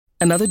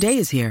Another day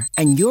is here,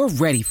 and you're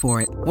ready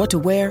for it. What to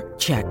wear?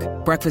 Check.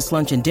 Breakfast,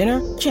 lunch, and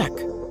dinner? Check.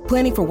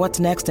 Planning for what's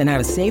next and how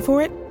to save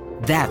for it?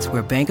 That's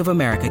where Bank of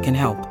America can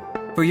help.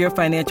 For your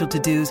financial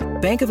to-dos,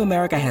 Bank of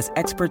America has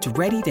experts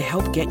ready to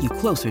help get you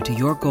closer to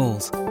your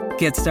goals.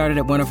 Get started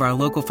at one of our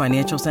local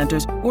financial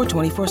centers or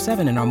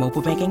 24/7 in our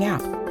mobile banking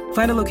app.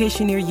 Find a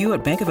location near you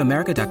at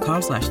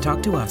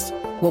bankofamerica.com/talktous.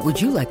 What would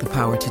you like the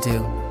power to do?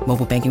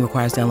 Mobile banking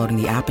requires downloading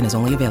the app and is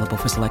only available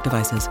for select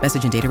devices.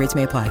 Message and data rates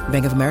may apply.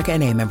 Bank of America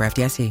N.A., member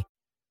FDIC.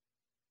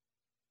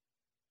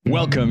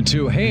 Welcome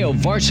to Hail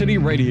Varsity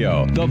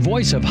Radio, the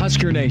voice of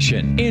Husker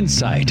Nation.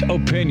 Insight,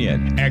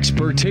 opinion,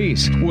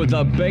 expertise, with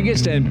the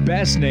biggest and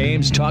best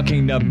names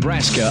talking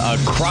Nebraska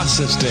across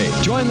the state.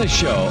 Join the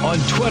show on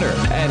Twitter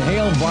at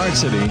Hail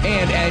Varsity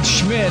and at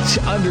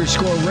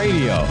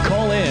Schmitz_radio.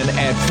 Call in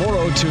at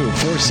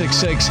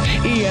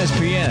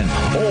 402-466-ESPN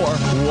or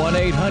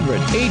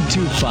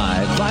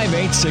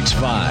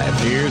 1-800-825-5865.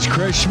 Here's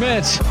Chris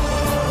Schmitz.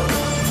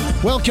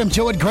 Welcome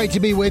to it. Great to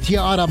be with you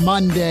on a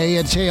Monday.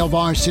 It's Hail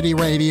Varsity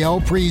Radio,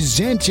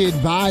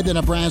 presented by the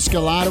Nebraska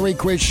Lottery.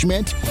 Chris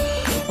Schmidt,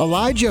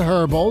 Elijah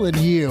Herbal, and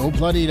you.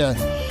 Plenty to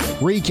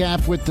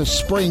recap with the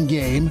spring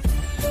game.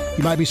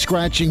 You might be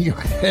scratching your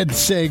head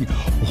saying,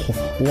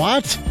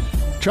 what?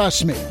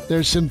 Trust me,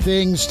 there's some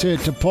things to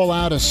pull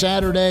out of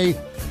Saturday,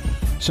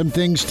 some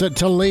things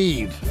to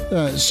leave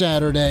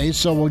Saturday,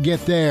 so we'll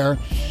get there.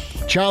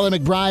 Charlie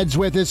McBride's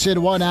with us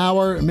in 1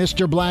 hour.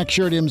 Mr.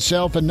 Blackshirt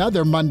himself,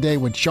 another Monday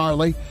with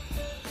Charlie.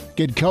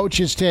 Get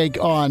Coach's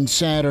take on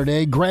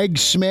Saturday. Greg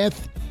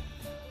Smith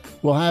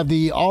will have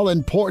the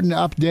all-important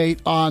update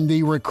on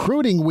the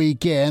recruiting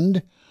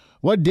weekend.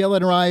 What Dylan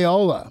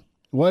Raiola,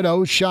 what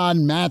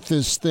O'Shawn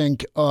Mathis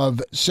think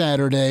of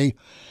Saturday.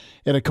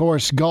 And, of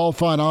course,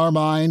 golf on our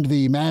mind.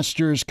 The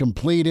Masters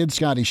completed.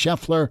 Scotty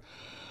Scheffler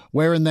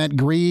wearing that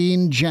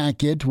green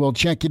jacket. We'll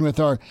check in with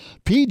our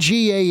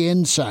PGA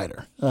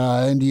insider.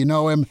 And you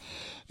know him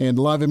and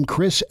love him,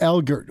 Chris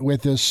Elgert,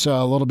 with us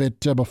a little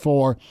bit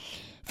before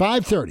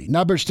 5:30.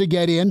 Numbers to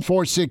get in,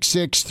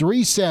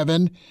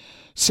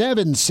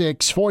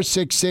 466-3776,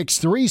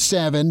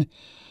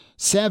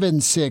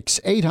 466-3776,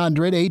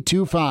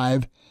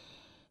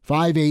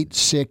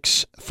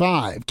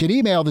 800-825-5865. Can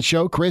email the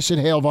show, Chris at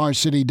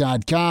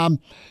HailVarsity.com.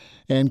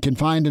 And can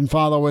find and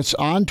follow us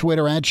on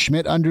Twitter at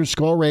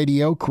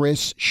Schmidt_radio,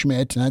 Chris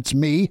Schmidt. That's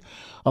me,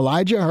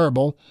 Elijah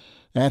Herbal,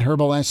 at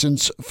Herbal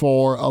Essence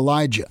for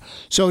Elijah.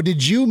 So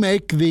did you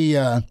make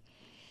the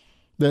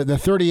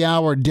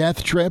 30-hour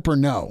death trip or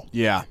no?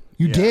 Yeah.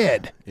 You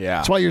did? Yeah.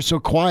 That's why you're so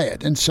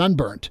quiet and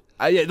sunburnt.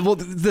 Well,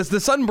 the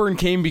sunburn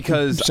came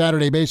because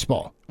Saturday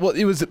baseball. Well,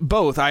 it was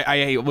both.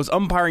 I was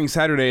umpiring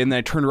Saturday, and then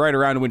I turned right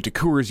around and went to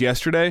Coors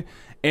yesterday.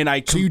 And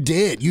so you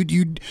did. You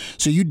did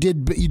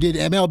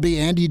MLB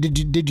and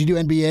did you do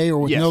NBA or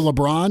with no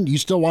LeBron? You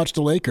still watched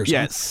the Lakers? Yeah,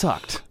 huh? It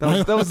sucked.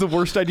 That was the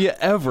worst idea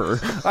ever.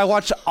 I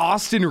watched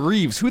Austin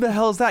Reeves. Who the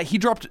hell is that? He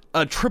dropped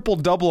a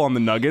triple-double on the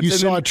Nuggets. You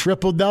saw a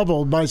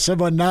triple-double by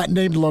someone not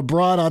named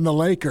LeBron on the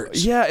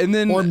Lakers. Yeah, and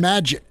then or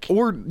Magic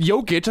or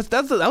Jokic.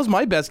 That was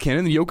my best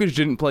candidate. Jokic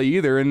didn't play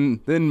either,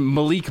 and then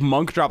Malik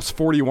Monk drops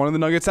 41 on the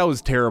Nuggets. That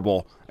was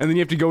terrible. And then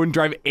you have to go and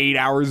drive 8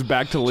 hours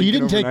back to Lincoln. So you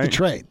didn't overnight. take the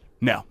train?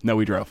 No,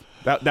 we drove.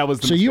 That was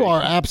the so mistake. You are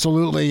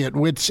absolutely at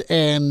wit's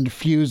end,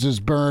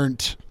 fuses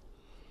burnt.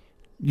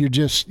 You're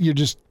just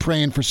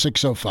praying for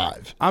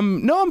 6:05.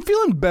 I'm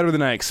feeling better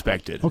than I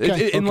expected.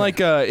 Okay.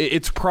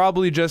 It's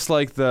probably just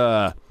like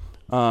the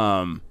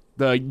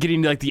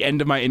getting to like the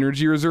end of my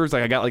energy reserves.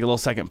 Like I got like a little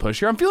second push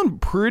here. I'm feeling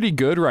pretty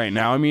good right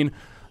now. I mean,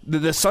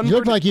 the sunburn. You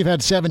look like you've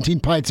had 17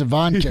 pints of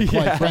vodka,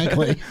 quite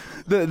frankly.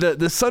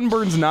 The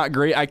sunburn's not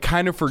great. I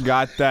kind of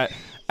forgot that.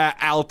 At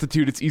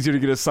altitude, it's easier to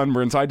get a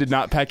sunburn, so I did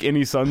not pack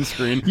any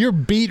sunscreen. You're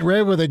beat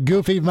red with a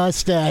goofy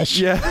mustache.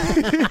 Yeah.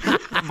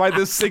 By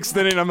the sixth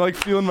inning, I'm like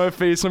feeling my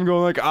face. I'm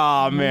going like,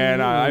 man,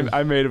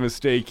 I made a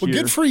mistake here.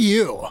 Well, good for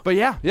you. But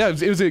yeah,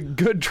 it was a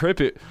good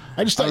trip.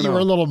 I just thought you were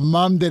a little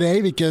mum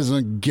today because,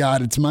 oh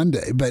God, it's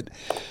Monday. But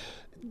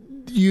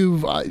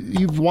you've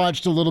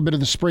watched a little bit of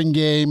the spring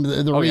game,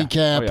 the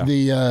recap,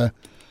 the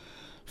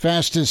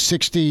fastest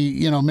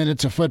 60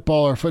 minutes of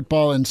football or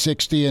football in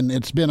 60, and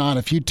it's been on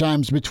a few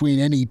times between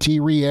NET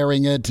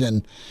re-airing it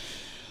and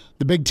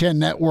the Big Ten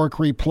Network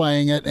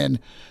replaying it. And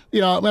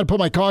I'm going to put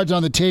my cards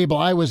on the table.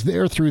 I was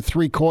there through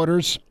 3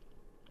 quarters,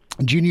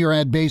 junior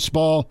ad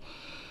baseball,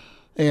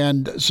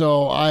 and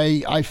so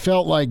I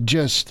felt like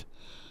just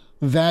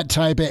that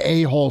type of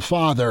a-hole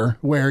father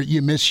where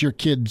you miss your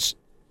kid's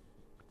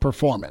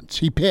performance.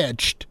 He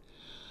pitched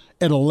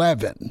at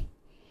 11.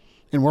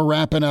 And we're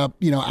wrapping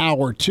up,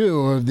 hour 2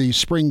 of the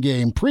spring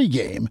game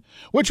pregame,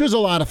 which was a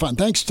lot of fun.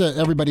 Thanks to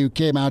everybody who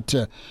came out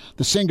to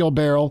the Single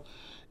Barrel,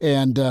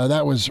 and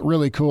that was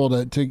really cool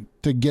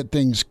to get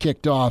things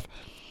kicked off.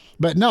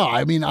 But no,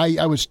 I mean,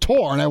 I was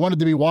torn. I wanted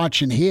to be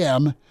watching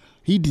him.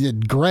 He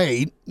did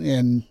great,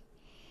 and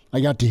I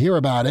got to hear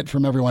about it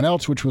from everyone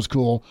else, which was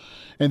cool.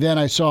 And then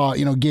I saw,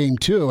 game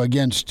 2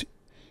 against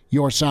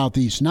your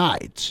Southeast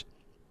Knights,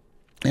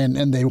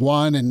 and they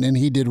won, and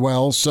he did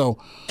well. So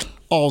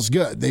all's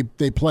good.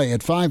 They play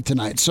at 5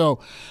 tonight. So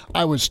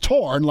I was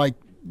torn, like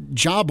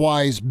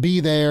job-wise, be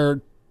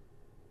there,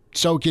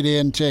 soak it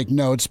in, take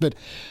notes. But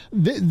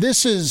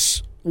this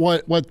is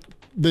what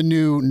the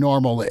new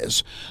normal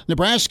is.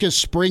 Nebraska's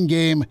spring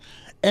game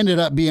ended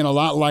up being a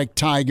lot like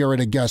Tiger at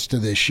Augusta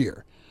this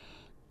year.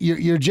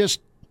 You're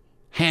just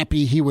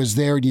happy he was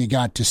there and you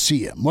got to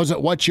see him. Was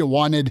it what you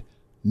wanted?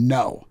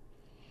 No.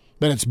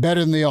 But it's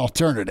better than the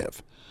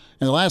alternative.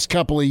 And the last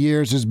couple of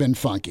years has been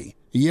funky.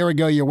 A year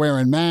ago, you're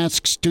wearing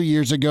masks. 2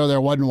 years ago,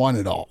 there wasn't one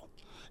at all.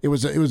 It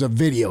was a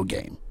video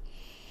game.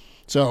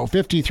 So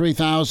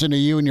 53,000 of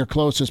you and your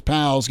closest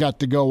pals got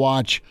to go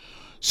watch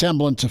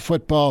semblance of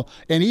football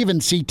and even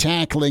see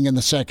tackling in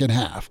the second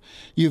half.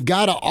 You've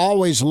got to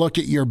always look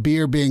at your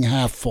beer being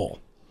half full.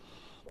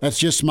 That's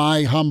just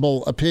my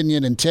humble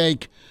opinion and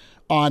take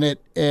on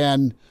it.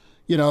 And,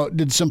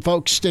 did some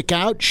folks stick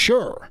out?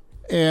 Sure.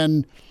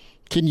 And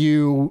can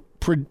you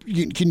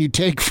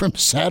take from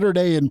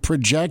Saturday and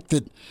project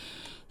that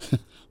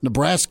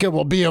Nebraska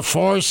will be a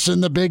force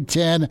in the Big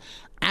Ten?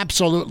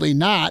 Absolutely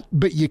not.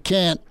 But you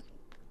can't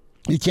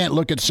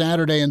look at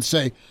Saturday and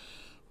say,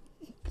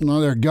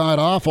 they're god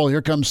awful.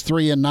 Here comes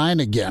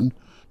 3-9 again.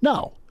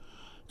 No,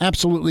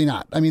 absolutely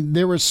not. I mean,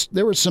 there was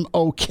some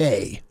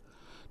okay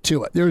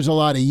to it. There was a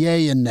lot of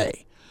yay and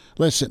nay.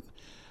 Listen,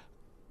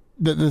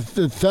 the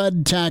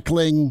thud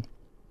tackling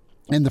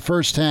in the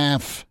first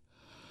half,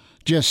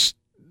 just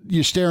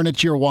you're staring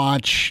at your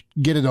watch,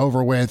 get it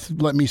over with.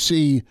 Let me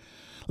see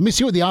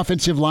what the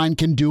offensive line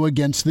can do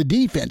against the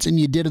defense. And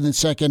you did in the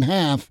second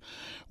half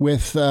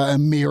with a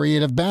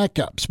myriad of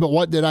backups. But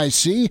what did I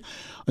see?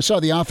 I saw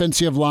the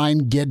offensive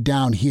line get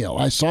downhill.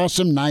 I saw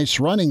some nice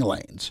running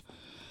lanes.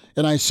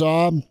 And I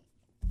saw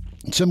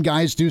some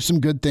guys do some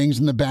good things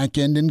in the back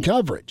end in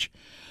coverage.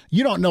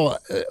 You don't know.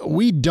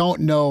 We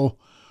don't know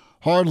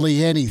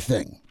hardly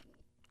anything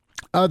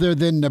other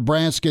than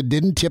Nebraska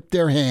didn't tip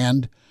their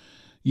hand.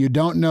 You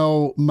don't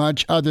know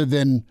much other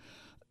than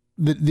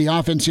the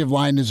offensive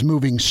line is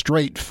moving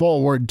straight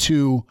forward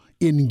to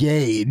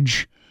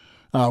engage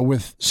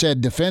with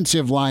said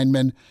defensive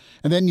linemen.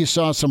 And then you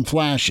saw some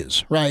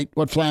flashes, right?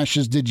 What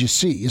flashes did you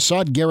see? You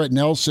saw Garrett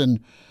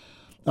Nelson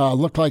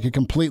look like a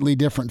completely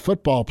different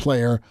football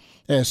player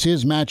as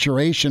his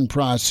maturation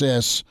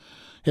process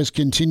has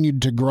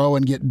continued to grow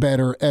and get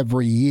better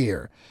every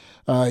year.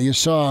 You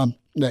saw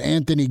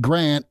Anthony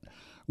Grant,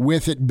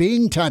 with it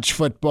being touch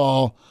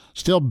football,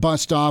 still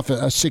bust off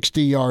a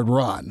 60-yard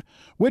run,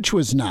 which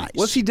was nice.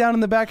 Was he down in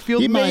the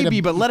backfield?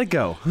 Maybe, but let it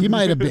go. He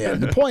might have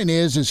been. The point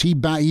is he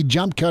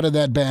jump cutted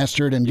that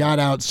bastard and got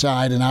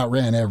outside and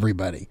outran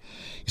everybody.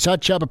 You saw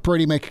Chubba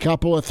Purdy make a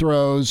couple of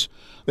throws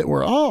that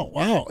were, oh,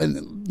 wow.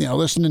 And,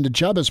 listening to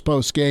Chubba's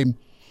postgame,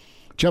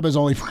 Chubba's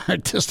only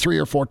practiced 3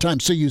 or 4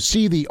 times. So you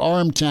see the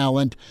arm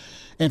talent,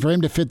 and for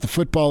him to fit the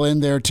football in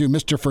there to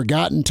Mr.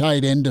 Forgotten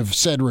tight end of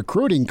said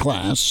recruiting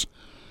class,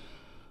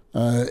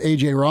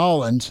 A.J.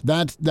 Rollins,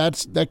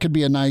 that could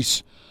be a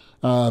nice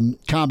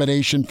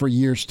combination for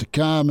years to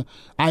come.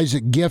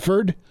 Isaac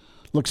Gifford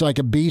looks like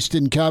a beast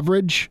in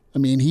coverage. I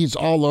mean, he's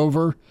all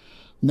over.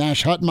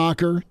 Nash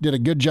Hutmacher did a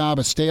good job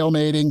of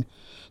stalemating.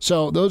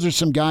 So those are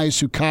some guys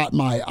who caught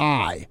my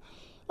eye.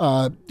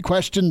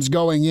 Questions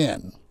going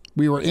in.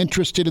 We were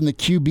interested in the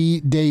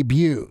QB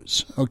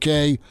debuts,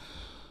 okay?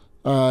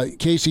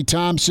 Casey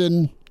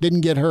Thompson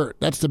didn't get hurt.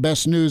 That's the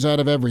best news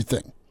out of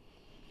everything.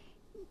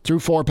 Threw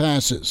 4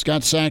 passes.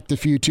 Got sacked a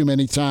few too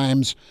many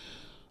times.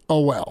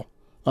 Oh, well.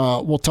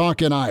 We'll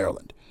talk in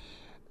Ireland.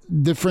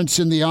 Difference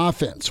in the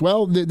offense.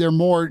 Well, they're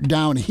more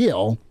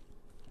downhill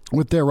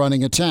with their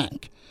running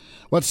attack.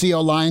 What's the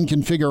O-line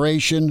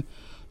configuration?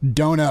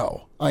 Don't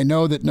know. I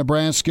know that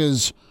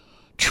Nebraska's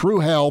true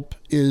help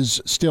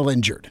is still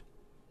injured.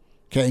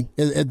 Okay?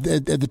 At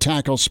the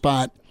tackle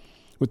spot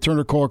with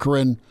Turner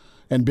Corcoran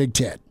and Big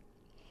Ted.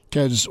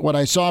 Because what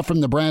I saw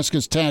from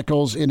Nebraska's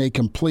tackles in a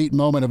complete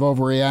moment of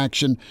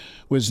overreaction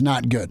was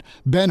not good.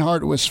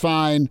 Benhart was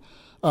fine.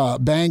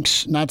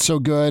 Banks, not so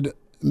good.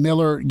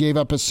 Miller gave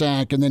up a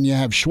sack. And then you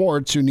have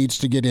Schwartz, who needs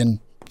to get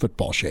in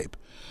football shape.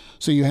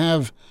 So you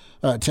have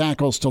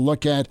tackles to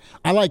look at.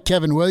 I like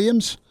Kevin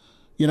Williams.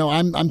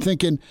 I'm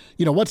thinking,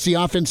 what's the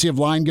offensive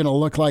line going to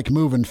look like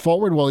moving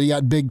forward? Well, you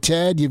got Big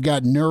Ted, you've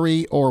got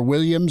Nuri or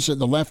Williams at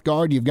the left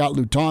guard, you've got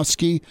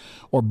Lutowski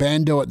or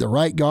Bando at the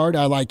right guard.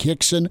 I like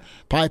Hickson.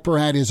 Piper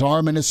had his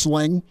arm in a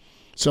sling.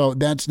 So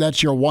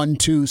that's your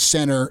 1-2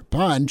 center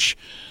punch.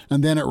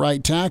 And then at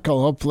right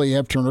tackle, hopefully you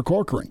have Turner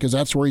Corcoran, because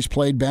that's where he's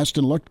played best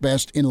and looked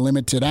best in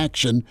limited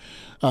action.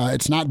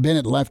 It's not been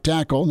at left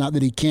tackle, not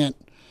that he can't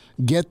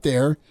get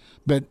there,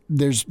 but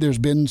there's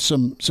been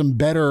some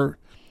better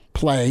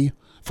play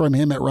from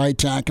him at right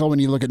tackle when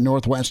you look at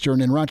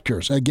Northwestern and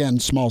Rutgers. Again,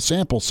 small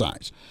sample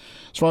size.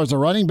 As far as the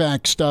running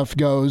back stuff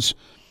goes,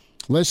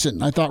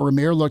 listen, I thought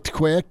Ramir looked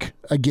quick,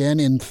 again,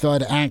 in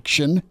thud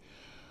action.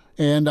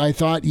 And I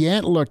thought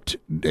Yant looked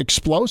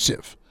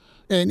explosive.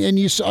 And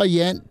you saw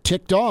Yant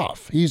ticked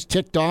off. He's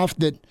ticked off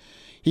that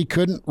he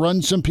couldn't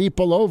run some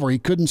people over. He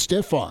couldn't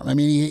stiff arm. I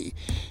mean,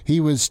 he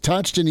was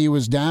touched and he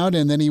was down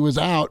and then he was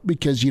out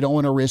because you don't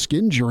want to risk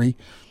injury.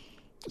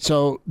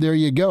 So there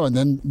you go.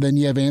 And then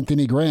you have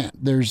Anthony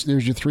Grant. There's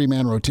your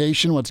three-man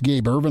rotation. What's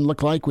Gabe Ervin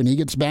look like when he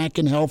gets back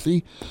and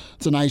healthy?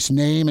 It's a nice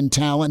name and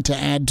talent to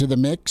add to the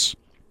mix.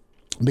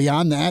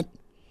 Beyond that,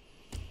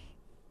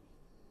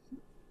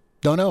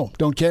 don't know.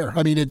 Don't care.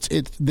 I mean,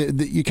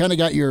 you kind of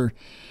got your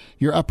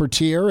upper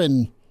tier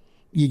and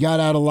you got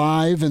out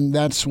alive, and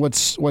that's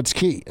what's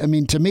key. I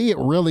mean, to me, it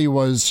really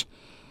was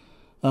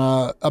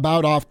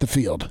about off the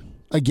field.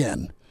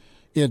 Again,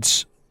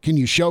 it's can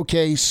you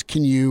showcase?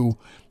 Can you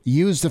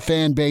use the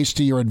fan base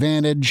to your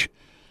advantage?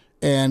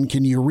 And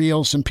can you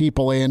reel some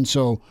people in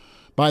so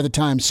by the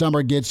time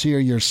summer gets here,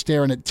 you're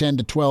staring at 10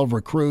 to 12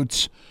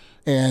 recruits?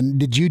 And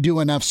did you do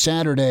enough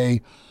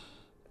Saturday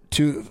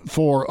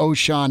for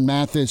O'Shawn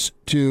Mathis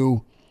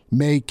to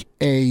make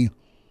a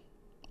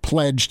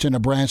pledge to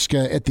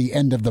Nebraska at the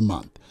end of the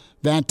month?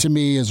 That, to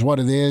me, is what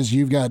it is.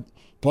 You've got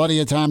plenty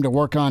of time to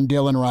work on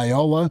Dylan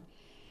Raiola,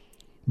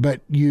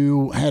 but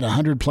you had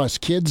 100-plus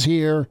kids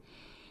here.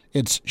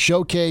 It's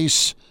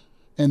showcase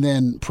and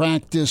then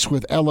practice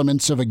with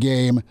elements of a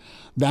game.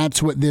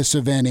 That's what this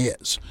event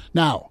is.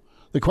 Now,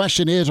 the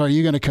question is, are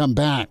you going to come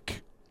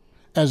back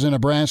as a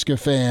Nebraska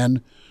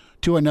fan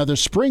to another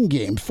spring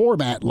game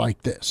format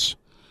like this?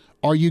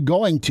 Are you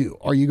going to?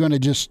 Are you going to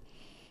just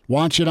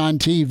watch it on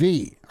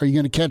TV? Are you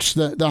going to catch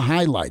the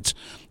highlights?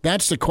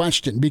 That's the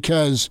question,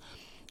 because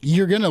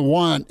you're going to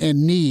want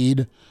and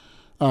need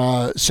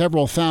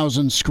several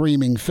thousand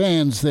screaming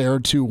fans there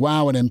to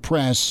wow and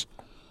impress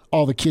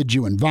all the kids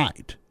you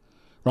invite,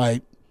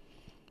 right?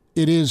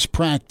 It is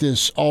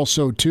practice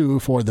also, too,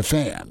 for the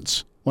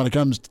fans when it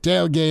comes to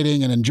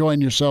tailgating and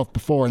enjoying yourself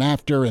before and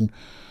after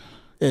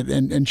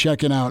and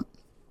checking out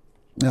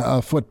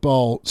a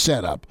football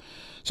setup.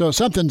 So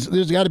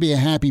there's got to be a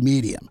happy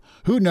medium.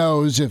 Who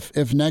knows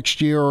if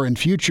next year or in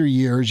future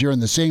years you're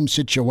in the same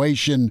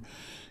situation,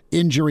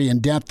 injury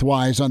and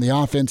depth-wise on the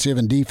offensive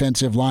and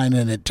defensive line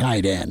and at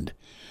tight end.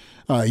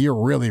 You're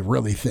really,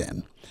 really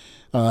thin.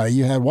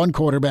 You had one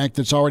quarterback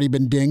that's already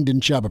been dinged in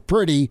Chubba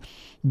Purdy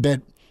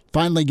that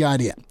finally got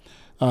in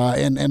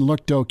and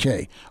looked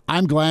okay.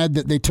 I'm glad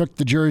that they took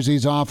the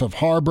jerseys off of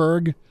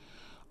Harburg.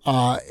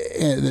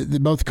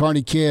 Both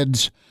Kearney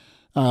kids,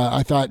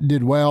 I thought,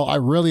 did well. I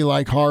really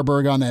like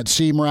Harburg on that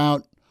seam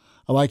route.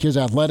 I like his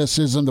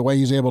athleticism, the way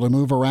he's able to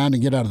move around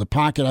and get out of the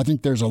pocket. I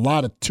think there's a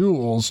lot of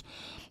tools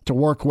to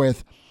work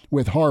with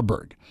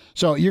Harburg.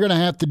 So you're going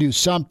to have to do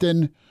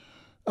something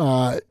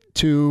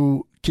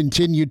to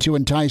continue to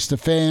entice the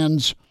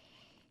fans.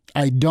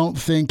 I don't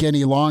think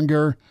any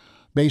longer,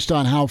 based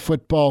on how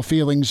football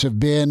feelings have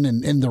been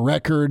and in the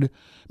record.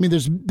 I mean,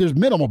 there's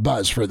minimal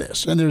buzz for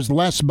this, and there's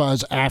less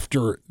buzz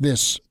after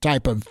this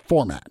type of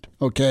format,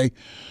 okay?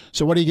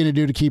 So what are you going to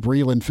do to keep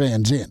reeling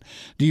fans in?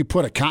 Do you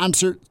put a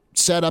concert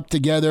set up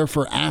together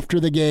for after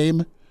the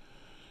game?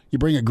 You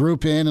bring a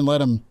group in and let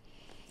them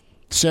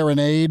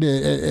serenade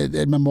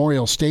at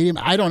Memorial Stadium?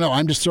 I don't know.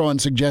 I'm just throwing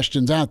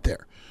suggestions out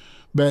there.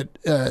 But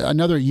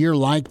another year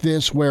like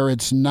this where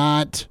it's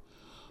not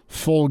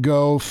full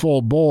go,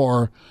 full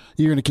bore,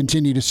 you're going to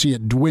continue to see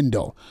it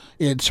dwindle.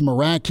 It's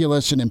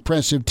miraculous and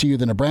impressive to you,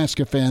 the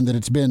Nebraska fan, that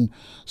it's been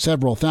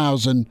several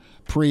thousand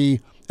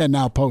pre and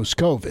now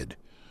post-COVID,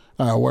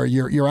 where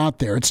you're out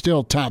there. It's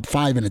still top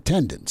 5 in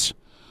attendance.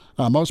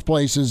 Most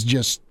places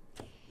just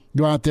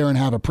go out there and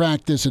have a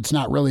practice. It's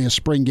not really a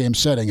spring game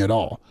setting at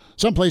all.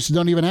 Some places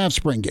don't even have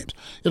spring games.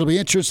 It'll be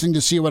interesting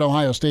to see what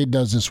Ohio State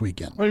does this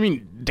weekend. I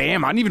mean,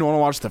 damn, I didn't even want to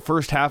watch the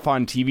first half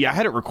on TV. I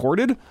had it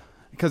recorded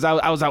because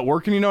I was out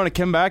working, and I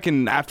came back,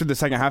 and after the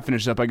second half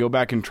finished up, I go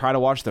back and try to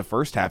watch the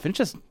first half. And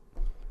just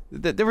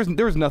there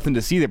was nothing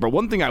to see there. But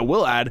one thing I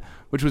will add,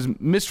 which was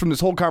missed from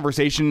this whole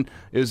conversation,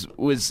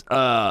 was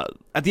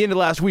at the end of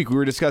last week we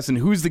were discussing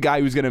who's the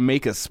guy who's going to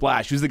make a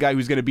splash, who's the guy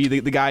who's going to be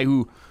the guy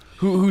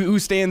who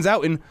stands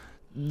out, and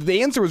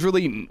the answer was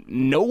really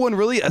no one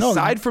really,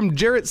 aside from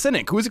Jarrett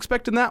Sinek. Who was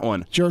expecting that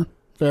one? Sure,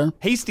 fair.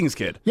 Hastings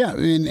kid. Yeah,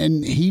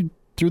 and he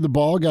threw the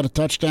ball, got a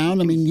touchdown.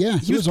 I mean, yeah,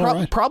 he was all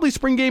right. Probably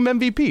spring game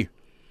MVP.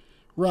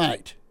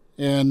 Right,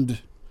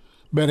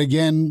 but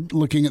again,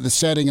 looking at the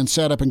setting and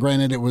setup, and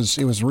granted, it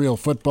was real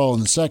football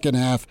in the second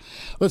half.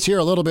 Let's hear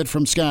a little bit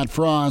from Scott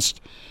Frost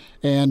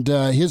and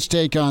his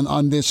take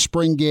on this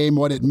spring game,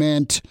 what it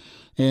meant,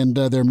 and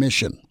their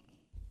mission.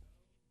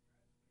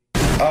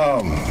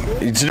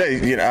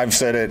 Today, I've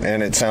said it,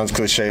 and it sounds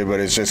cliche, but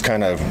it's just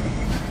kind of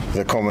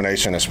the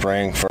culmination of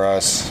spring for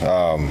us.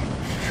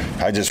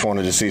 I just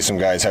wanted to see some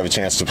guys have a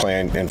chance to play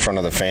in front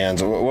of the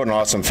fans. What an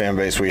awesome fan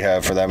base we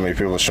have for that many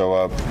people to show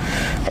up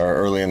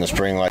early in the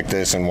spring like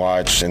this and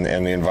watch, and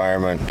the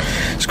environment.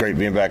 It's great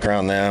being back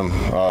around them,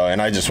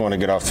 and I just want to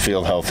get off the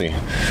field healthy,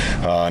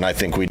 and I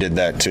think we did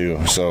that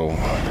too. So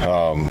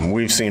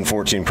we've seen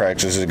 14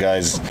 practices,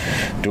 guys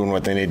doing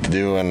what they need to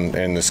do,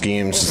 and the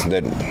schemes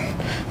that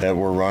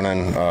we're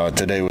running.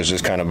 Today was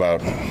just kind of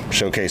about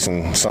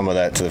showcasing some of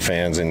that to the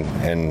fans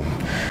and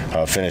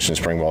finishing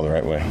spring ball the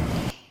right way.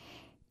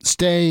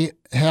 Stay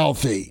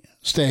healthy.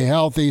 stay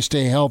healthy,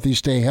 stay healthy,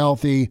 stay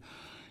healthy.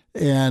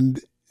 And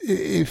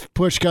if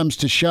push comes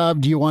to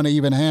shove, do you want to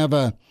even have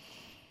a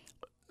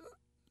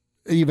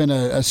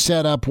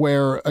setup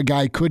where a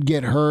guy could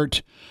get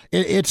hurt?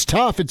 It's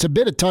tough. It's a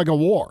bit of tug of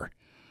war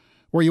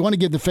where you want to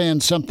give the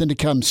fans something to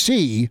come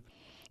see,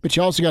 but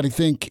you also got to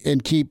think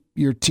and keep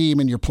your team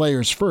and your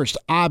players first,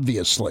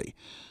 obviously.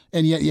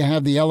 And yet you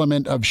have the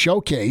element of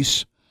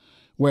showcase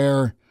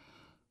where,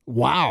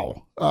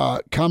 wow,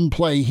 come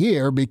play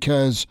here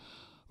because,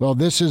 well,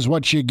 this is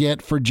what you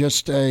get for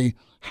just a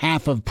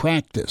half of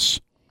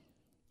practice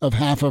of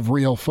half of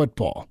real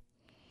football.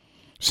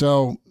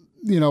 So,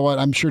 you know what,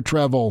 I'm sure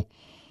Trev will,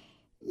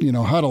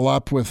 huddle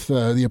up with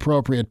the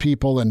appropriate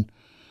people, and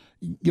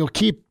you'll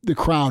keep the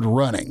crowd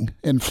running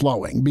and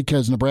flowing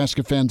because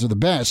Nebraska fans are the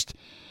best.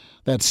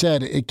 That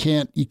said, you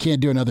can't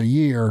do another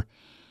year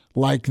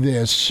like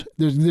this.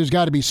 There's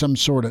got to be some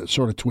sort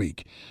of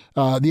tweak.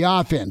 The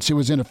offense, it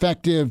was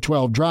ineffective.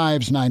 12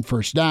 drives, 9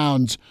 first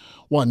downs,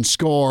 1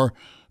 score.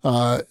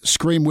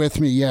 Scream with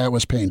me, yeah, it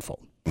was painful.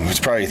 It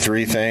was probably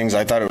 3 things.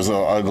 I thought it was a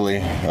little ugly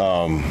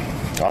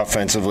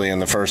offensively in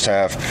the first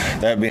half.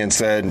 That being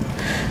said,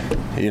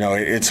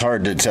 it's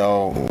hard to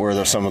tell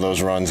where some of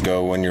those runs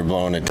go when you're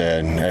blowing it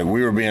dead.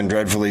 We were being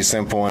dreadfully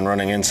simple and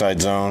running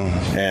inside zone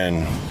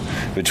and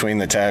between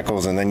the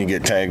tackles, and then you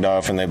get tagged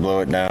off and they blow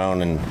it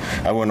down. And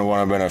I wouldn't want to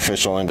have been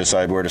official and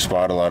decide where to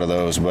spot a lot of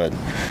those, but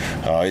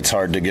it's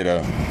hard to get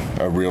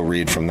a real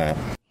read from that.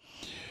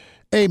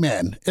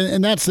 Amen.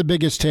 And that's the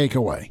biggest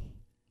takeaway,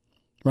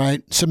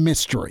 right? Some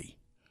mystery.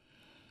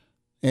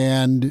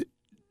 And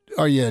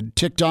are you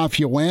ticked off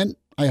you went?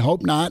 I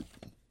hope not.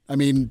 I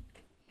mean,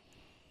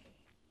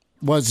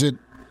 was it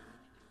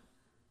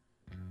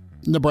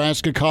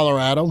Nebraska,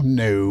 Colorado?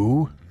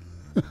 No.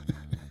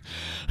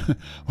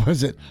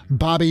 Was it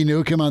Bobby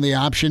Newcomb on the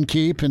option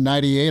keep in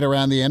 98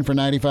 around the end for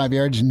 95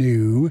 yards?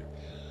 No.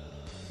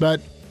 But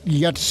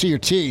you got to see your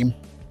team.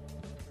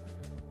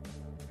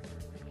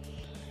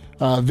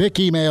 Vic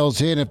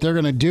emails in, if they're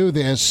going to do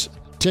this,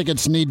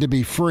 tickets need to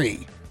be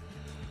free.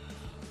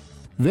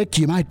 Vic,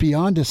 you might be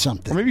onto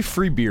something. Or maybe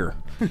free beer.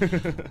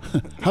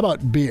 How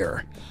about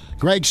beer?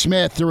 Greg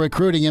Smith, the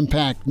Recruiting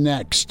Impact,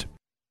 next.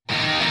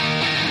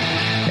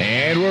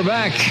 And we're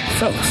back.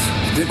 Fellas,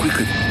 think we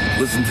could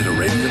listen to the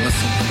radio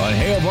listen? On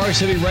Hail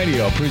Varsity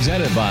Radio,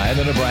 presented by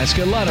the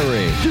Nebraska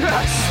Lottery.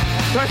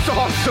 Yes! That's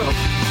awesome!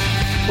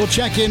 We'll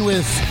check in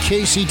with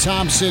Casey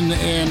Thompson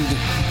and,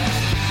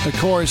 of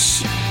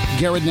course,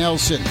 Garrett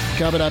Nelson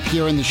coming up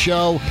here in the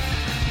show.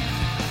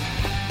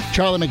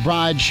 Charlie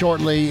McBride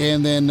shortly,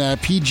 and then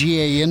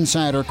PGA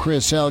insider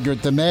Chris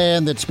Elgert, the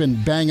man that's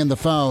been banging the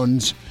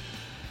phones.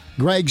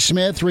 Greg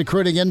Smith,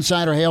 recruiting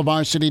insider,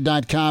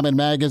 HailVarsity.com and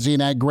magazine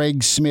at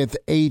Greg Smith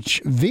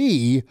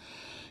HV.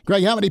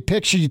 Greg, how many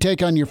pictures you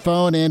take on your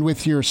phone and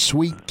with your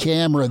sweet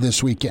camera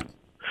this weekend?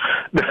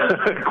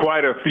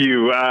 Quite a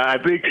few. I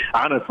think,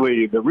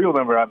 honestly, the real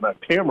number on the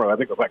camera, I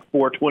think it was like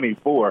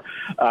 424.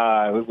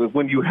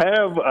 When you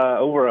have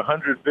over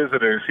 100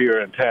 visitors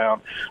here in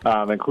town,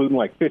 including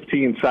like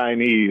 15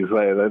 signees,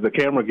 the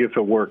camera gets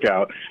a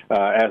workout,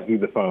 as do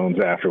the phones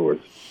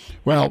afterwards.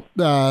 Well,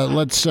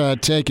 let's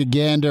take a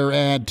gander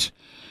at,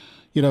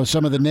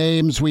 some of the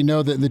names. We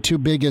know that the 2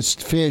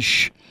 biggest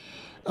fish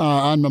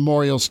on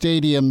Memorial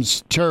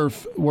Stadium's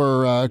turf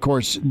were, of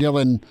course,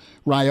 Dylan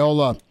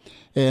Raiola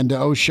and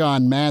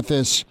O'Shawn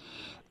Mathis.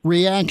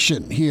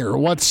 Reaction here.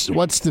 What's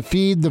the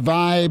feed, the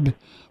vibe?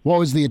 What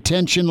was the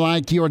attention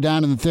like? You were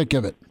down in the thick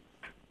of it.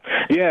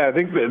 Yeah, I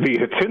think the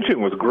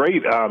attention was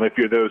great if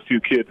you're those 2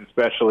 kids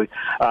especially.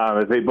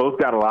 They both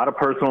got a lot of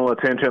personal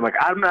attention. Like,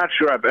 I'm not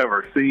sure I've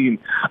ever seen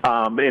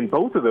in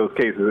both of those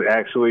cases,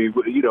 actually,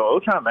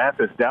 O'Shawn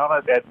Mathis down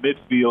at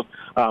midfield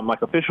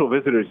like official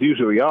visitors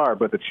usually are,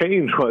 but the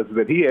change was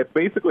that he had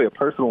basically a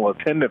personal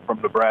attendant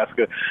from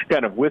Nebraska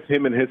kind of with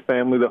him and his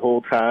family the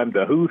whole time,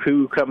 the who's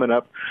who coming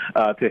up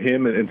to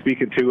him and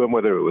speaking to him,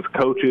 whether it was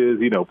coaches,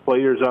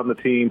 players on the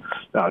team.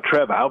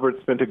 Trev Albert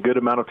spent a good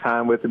amount of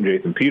time with him.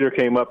 Jason Peter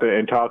came up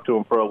and talked to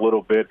him for a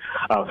little bit.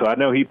 So I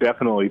know he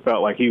definitely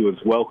felt like he was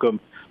welcome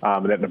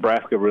and that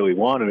Nebraska really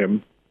wanted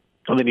him.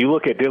 And then you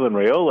look at Dylan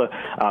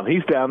Raiola,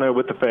 he's down there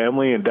with the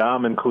family and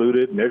Dom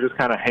included, and they're just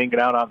kind of hanging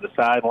out on the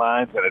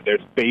sidelines, and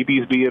there's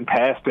babies being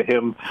passed to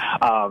him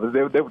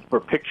they were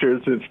for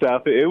pictures and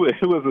stuff. It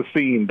was a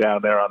scene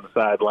down there on the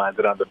sidelines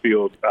and on the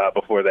field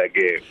before that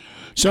game.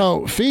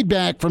 So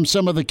feedback from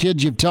some of the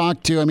kids you've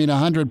talked to,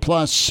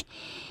 100-plus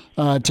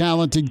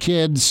talented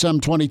kids, some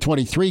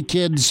 2023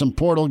 kids, some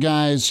portal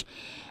guys,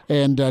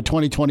 and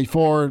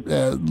 2024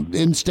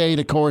 in-state,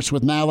 of course,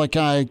 with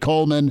Malachi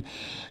Coleman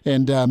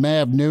and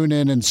Mav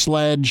Noonan and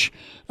Sledge,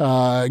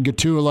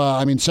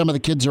 Gatula. Some of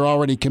the kids are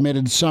already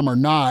committed, some are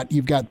not.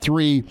 You've got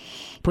 3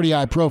 pretty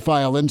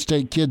high-profile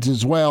in-state kids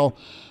as well.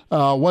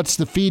 What's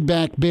the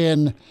feedback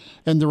been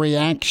and the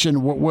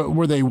reaction?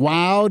 Were they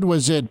wowed?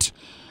 Was it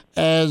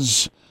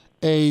as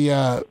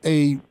a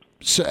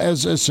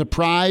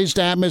surprised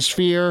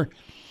atmosphere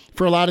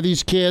for a lot of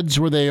these kids?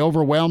 Were they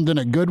overwhelmed in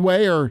a good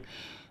way, or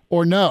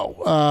no?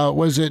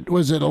 Was it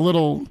a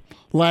little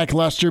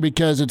lackluster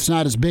because it's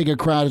not as big a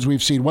crowd as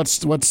we've seen. What's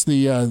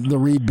the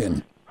read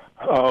been?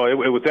 Oh, it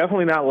was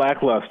definitely not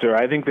lackluster.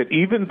 I think that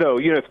even though,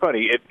 it's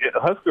funny,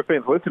 Husker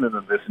fans listening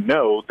to this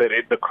know that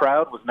the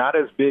crowd was not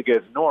as big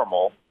as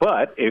normal,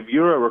 but if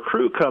you're a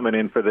recruit coming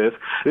in for this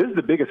is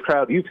the biggest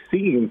crowd you've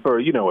seen for,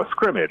 a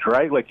scrimmage,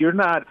 right? Like you're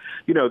not,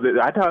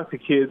 I talk to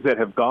kids that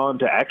have gone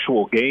to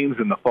actual games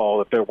in the fall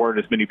that there weren't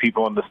as many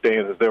people in the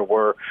stands as there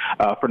were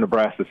for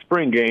Nebraska's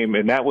spring game,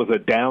 and that was a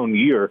down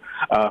year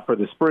for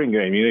the spring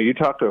game. You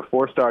talk to a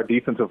 4-star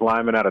defensive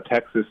lineman out of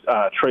Texas,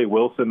 Trey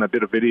Wilson. I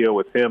did a video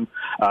with him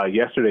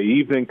yesterday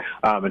evening,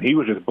 and he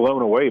was just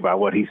blown away by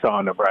what he saw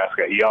in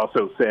Nebraska. He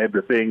also said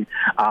the thing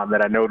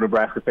that I know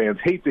Nebraska fans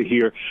hate to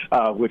hear,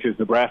 which is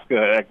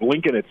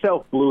Lincoln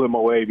itself blew him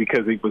away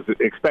because he was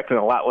expecting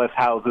a lot less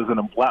houses and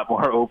a lot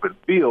more open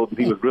fields.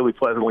 He was really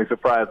pleasantly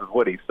surprised with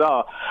what he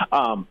saw.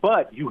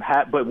 But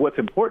what's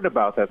important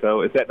about that,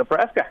 though, is that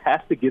Nebraska has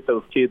to get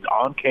those kids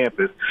on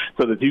campus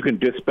so that you can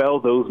dispel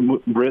those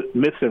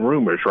myths and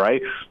rumors,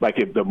 right? Like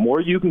the more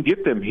you can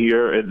get them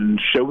here and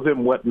show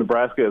them what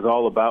Nebraska is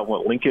all about,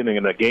 what Lincoln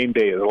and a game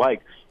day is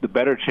like, the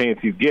better chance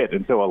you get.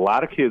 And so a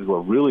lot of kids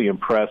were really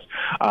impressed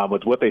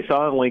with what they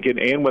saw in Lincoln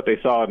and what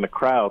they saw in the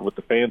crowd with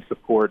the fan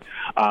support,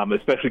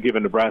 especially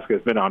given Nebraska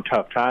has been on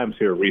tough times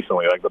here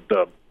recently. Like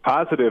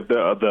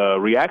the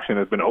reaction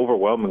has been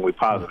overwhelmingly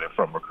positive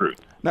from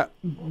recruits. Now,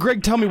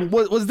 Greg, tell me,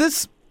 was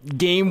this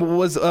game,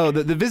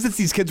 the visits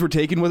these kids were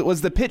taking,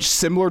 was the pitch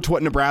similar to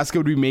what Nebraska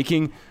would be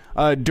making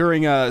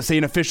during, say,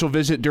 an official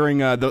visit during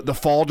the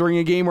fall during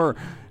a game, or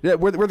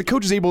were the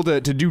coaches able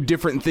to do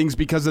different things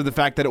because of the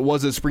fact that it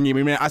was a spring game?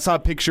 I mean, I saw a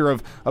picture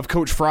of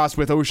Coach Frost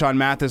with O'Shawn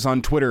Mathis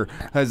on Twitter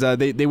as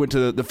they went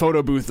to the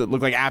photo booth that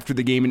looked like after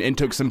the game and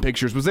took some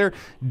pictures. Was there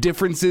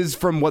differences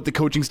from what the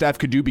coaching staff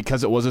could do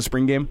because it was a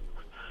spring game?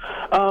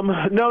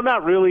 No,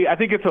 not really. I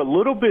think it's a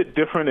little bit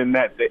different in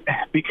that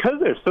because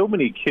there's so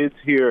many kids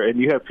here and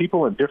you have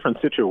people in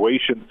different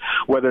situations,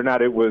 whether or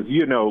not it was,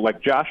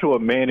 like Joshua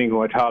Manning,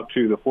 who I talked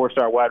to, the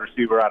 4-star wide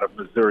receiver out of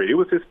Missouri. It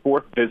was his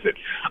 4th visit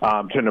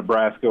to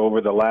Nebraska over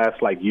the last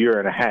year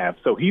and a half.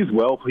 So he's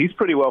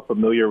pretty well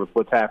familiar with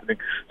what's happening.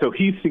 So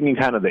he's seeing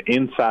kind of the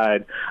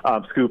inside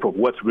scoop of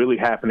what's really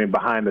happening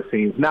behind the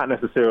scenes, not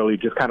necessarily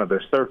just kind of the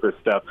surface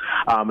stuff.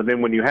 And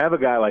then when you have a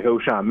guy like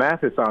O'Shawn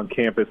Mathis on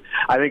campus,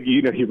 I think,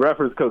 he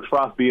referenced Coach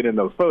Frost being in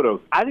those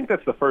photos. I think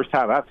that's the first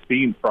time I've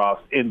seen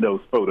Frost in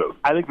those photos.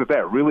 I think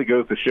that really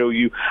goes to show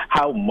you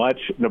how much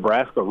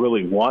Nebraska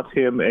really wants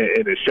him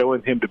and is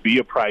showing him to be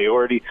a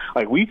priority.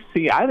 I think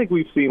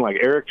we've seen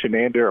Eric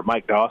Chenander or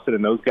Mike Dawson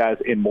and those guys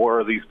in more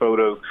of these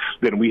photos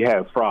than we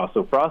have Frost.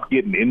 So Frost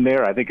getting in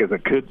there, I think, is a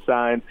good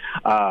sign,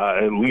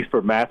 at least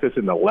for Mathis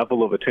and the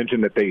level of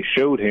attention that they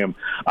showed him.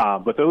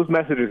 But those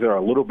messages are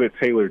a little bit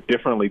tailored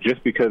differently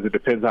just because it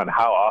depends on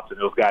how often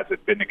those guys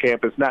have been to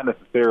campus, not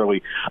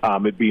necessarily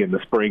it being the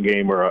spring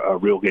game or a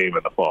real game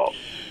in the fall.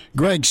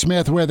 Greg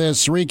Smith with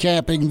us,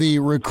 recapping the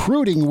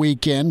recruiting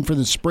weekend for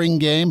the spring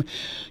game.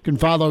 You can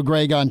follow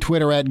Greg on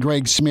Twitter at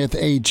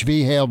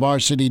GregSmithHV,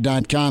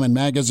 HailVarsity.com and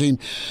magazine.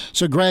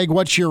 So, Greg,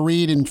 what's your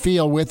read and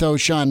feel with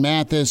O'Shawn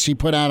Mathis? He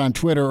put out on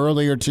Twitter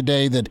earlier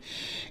today that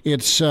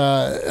it's,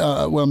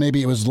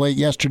 maybe it was late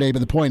yesterday, but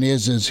the point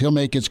is he'll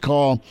make his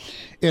call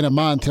in a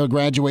month. He'll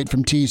graduate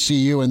from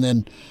TCU and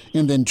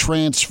then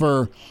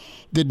transfer.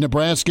 Did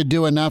Nebraska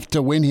do enough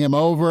to win him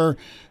over?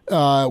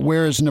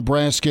 Where is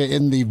Nebraska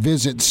in the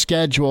visit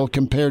schedule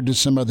compared to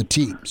some other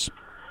teams?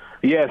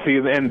 Yeah, see,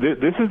 and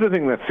this is the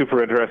thing that's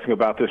super interesting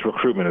about this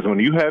recruitment is when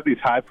you have these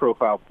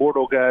high-profile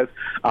portal guys,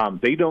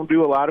 they don't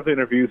do a lot of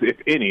interviews, if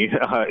any,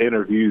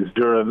 interviews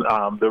during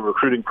the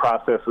recruiting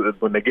process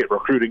when they get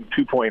recruiting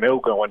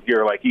 2.0 going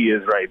here like he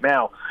is right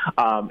now.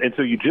 And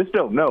so you just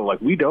don't know.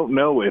 We don't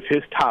know if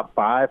his top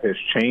 5 has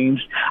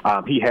changed.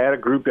 He had a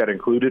group that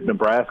included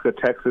Nebraska,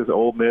 Texas,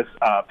 Ole Miss,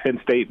 Penn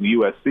State, and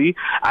USC.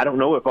 I don't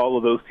know if all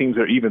of those teams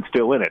are even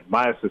still in it.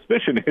 My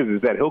suspicion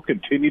is that he'll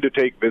continue to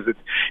take visits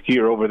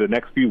here over the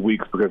next few weeks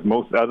because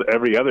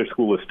every other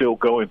school is still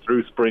going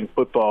through spring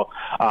football,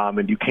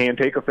 and you can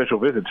take official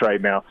visits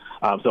right now.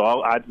 So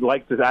I'd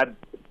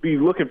be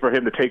looking for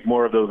him to take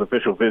more of those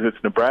official visits.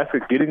 Nebraska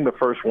getting the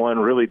first one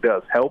really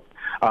does help,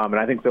 and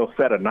I think they'll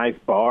set a nice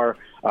bar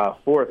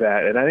for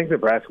that. And I think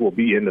Nebraska will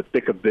be in the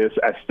thick of this.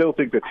 I still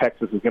think that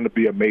Texas is going to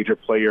be a major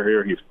player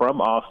here. He's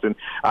from Austin,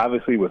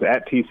 obviously was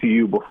at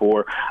TCU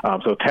before.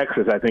 So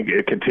Texas, I think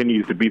it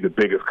continues to be the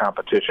biggest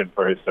competition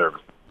for his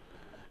service.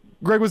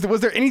 Greg, was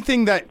there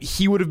anything that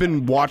he would have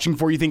been watching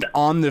for, you think,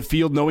 on the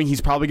field, knowing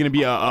he's probably going to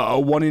be a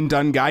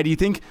one-and-done guy? Do you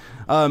think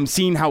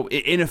seeing how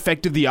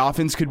ineffective the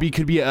offense could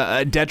be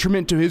a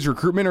detriment to his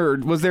recruitment, or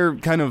was there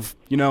kind of,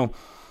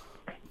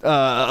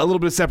 a little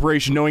bit of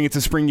separation, knowing it's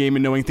a spring game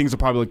and knowing things will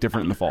probably look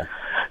different in the fall?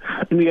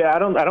 Yeah, I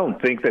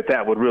don't think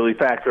that would really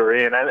factor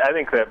in. I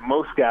think that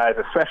most guys,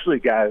 especially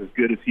guys as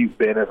good as he's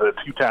been as a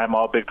two-time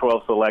All Big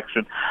 12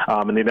 selection,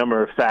 and the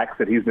number of sacks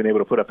that he's been able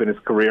to put up in his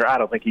career, I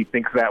don't think he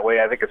thinks that way.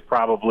 I think it's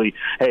probably,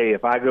 hey,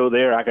 if I go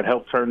there, I can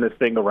help turn this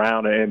thing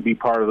around and be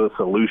part of the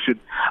solution.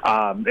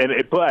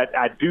 But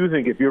I do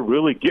think if you're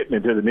really getting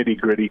into the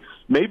nitty-gritty,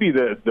 maybe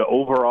the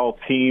overall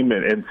team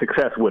and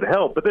success would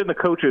help. But then the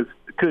coaches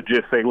could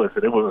just say,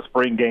 listen, it was a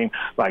spring game.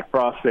 Like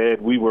Frost said,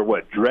 we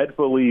were,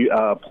 dreadfully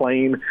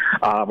plain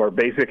or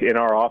basic in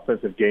our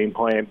offensive game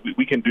plan.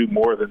 We can do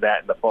more than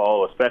that in the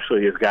fall,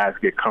 especially as guys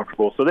get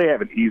comfortable. So they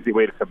have an easy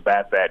way to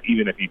combat that,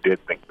 even if he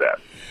did think that.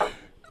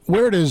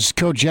 Where does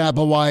Coach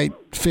Applewhite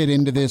fit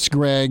into this,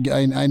 Greg?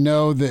 I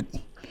know that,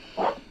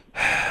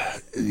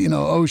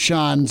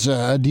 O'Shawn's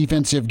a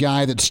defensive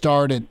guy that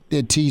started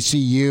at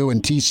TCU,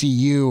 and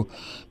TCU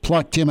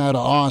plucked him out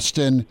of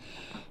Austin.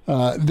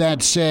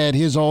 That said,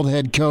 his old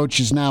head coach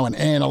is now an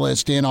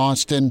analyst in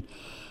Austin.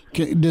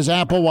 Does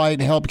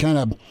Applewhite help kind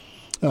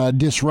of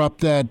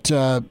disrupt that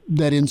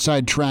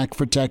inside track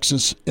for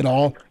Texas at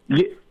all?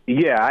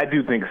 Yeah, I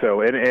do think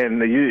so.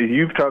 And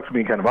you've talked to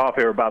me kind of off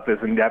air about this,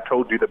 and I've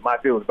told you that my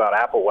feelings about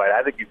Applewhite.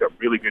 I think he's a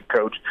really good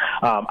coach.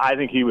 I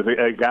think he was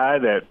a guy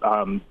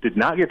that did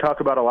not get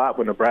talked about a lot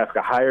when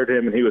Nebraska hired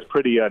him, and he was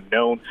pretty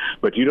unknown.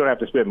 But you don't have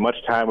to spend much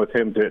time with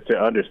him to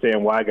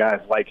understand why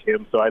guys like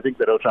him. So I think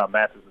that O'Shawn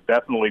Mathis would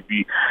definitely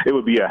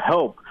would be a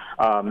help.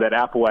 That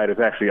Applewhite is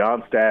actually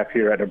on staff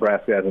here at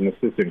Nebraska as an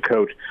assistant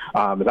coach,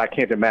 as I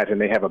can't imagine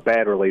they have a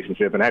bad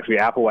relationship. And actually,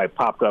 Applewhite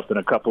popped up in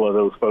a couple of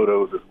those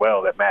photos as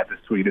well that Mathis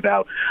tweeted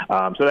out.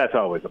 So that's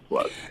always a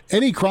plus.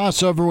 Any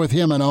crossover with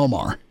him and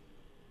Omar?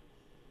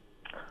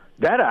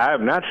 That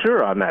I'm not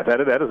sure on that.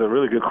 That is a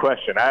really good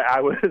question. I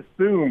would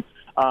assume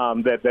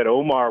that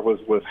Omar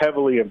was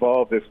heavily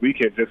involved this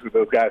weekend, just with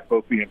those guys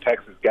both being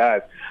Texas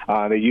guys.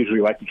 They usually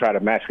like to try to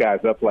match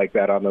guys up like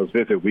that on those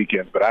visit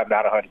weekends, but I'm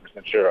not 100%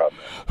 sure on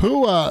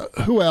that.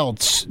 Who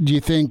else do you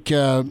think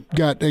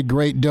got a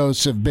great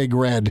dose of Big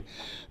Red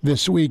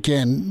this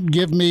weekend?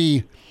 Give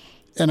me,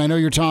 and I know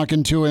you're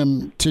talking to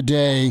him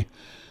today,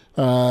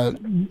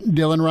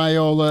 Dylan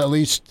Raiola, at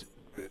least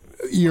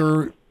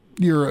your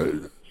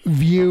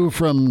view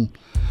from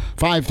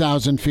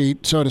 5,000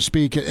 feet, so to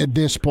speak, at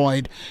this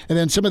point, and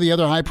then some of the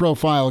other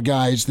high-profile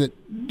guys that,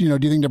 do you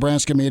think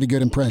Nebraska made a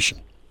good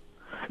impression?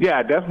 Yeah,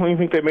 I definitely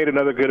think they made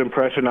another good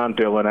impression on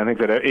Dylan. I think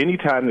that any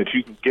time that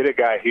you can get a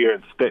guy here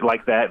and stay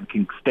like that and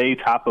can stay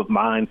top of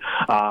mind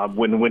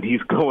when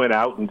he's going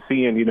out and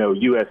seeing,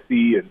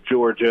 USC and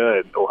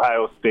Georgia and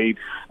Ohio State.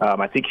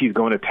 I think he's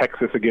going to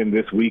Texas again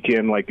this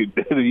weekend. Like,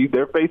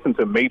 they're facing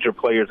some major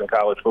players in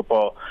college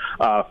football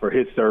for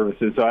his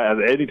services. So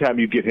anytime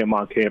you get him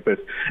on campus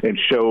and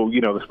show,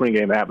 the spring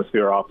game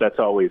atmosphere off, that's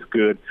always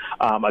good.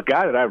 A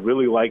guy that I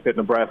really like that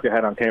Nebraska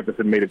had on campus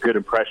and made a good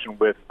impression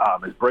with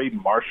is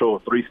Braden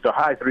Marshall,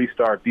 high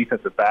three-star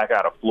defensive back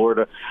out of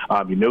Florida.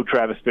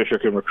 Travis Fisher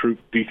can recruit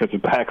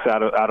defensive backs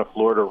out of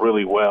Florida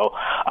really well.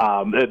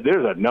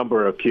 There's a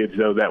number of kids,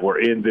 though, that were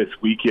in this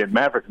weekend.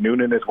 Maverick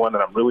Noonan is one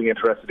that I'm really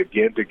interested,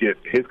 again, to get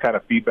his kind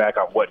of feedback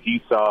on what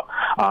he saw,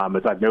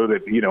 as I know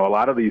that, a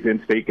lot of these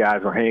in-state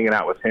guys are hanging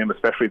out with him,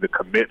 especially the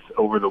commits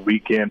over the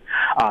weekend.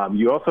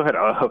 You also had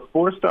a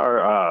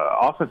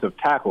four-star offensive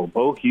tackle,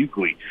 Bo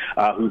Hughley,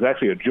 who's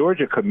actually a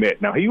Georgia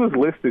commit. Now, he's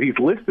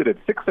listed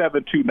at 6'7",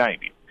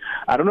 290.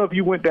 I don't know if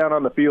you went down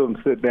on the field and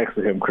stood next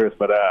to him, Chris,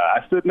 but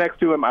I stood next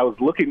to him. I was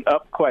looking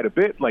up quite a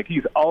bit. Like,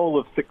 he's all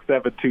of 6'7",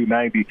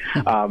 290.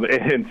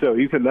 And so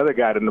he's another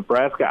guy to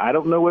Nebraska. I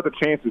don't know what the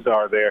chances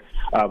are there,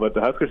 but the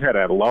Huskers had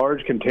a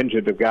large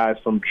contingent of guys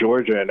from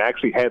Georgia and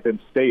actually had them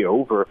stay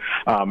over.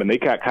 And they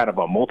got kind of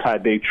a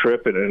multi-day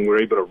trip and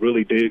were able to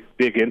really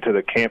dig into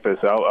the campus.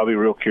 I'll be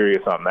real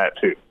curious on that,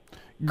 too.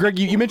 Greg,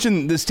 you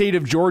mentioned the state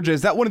of Georgia.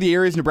 Is that one of the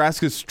areas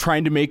Nebraska's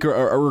trying to make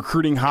a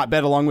recruiting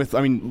hotbed along with,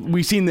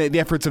 we've seen the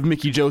efforts of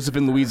Mickey Joseph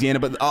in Louisiana,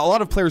 but a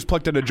lot of players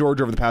plucked out of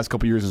Georgia over the past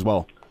couple years as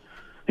well.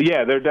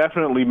 Yeah, they're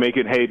definitely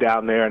making hay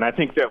down there, and I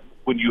think that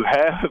when you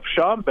have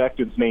Sean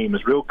Beckton's name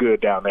is real good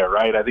down there,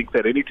 right? I think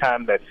that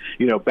anytime that,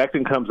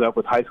 Beckton comes up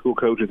with high school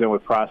coaches and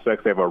with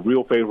prospects, they have a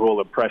real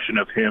favorable impression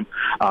of him.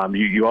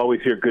 You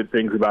always hear good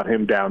things about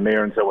him down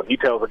there. And so when he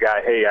tells a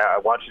guy, hey, I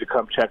want you to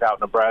come check out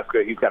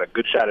Nebraska, he's got a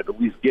good shot at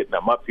least getting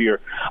them up here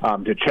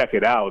to check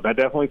it out. And I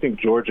definitely think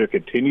Georgia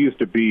continues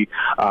to be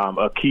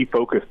a key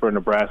focus for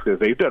Nebraska.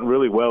 They've done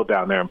really well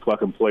down there in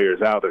plucking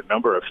players out. There are a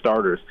number of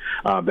starters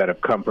that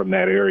have come from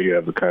that area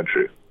of the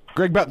country.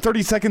 Greg, about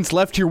 30 seconds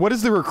left here. What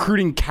does the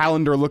recruiting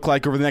calendar look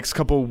like over the next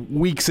couple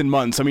weeks and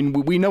months?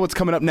 We know what's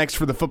coming up next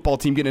for the football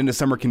team getting into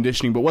summer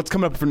conditioning, but what's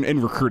coming up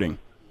in recruiting?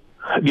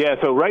 Yeah,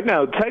 so right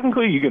now,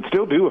 technically, you can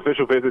still do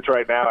official visits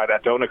right now. I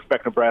don't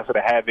expect Nebraska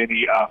to have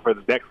any for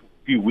the next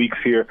few weeks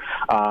here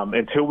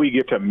until we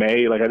get to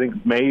May. Like, I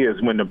think May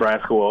is when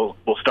Nebraska will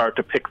start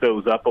to pick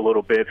those up a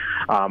little bit.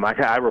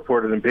 I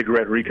reported in Big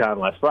Red Recon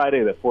last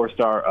Friday that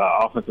 4-star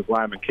offensive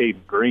lineman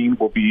Caden Green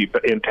will be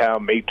in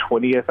town May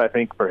 20th, I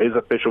think, for his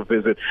official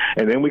visit.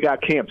 And then we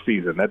got camp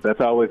season.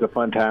 That's always a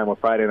fun time with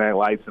Friday Night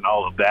Lights and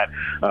all of that.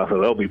 So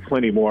there'll be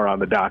plenty more on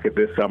the docket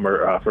this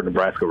summer for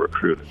Nebraska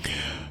recruiting.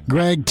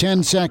 Greg,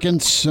 10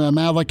 seconds.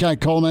 Malachi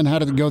Coleman, how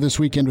did it go this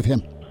weekend with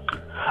him?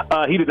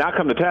 He did not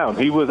come to town.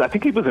 I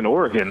think he was in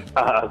Oregon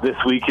this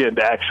weekend,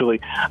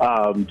 actually.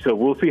 So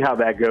we'll see how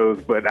that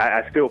goes. But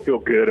I still feel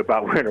good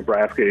about where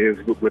Nebraska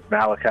is with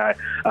Malachi.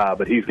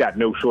 But he's got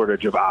no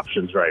shortage of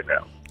options right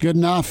now. Good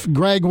enough.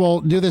 Greg,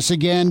 we'll do this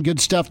again. Good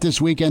stuff this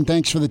weekend.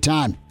 Thanks for the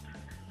time.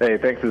 Hey,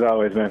 thanks as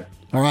always, man.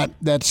 All right.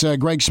 That's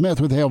Greg Smith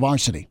with Hail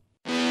Varsity.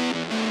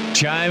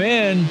 Chime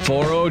in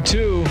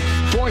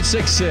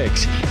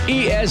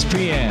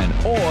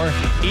 402-466-ESPN or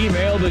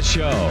email the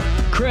show,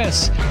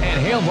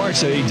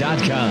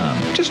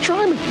 Chris@HailVarsity.com. Just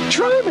try me.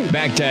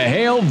 Back to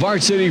Hail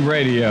Varsity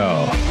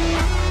Radio.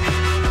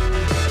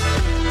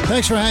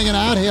 Thanks for hanging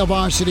out. Hail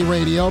Varsity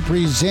Radio,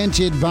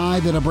 presented by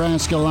the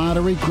Nebraska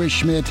Lottery. Chris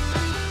Schmidt,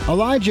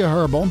 Elijah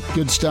Herbal.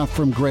 Good stuff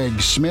from Greg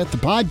Smith. The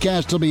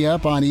podcast will be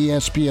up on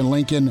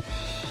ESPNLincoln.com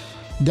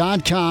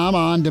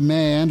on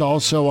demand,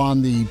 also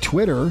on the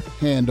Twitter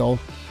handle,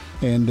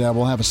 and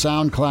we'll have a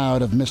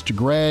SoundCloud of Mr.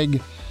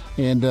 Greg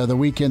and the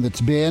weekend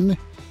that's been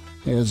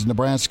as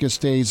Nebraska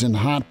stays in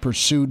hot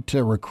pursuit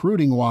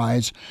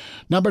recruiting-wise.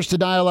 Numbers to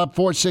dial up,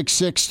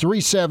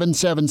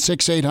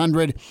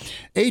 466-377-6800,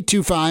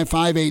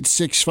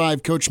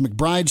 825-5865. Coach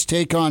McBride's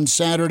take on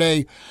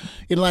Saturday.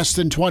 In less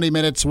than 20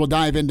 minutes, we'll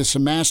dive into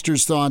some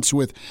Masters thoughts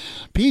with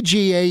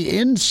PGA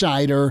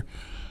insider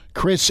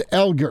Chris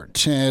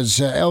Elgert,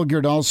 as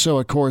Elgert also,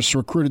 of course,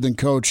 recruited and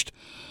coached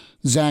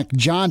Zach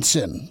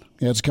Johnson.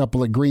 He has a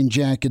couple of green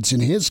jackets in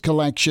his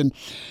collection.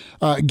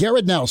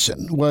 Garrett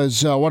Nelson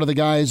was one of the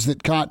guys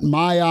that caught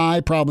my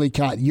eye, probably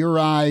caught your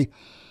eye,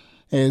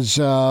 as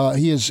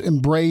he has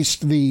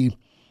embraced the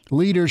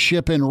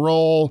leadership and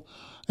role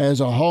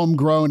as a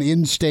homegrown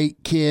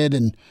in-state kid.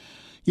 And,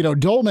 you know,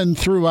 Dolman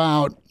threw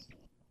out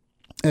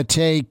a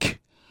take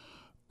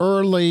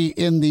early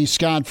in the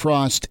Scott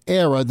Frost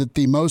era that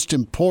the most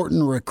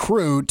important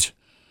recruit,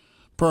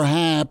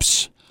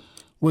 perhaps,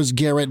 was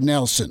Garrett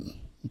Nelson.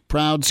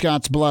 Proud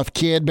Scottsbluff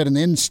kid, but an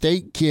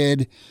in-state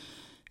kid.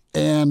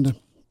 And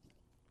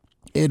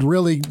it'd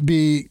really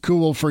be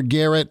cool for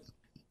Garrett,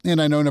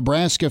 and I know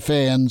Nebraska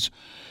fans,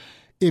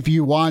 if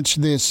you watch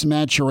this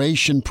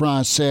maturation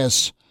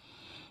process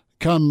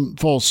come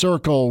full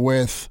circle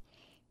with,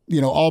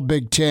 you know, all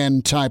Big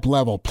Ten type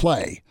level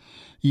play.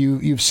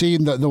 You've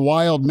seen the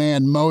wild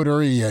man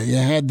motor. You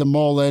had the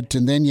mullet,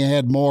 and then you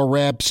had more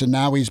reps, and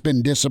now he's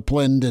been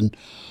disciplined, and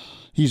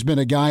he's been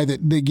a guy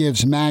that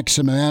gives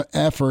maximum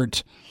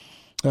effort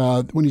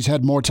when he's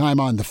had more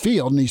time on the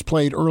field, and he's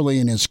played early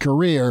in his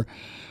career.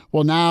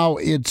 Well, now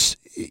it's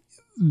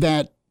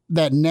that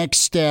next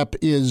step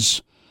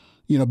is,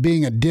 you know,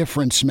 being a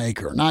difference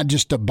maker, not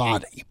just a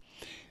body,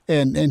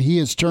 and he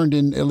has turned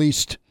in at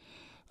least.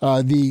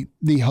 The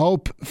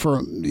hope for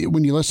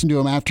when you listen to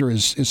him after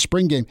his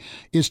spring game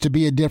is to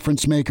be a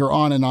difference maker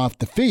on and off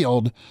the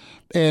field,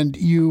 and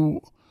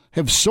you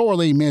have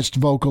sorely missed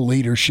vocal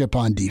leadership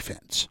on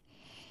defense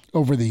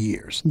over the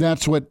years.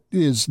 That's what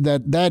is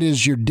that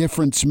is your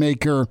difference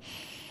maker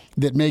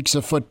that makes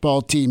a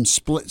football team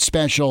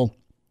special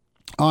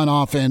on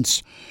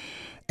offense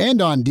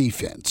and on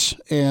defense.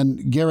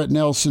 And Garrett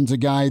Nelson's a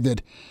guy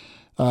that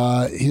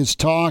his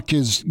talk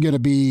is going to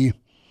be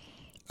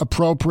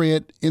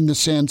appropriate in the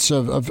sense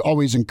of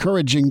always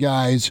encouraging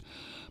guys,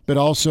 but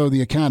also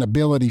the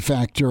accountability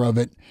factor of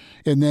it.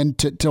 And then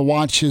to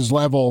watch his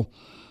level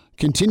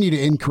continue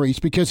to increase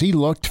because he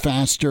looked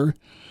faster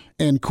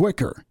and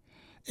quicker.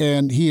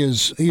 And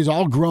he's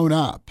all grown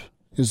up,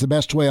 is the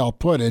best way I'll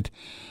put it,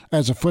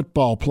 as a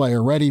football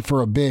player, ready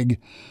for a big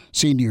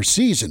senior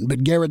season.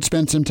 But Garrett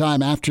spent some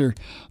time after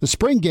the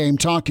spring game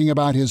talking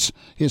about his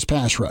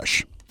pass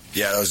rush.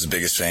 Yeah, that was the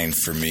biggest thing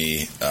for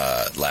me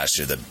last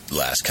year. The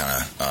last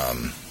kind of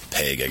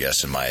peg, I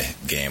guess, in my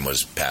game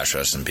was pass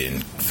rush and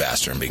being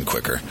faster and being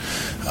quicker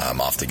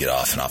off the get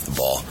off and off the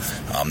ball.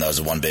 That was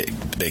the one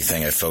big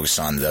thing I focused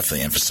on,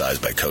 definitely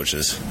emphasized by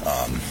coaches.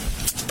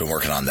 Been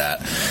working on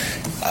that.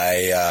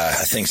 I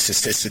think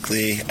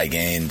statistically I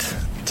gained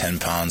 10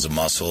 pounds of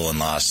muscle and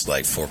lost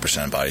like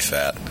 4% body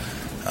fat.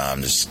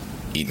 Just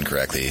eating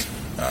correctly,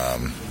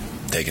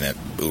 taking it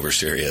uber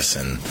serious,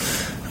 and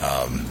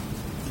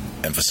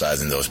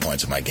emphasizing those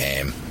points of my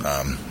game,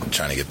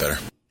 trying to get better.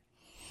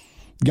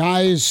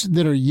 Guys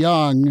that are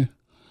young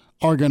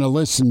are going to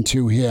listen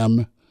to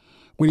him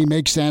when he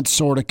makes that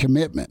sort of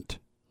commitment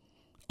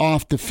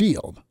off the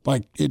field,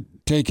 like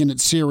taking it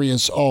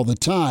serious all the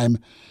time.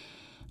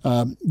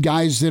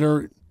 Guys that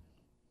are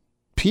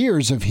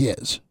peers of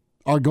his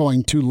are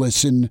going to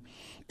listen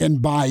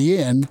and buy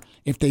in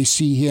if they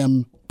see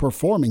him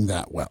performing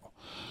that well.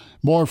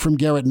 More from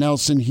Garrett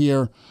Nelson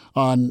here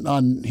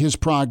on his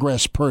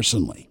progress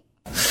personally.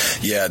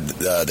 Yeah,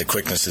 the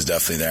quickness is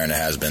definitely there, and it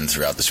has been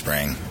throughout the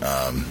spring.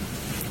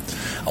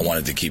 I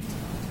wanted to keep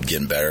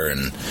getting better,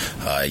 and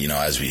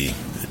as we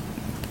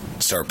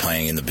start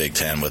playing in the Big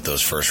Ten with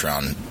those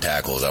first-round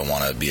tackles, I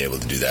want to be able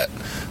to do that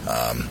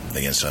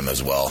against them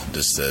as well,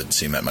 just to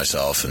cement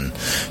myself and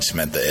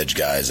cement the edge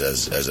guys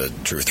as a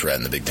true threat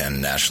in the Big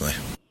Ten nationally.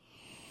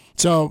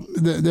 So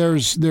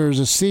there's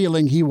a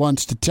ceiling he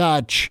wants to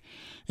touch,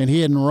 and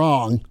he isn't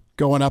wrong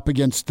going up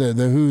against the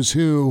who's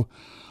who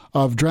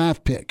of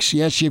draft picks.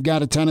 Yes, you've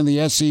got a ton in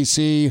the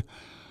SEC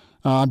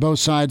on both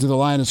sides of the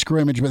line of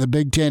scrimmage, but the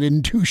Big Ten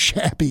isn't too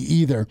shabby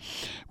either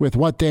with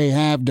what they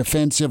have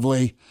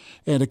defensively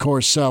and, of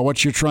course,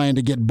 what you're trying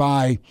to get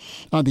by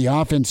on the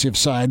offensive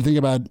side. Think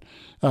about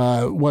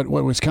what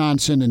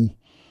Wisconsin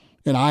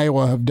and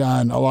Iowa have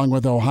done along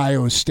with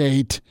Ohio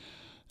State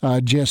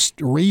just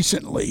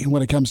recently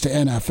when it comes to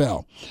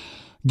NFL.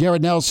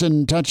 Garrett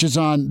Nelson touches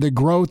on the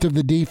growth of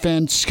the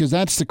defense because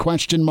that's the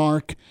question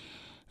mark.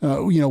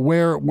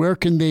 Where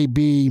can they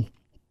be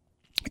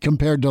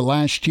compared to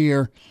last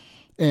year?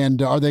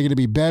 And are they going to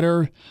be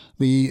better?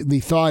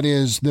 The thought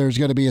is there's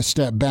going to be a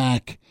step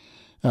back.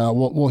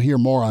 We'll hear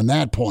more on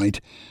that point.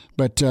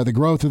 But the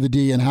growth of the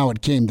D and how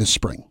it came this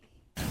spring.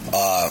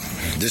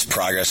 This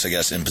progress, I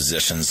guess, in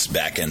positions,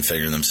 back end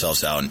figuring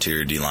themselves out,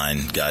 interior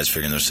D-line guys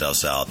figuring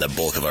themselves out. That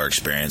bulk of our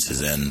experience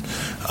is in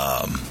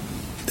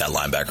that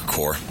linebacker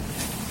core.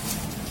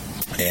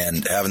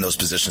 And having those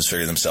positions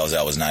figure themselves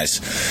out was nice.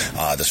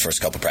 This first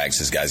couple of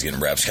practices, guys getting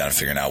reps, kind of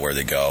figuring out where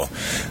they go.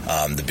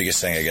 The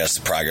biggest thing, I guess,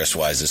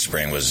 progress-wise this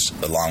spring was,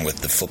 along with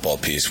the football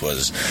piece,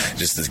 was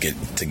just the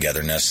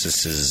get-togetherness.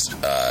 This has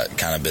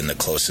kind of been the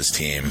closest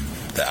team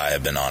that I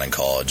have been on in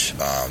college.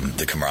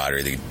 The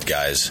camaraderie, the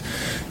guys,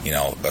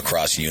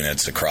 across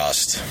units,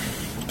 across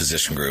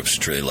position groups,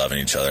 truly loving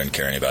each other and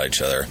caring about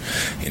each other,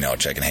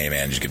 checking, hey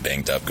man, did you get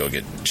banged up, go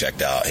get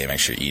checked out, hey, make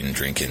sure you're eating,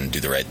 drinking,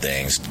 do the right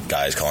things,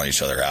 guys calling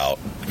each other out,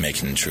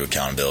 making true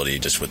accountability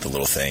just with the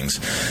little things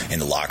in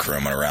the locker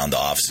room and around the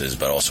offices,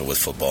 but also with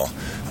football.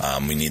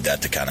 We need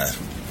that to kind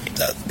of,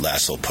 that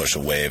last little push, a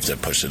wave to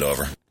push it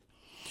over.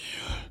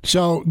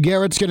 So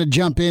Garrett's going to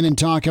jump in and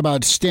talk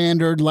about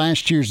standard.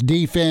 Last year's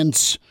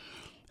defense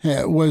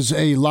was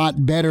a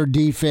lot better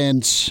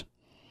defense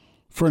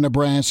for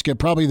Nebraska,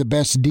 probably the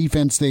best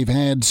defense they've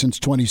had since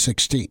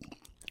 2016,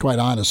 quite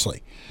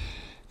honestly.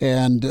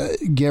 And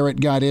Garrett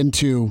got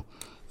into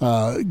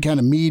kind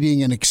of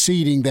meeting and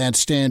exceeding that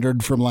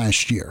standard from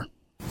last year.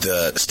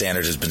 The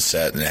standard has been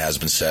set, and it has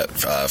been set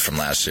from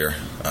last year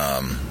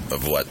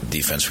of what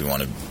defense we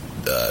want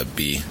to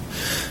be.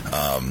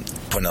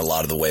 Putting a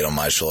lot of the weight on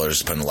my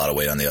shoulders, putting a lot of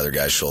weight on the other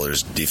guys'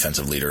 shoulders,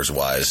 defensive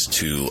leaders-wise,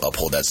 to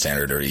uphold that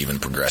standard or even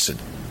progress it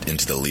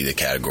into the elite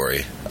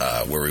category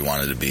where we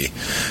wanted to be.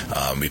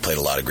 We played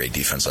a lot of great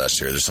defense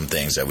last year. There's some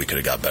things that we could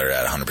have got better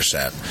at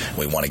 100%.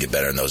 We want to get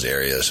better in those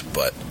areas,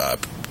 but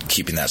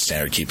keeping that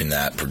standard, keeping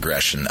that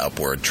progression,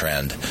 upward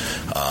trend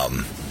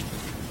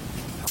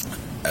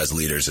as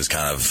leaders is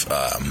kind of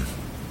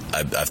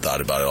I've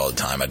thought about it all the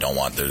time. I don't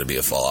want there to be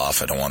a fall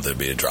off. I don't want there to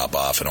be a drop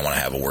off. I don't want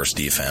to have a worse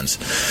defense.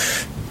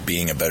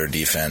 Being a better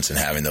defense and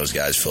having those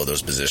guys fill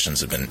those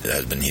positions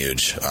has been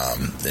huge.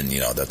 And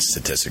that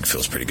statistic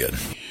feels pretty good.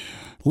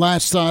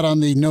 Last thought on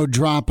the no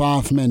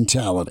drop-off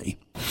mentality.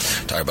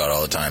 Talk about it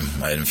all the time.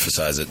 I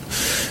emphasize it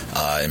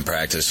in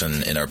practice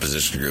and in our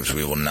position groups.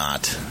 We're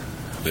not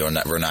going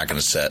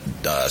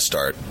to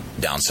start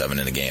down 7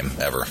 in a game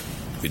ever.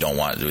 We don't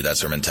want to.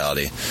 That's our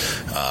mentality.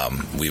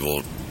 We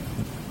will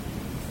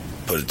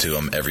put it to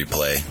them every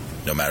play,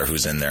 no matter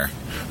who's in there.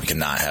 We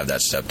cannot have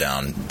that step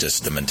down.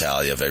 Just the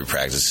mentality of every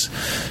practice.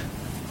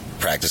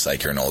 Practice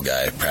like you're an old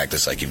guy.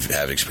 Practice like you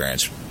have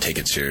experience. Take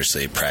it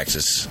seriously.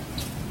 Practice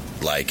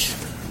like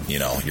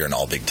you're an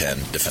all Big Ten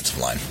defensive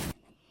line.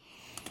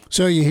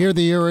 So you hear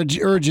the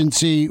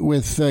urgency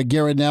with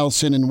Garrett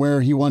Nelson and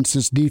where he wants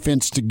this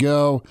defense to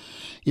go.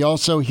 You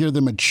also hear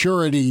the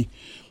maturity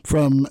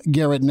from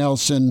Garrett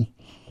Nelson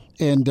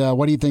and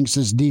what he thinks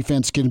this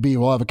defense can be.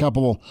 We'll have a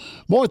couple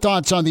more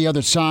thoughts on the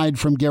other side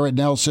from Garrett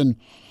Nelson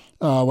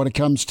when it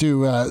comes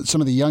to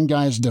some of the young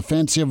guys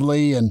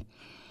defensively. And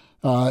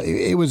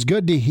it was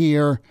good to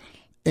hear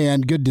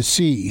and good to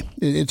see.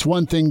 It's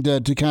one thing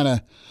to kind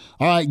of,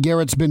 all right,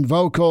 Garrett's been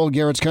vocal.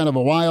 Garrett's kind of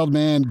a wild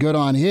man. Good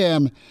on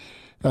him.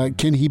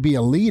 Can he be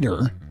a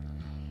leader?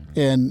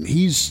 And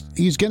he's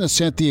going to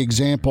set the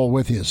example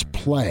with his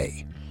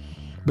play.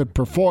 But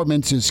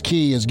performance is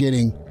key,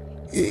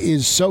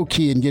 is so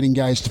key in getting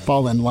guys to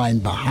fall in line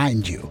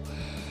behind you.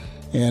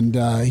 And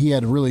he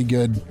had a really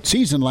good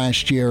season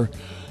last year,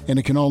 and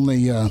it can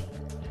only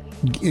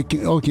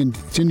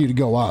continue to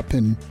go up.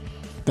 And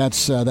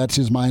that's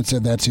his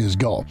mindset. That's his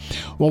goal.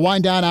 We'll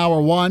wind down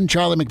hour one.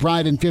 Charlie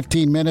McBride in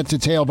 15 minutes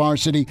at Hail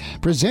Varsity,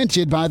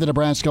 presented by the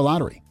Nebraska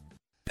Lottery.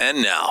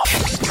 And now,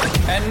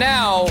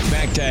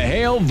 back to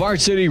Hail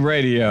Varsity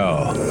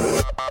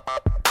Radio.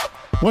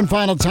 One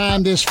final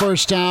time this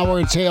first hour,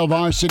 it's Hail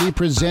Varsity,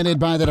 presented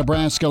by the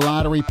Nebraska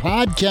Lottery.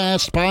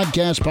 Podcast.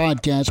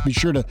 Be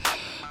sure to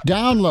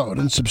Download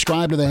and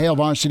subscribe to the Hail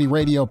Varsity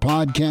Radio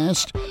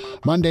podcast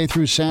Monday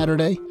through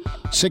Saturday,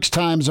 6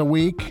 times a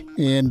week,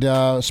 and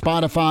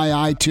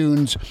Spotify,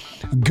 iTunes,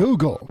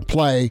 Google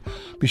Play.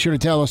 Be sure to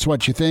tell us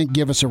what you think.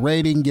 Give us a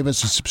rating. Give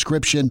us a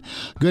subscription.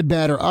 Good,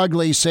 bad, or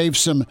ugly. Save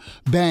some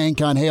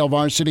bank on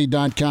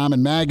HailVarsity.com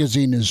and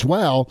magazine as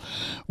well.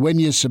 When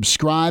you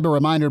subscribe, a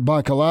reminder,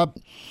 buckle up.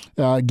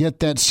 Get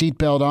that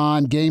seatbelt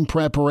on. Game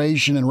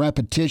preparation and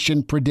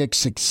repetition predict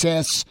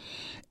success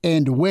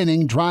and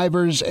winning.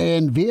 Drivers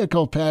and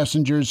vehicle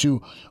passengers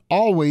who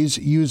always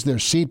use their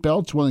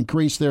seatbelts will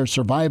increase their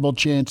survival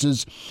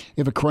chances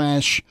if a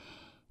crash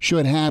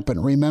should happen.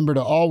 Remember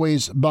to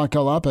always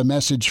buckle up. A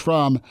message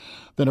from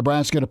the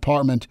Nebraska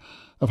Department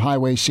of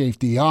Highway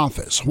Safety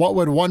Office. What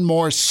would one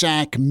more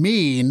sack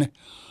mean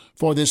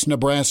for this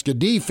Nebraska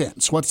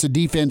defense? What's the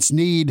defense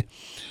need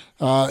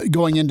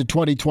going into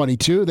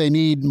 2022? They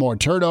need more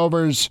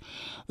turnovers.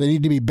 They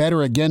need to be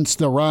better against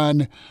the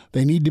run.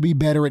 They need to be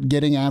better at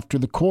getting after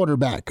the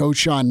quarterback.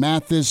 O'Shawn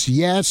Mathis,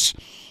 yes,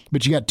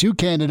 but you got 2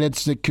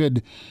 candidates that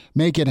could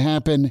make it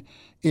happen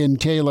in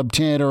Caleb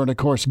Tanner and, of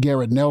course,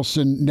 Garrett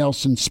Nelson.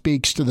 Nelson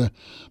speaks to the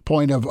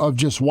point of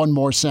just one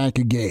more sack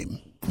a game.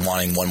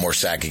 Wanting one more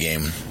sack a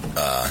game,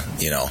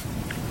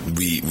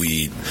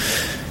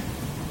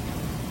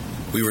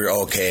 we were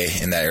okay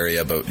in that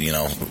area, but you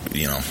know,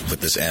 with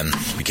this end,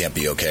 we can't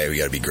be okay. We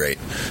got to be great.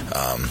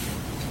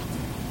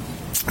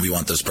 We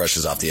want those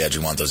pressures off the edge.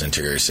 We want those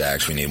interior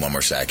sacks. We need one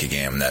more sack a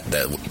game. That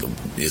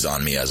is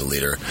on me as a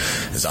leader.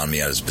 Is on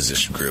me as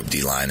position group,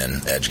 D-line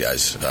and edge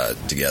guys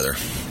together,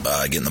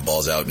 getting the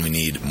balls out. And we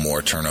need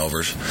more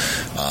turnovers.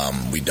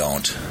 We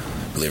don't,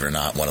 believe it or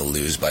not, want to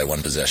lose by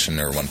 1 possession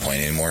or 1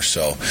 point anymore.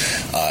 So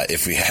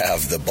if we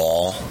have the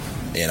ball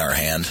in our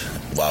hand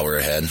while we're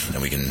ahead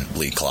and we can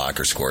bleed clock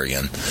or score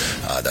again,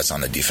 that's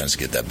on the defense to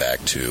get that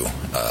back to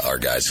our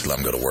guys, let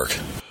them go to work.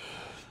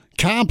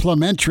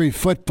 Complimentary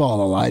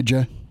football,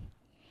 Elijah.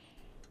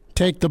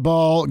 Take the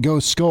ball, go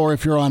score.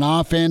 If you're on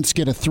offense,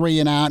 get a 3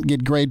 and out,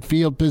 get great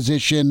field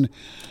position,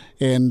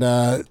 and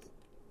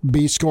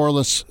be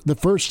scoreless the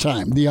first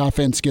time the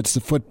offense gets the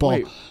football.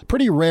 Wait.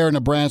 Pretty rare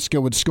Nebraska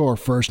would score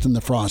first in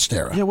the Frost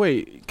era. Yeah,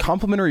 wait.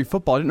 Complimentary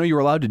football. I didn't know you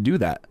were allowed to do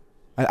that.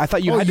 I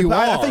thought you had to.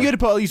 I thought you had to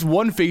put at least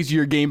one phase of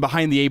your game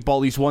behind the 8 ball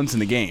at least once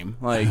in the game.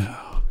 Like,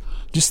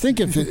 just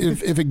think if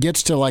it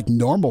gets to like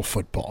normal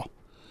football,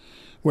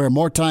 where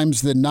more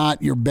times than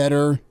not you're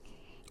better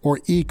or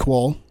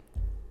equal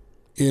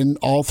in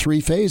all 3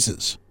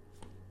 phases.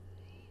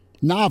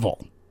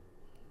 Novel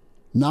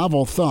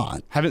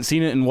thought. Haven't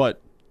seen it in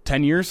what,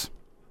 10 years?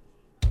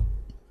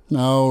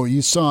 No,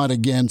 you saw it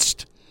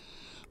against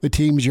the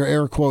teams you're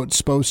air quotes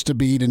supposed to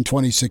beat in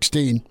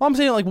 2016. Well, I'm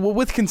saying like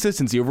with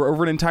consistency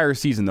over an entire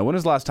season though. When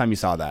was the last time you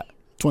saw that?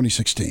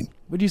 2016.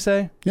 What'd you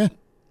say? Yeah.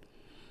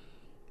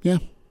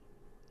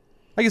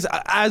 I guess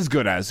as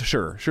good as,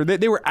 sure.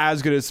 They were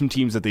as good as some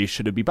teams that they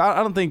should have been. But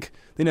I don't think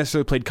they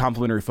necessarily played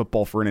complimentary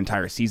football for an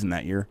entire season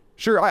that year.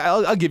 Sure,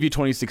 I'll give you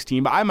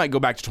 2016, but I might go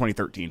back to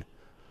 2013.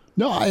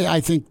 No, I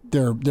think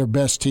their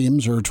best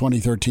teams are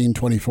 2013,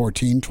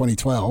 2014,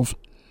 2012.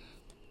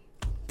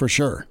 For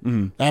sure.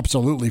 Mm-hmm.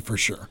 Absolutely for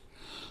sure.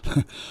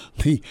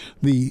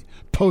 the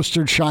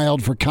poster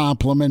child for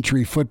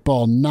complimentary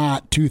football,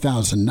 not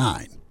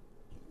 2009.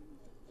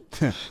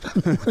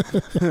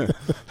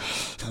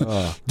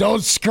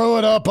 Don't screw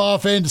it up,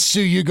 offense,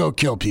 Sue. You go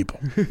kill people.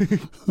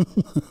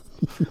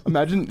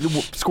 Imagine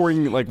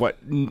scoring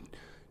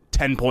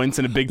 10 points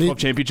in a Big 12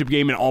 championship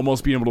game and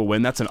almost being able to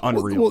win. That's an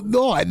unreal. Well,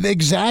 no,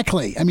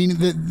 exactly. I mean,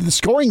 the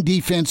scoring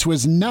defense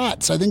was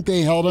nuts. I think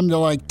they held them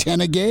to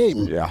 10 a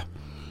game. Yeah.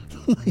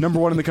 Number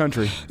 1 in the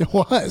country. It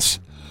was.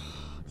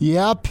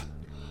 Yep.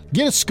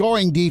 Get a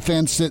scoring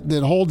defense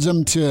that holds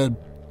them to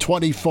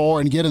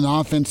 24 and get an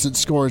offense that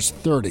scores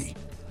 30.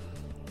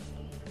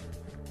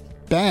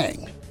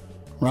 Bang.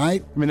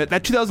 Right? I mean,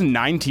 that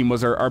 2009 team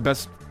was our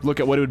best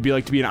look at what it would be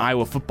like to be an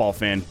Iowa football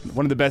fan.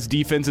 One of the best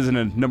defenses in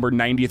a number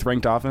 90th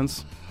ranked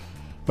offense.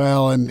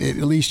 Well, and at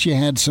least you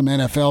had some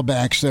NFL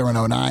backs there in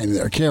 09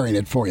 that are carrying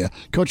it for you.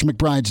 Coach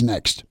McBride's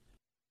next.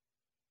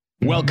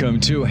 Welcome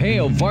to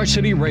Hail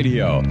Varsity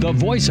Radio, the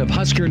voice of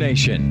Husker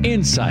Nation.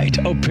 Insight,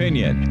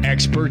 opinion,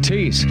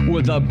 expertise,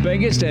 with the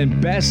biggest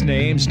and best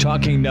names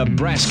talking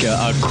Nebraska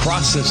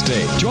across the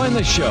state. Join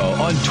the show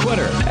on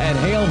Twitter at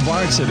Hail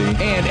Varsity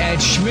and at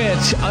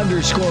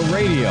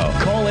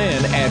Schmidt_radio. Call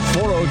in at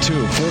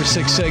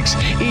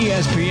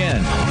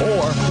 402-466-ESPN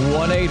or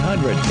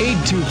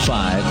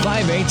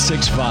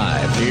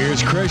 1-800-825-5865.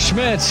 Here's Chris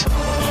Schmidt.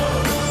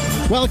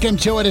 Welcome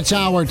to it. It's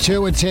Hour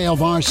 2. It's Hail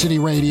Varsity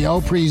Radio,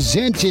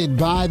 presented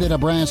by the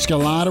Nebraska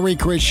Lottery.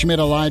 Chris Schmidt,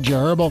 Elijah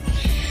Herbal.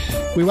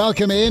 We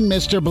welcome in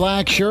Mr.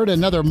 Blackshirt.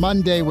 Another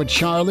Monday with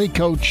Charlie,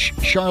 Coach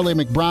Charlie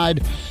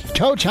McBride.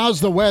 Coach,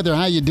 how's the weather?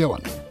 How you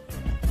doing?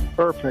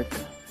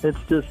 Perfect. It's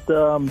just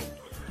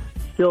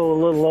still a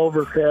little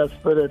overcast,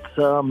 but it's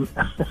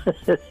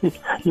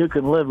you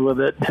can live with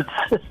it.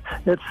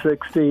 It's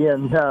 60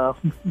 and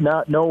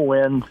no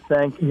wind.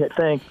 Thank you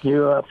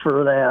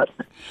for that.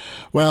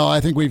 Well, I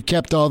think we've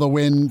kept all the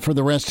wind for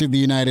the rest of the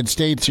United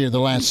States here the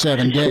last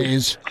 7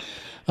 days.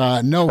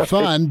 No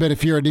fun, but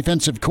if you're a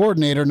defensive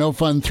coordinator, no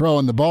fun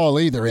throwing the ball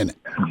either in it.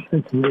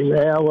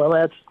 Yeah, well,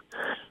 that's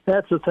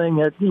the thing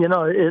that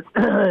it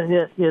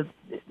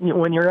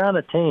when you're on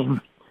a team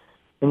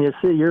and you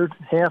see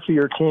half of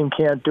your team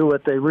can't do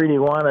what they really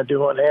want to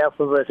do, and half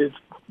of it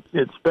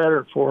it's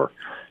better for.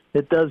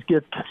 It does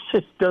get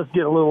a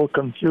little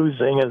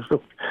confusing as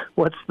to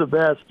what's the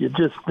best. You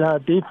just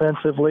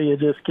defensively, you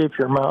just keep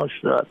your mouth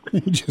shut.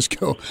 You just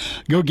go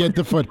get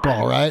the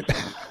football, right?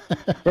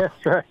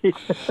 That's right.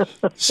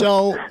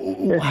 So,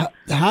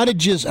 how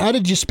did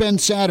you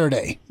spend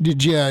Saturday?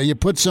 Did you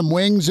put some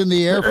wings in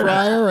the air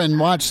fryer and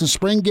watch the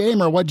spring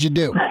game, or what'd you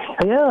do?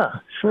 Yeah,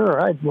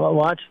 sure. I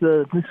watched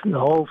the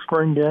whole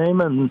spring game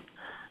and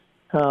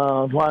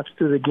watched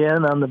it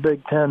again on the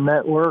Big Ten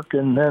Network,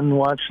 and then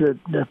watched a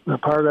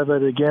part of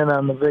it again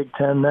on the Big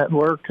Ten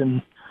Network,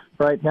 and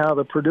right now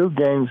the Purdue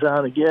game's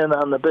on again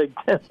on the Big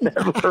Ten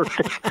Network.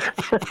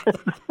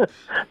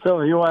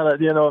 So if you want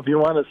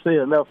to see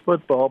enough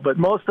football, but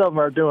most of them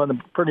are doing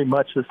pretty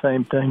much the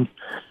same thing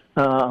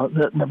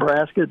that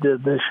Nebraska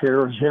did this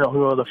year. Was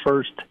go the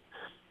first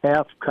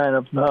half kind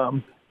of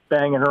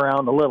banging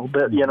around a little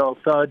bit,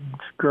 thud,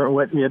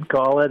 what you'd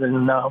call it,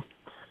 and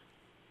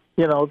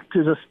to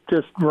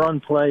just run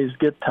plays,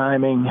 get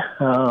timing.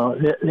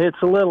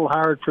 It's a little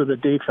hard for the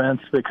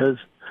defense because,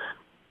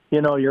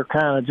 you're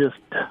kind of just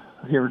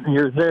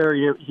you're there.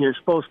 You're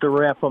supposed to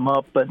wrap them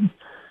up, but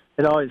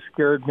it always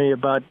scared me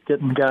about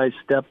getting guys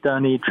stepped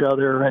on each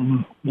other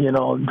and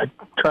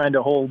trying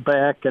to hold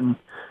back and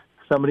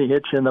somebody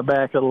hits you in the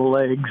back of the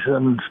legs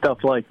and stuff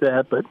like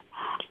that. But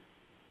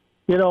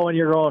when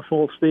you're going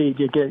full speed,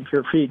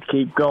 your feet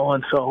keep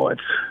going, so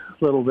it's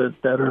a little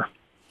bit better.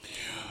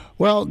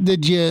 Well,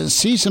 did you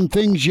see some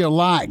things you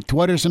liked?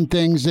 What are some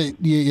things that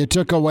you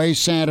took away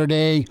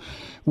Saturday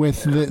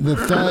with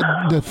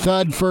the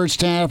thud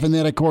first half, and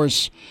then, of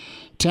course,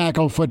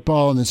 tackle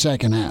football in the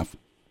second half?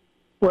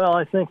 Well,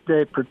 I think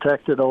they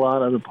protected a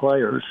lot of the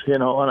players,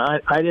 and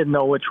I didn't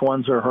know which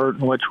ones are hurt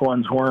and which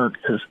ones weren't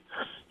because,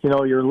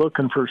 you're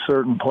looking for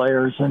certain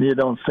players and you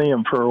don't see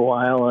them for a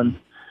while, and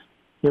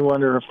you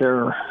wonder if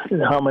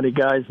how many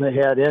guys they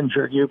had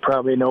injured. You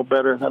probably know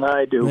better than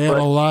I do. They had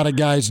a lot of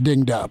guys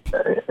dinged up.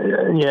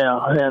 Yeah,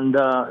 and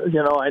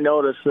I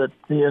noticed that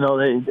they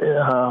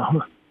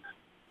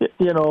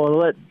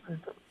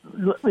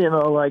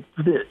like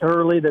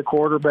early the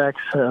quarterbacks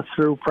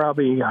threw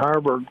probably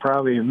Harburg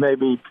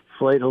maybe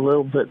played threw a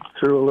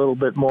little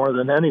bit more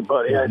than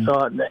anybody. Mm-hmm. I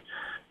thought,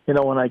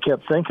 when I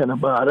kept thinking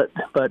about it,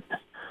 but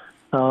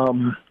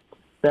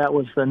that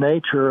was the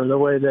nature of the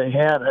way they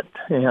had it,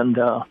 and.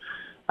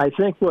 I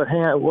think what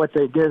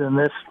they did in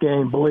this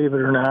game, believe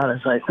it or not,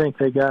 is I think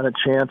they got a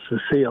chance to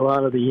see a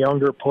lot of the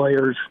younger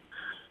players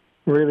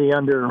really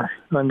under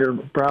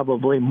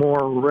probably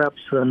more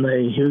reps than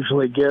they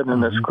usually get in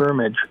the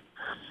scrimmage.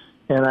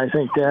 And I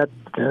think that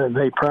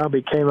they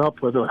probably came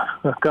up with a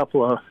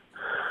couple of,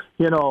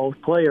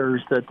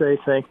 players that they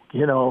think,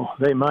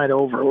 they might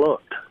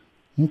overlook.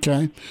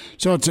 Okay.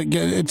 So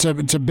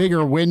it's a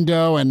bigger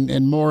window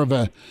and more of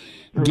a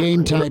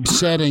game type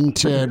setting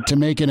to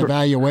make an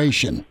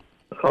evaluation.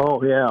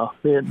 Oh, yeah.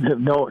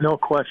 No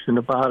question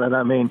about it.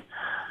 I mean,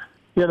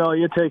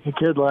 you take a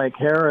kid like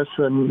Harris,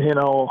 and,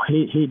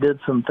 he did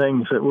some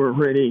things that were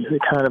really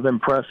kind of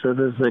impressive,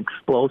 his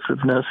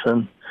explosiveness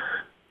and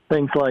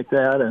things like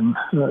that. And,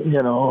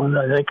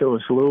 I think it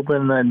was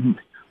Lubin, and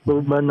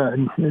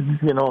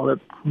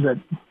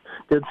that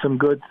did some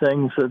good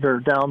things that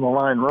are down the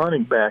line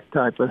running back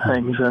type of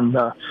things. And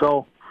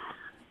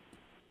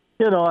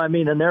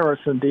and there were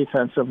some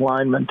defensive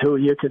linemen, too.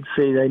 You could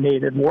see they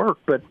needed work,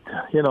 but,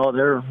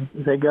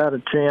 they got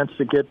a chance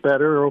to get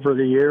better over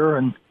the year.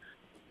 And,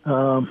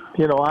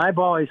 I've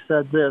always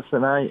said this,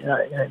 and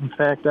in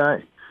fact,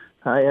 I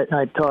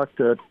talked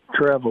to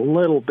Trev a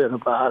little bit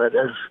about it,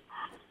 as,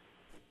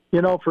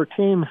 for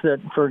teams that,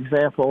 for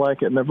example,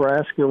 like at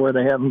Nebraska, where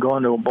they haven't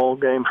gone to a bowl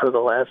game for the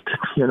last,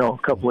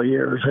 couple of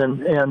years,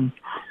 and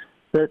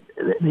that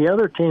the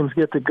other teams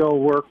get to go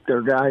work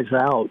their guys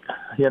out,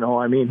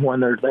 when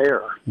they're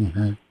there.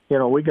 Mm-hmm.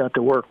 We got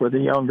to work with the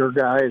younger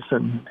guys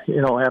and,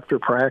 after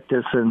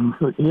practice, and,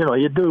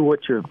 you do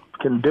what you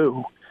can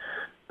do.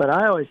 But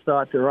I always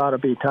thought there ought to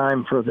be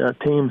time for the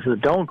teams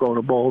that don't go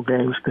to bowl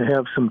games to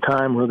have some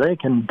time where they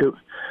can do,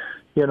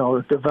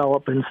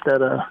 develop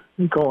instead of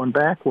going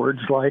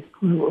backwards, like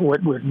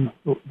what wouldn't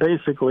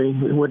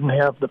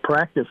have the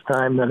practice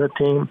time that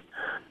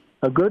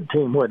a good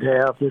team would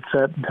have. It's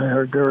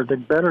or the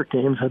better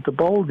teams at the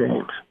bowl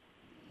games.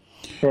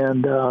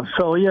 And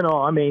so, you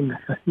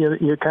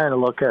kind of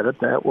look at it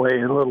that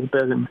way a little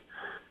bit.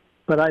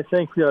 But I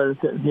think, as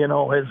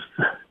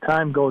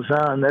time goes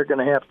on, they're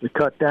going to have to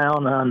cut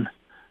down on,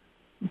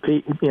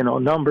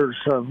 numbers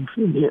of,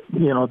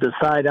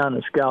 decide on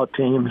the scout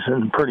teams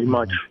and pretty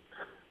much,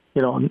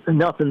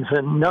 nothing's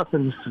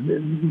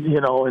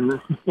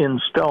in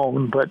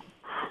stone, but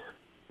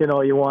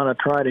you want to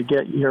try to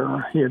get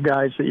your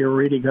guys that you're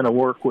really going to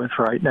work with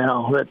right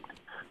now. That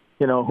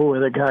who are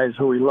the guys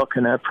who we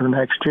looking at for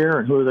next year,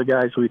 and who are the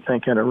guys we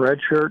thinking of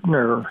redshirting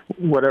or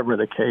whatever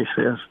the case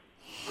is.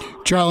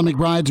 Charlie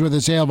McBride's with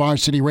us, Hail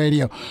Varsity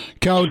Radio.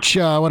 Coach,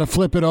 I want to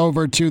flip it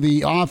over to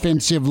the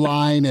offensive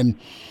line, and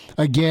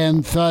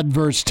again, thud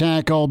versus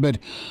tackle. But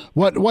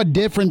what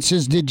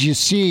differences did you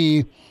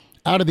see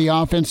out of the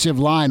offensive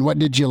line? What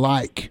did you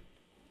like?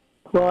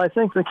 Well, I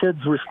think the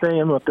kids were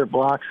staying with their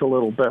blocks a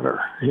little better.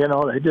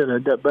 They did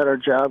a better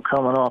job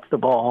coming off the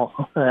ball.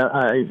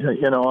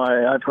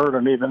 I've heard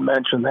them even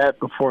mention that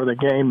before the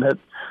game, that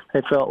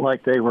they felt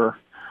like they were,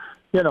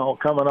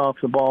 coming off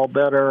the ball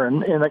better.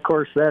 And of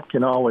course, that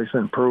can always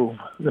improve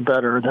the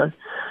better.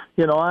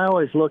 I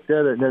always looked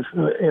at it as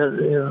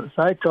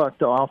I talked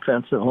to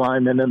offensive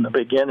linemen in the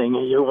beginning,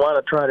 you want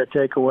to try to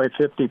take away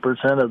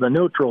 50% of the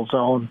neutral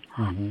zone.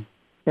 Mm-hmm.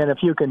 And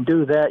if you can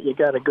do that, you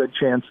got a good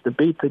chance to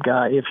beat the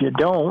guy. If you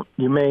don't,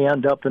 you may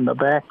end up in the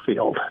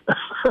backfield.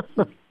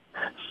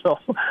 So,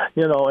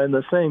 and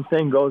the same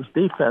thing goes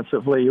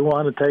defensively. You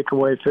want to take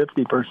away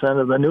 50%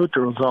 of the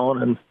neutral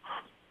zone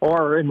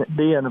or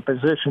be in a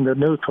position to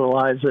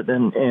neutralize it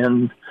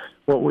and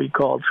what we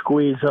call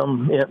squeeze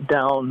them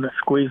down,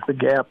 squeeze the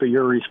gap of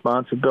your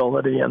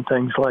responsibility and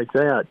things like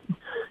that,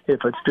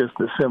 if it's just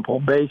a simple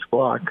base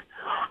block.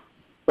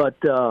 But,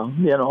 so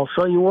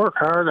you work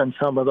hard on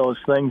some of those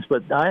things.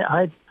 But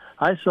I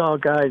saw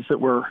guys that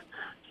were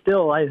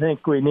still, I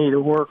think we need to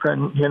work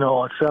on,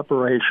 a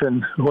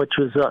separation, which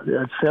is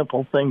a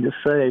simple thing to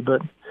say.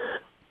 But,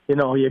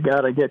 you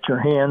got to get your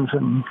hands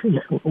and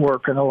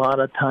working a lot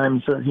of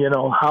times,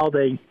 how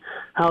they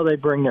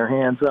bring their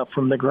hands up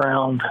from the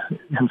ground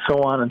and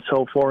so on and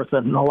so forth.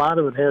 And a lot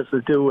of it has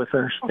to do with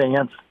their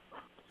stance.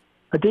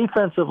 A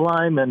defensive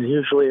lineman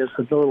usually is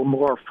a little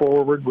more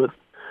forward with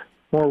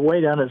more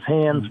weight on his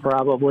hands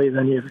probably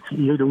than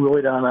you do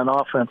weight on an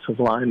offensive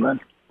lineman.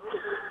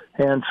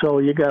 And so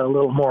you got a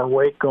little more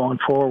weight going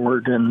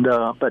forward. And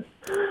but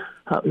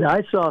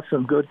I saw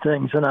some good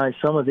things, and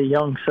some of the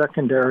young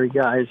secondary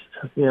guys,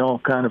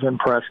 kind of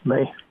impressed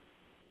me.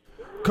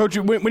 Coach,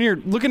 when you're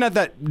looking at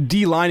that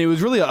D-line, it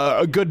was really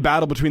a good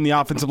battle between the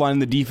offensive line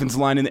and the defensive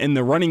line in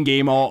the running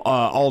game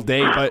all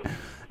day, but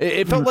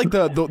it felt like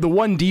the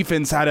one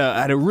defense had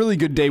a really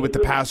good day with the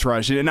pass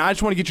rush, and I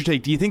just want to get your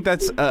take. Do you think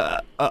that's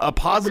a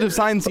positive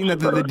sign, seeing that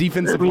the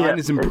defensive line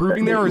is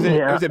improving there, or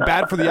is it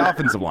bad for the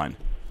offensive line?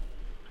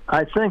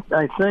 I think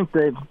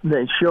they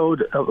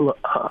showed.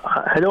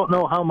 I don't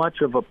know how much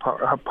of a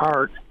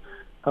part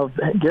of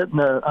getting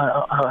an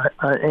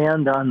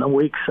end on the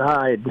weak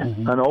side,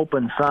 an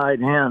open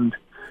side end,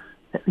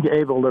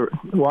 able to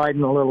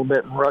widen a little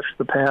bit and rush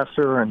the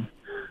passer and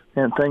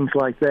things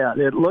like that.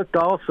 It looked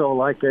also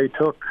like they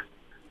took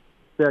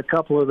a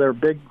couple of their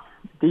big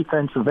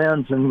defensive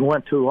ends and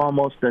went to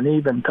almost an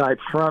even type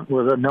front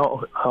with an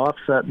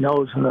offset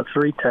nose and a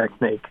 3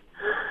 technique.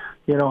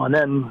 And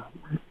then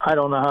I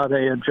don't know how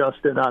they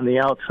adjusted on the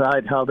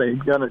outside, how they're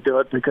going to do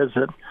it, because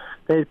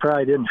they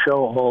probably didn't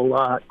show a whole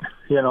lot,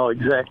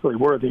 exactly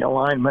where the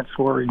alignments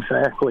were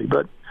exactly.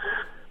 But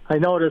I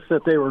noticed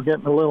that they were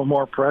getting a little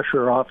more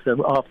pressure off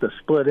the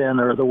split end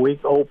or the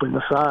weak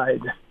open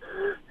side.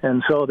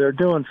 And so they're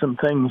doing some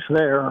things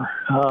there.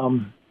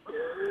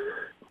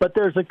 But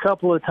there's a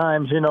couple of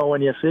times,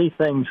 when you see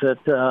things that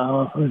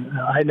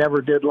I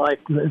never did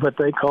like what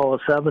they call a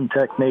 7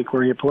 technique,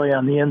 where you play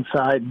on the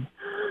inside,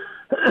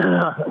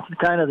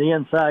 kind of the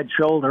inside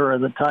shoulder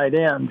of the tight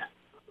end.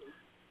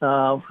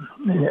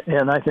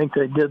 And I think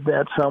they did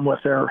that some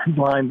with their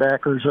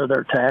linebackers or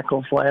their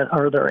tackles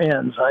or their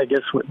ends. I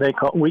guess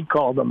we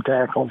call them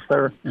tackles.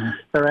 They're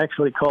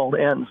actually called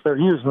ends. They're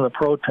using the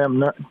pro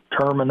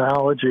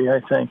terminology, I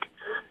think,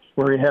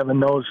 where you have a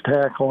nose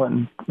tackle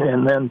and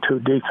then 2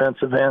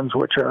 defensive ends,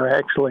 which are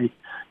actually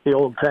the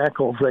old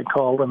tackles. They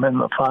called them in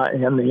the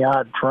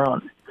odd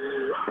front.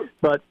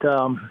 But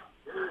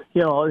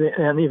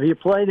and if you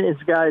play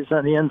these guys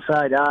on the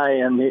inside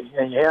eye and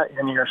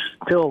you're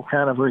still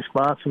kind of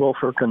responsible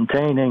for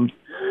containing,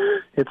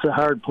 it's a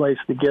hard place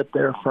to get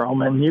there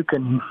from. And you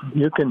can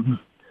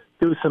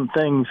do some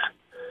things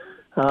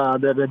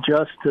that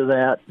adjust to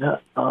that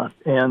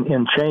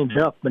and change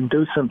up and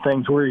do some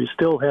things where you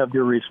still have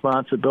your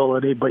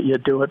responsibility, but you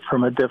do it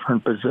from a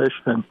different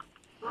position.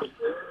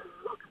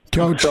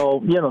 Coach.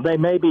 So, they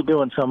may be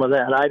doing some of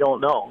that. I don't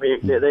know.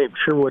 They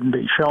sure wouldn't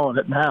be showing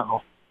it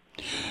now.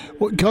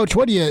 Well, Coach,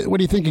 what do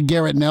you think of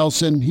Garrett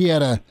Nelson? He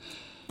had a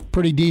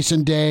pretty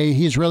decent day.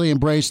 He's really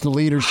embraced the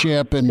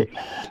leadership, and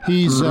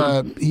he's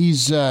doing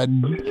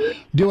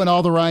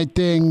all the right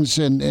things,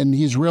 and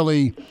he's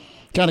really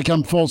kind of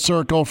come full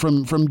circle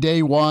from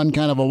day one,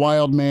 kind of a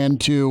wild man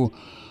to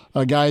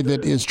a guy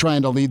that is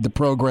trying to lead the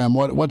program.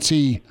 What's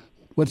he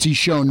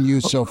shown you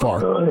so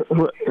far?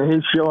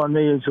 He's showing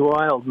me he's a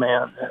wild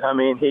man. I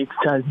mean,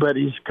 but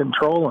he's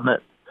controlling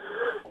it.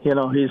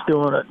 He's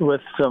doing it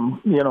with some,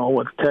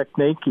 with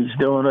technique. He's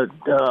doing it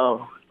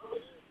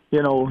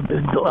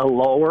a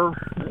lower.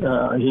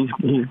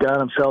 He's got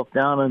himself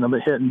down in a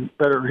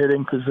better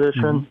hitting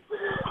position,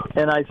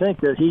 and I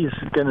think that he's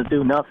going to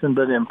do nothing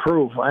but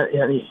improve.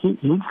 And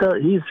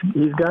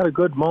he's got a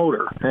good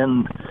motor,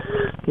 and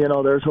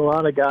there's a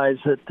lot of guys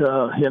that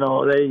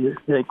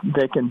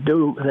they can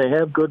do. They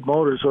have good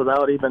motors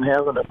without even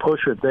having to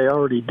push it. They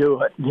already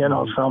do it,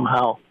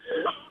 somehow.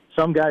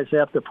 Some guys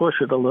have to push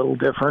it a little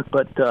different,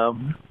 but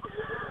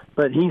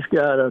he's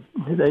got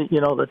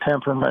the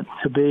temperament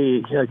to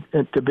be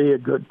a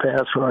good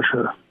pass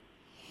rusher.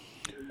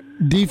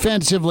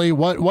 Defensively,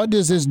 what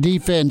does this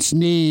defense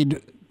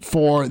need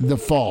for the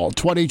fall?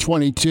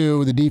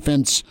 2022, the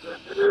defense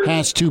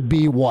has to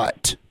be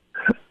what?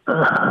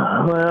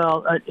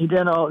 Well,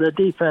 the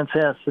defense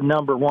has to,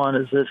 number one,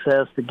 is this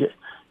has to get,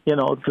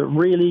 to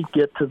really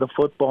get to the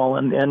football,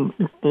 and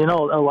a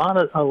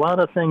lot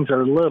of things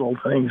are little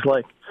things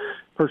like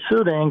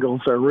pursuit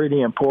angles are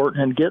really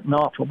important, and getting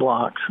off of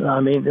blocks. I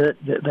mean,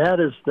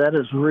 that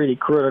is really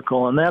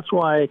critical, and that's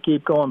why I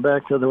keep going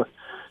back to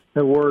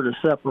the word of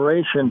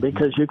separation,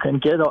 because you can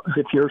get,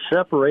 if you're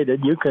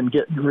separated, you can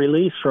get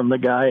released from the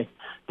guy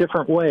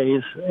different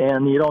ways,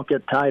 and you don't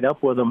get tied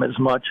up with him as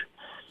much.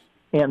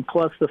 And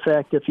plus the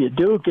fact, if you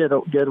do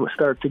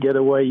start to get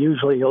away,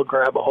 usually he'll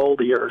grab a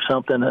hold of you or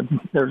something, and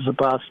there's a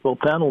possible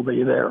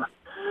penalty there.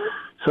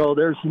 So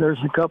there's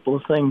a couple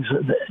of things.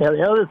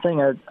 The other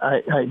thing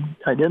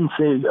I didn't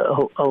see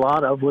a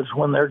lot of was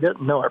when they're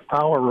getting their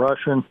power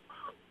rushing,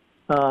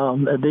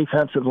 a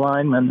defensive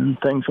lineman and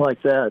things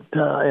like that,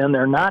 and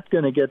they're not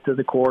going to get to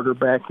the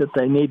quarterback, that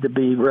they need to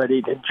be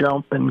ready to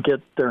jump and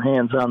get their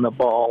hands on the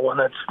ball when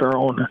it's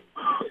thrown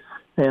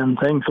and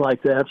things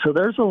like that. So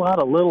there's a lot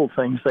of little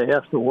things they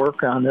have to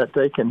work on that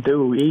they can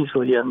do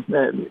easily, and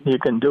you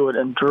can do it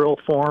in drill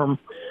form.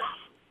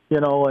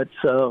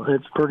 It's a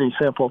pretty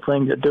simple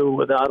thing to do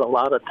without a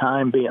lot of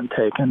time being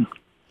taken.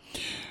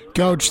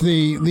 Coach,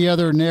 the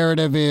other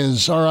narrative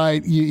is, all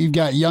right, you've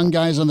got young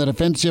guys on the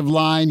defensive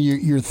line,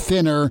 you're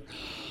thinner.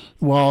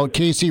 Well,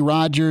 Casey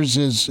Rogers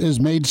has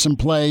made some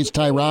plays.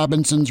 Ty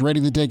Robinson's ready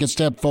to take a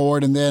step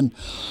forward. And then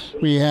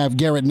we have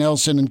Garrett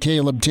Nelson and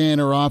Caleb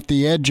Tanner off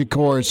the edge, of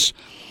course.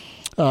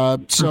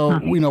 So,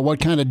 what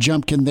kind of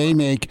jump can they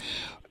make?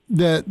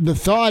 The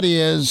thought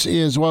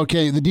is well,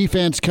 okay, the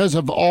defense, because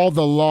of all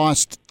the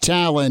lost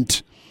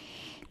talent,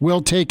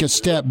 will take a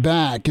step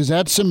back. Is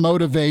that some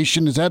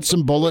motivation? Is that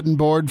some bulletin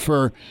board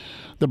for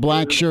the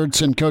Black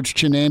Shirts and Coach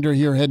Chinander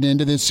here heading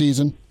into this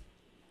season?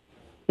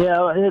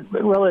 Yeah, it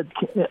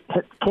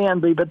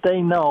can be, but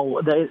they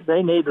know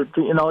they need to.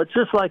 It's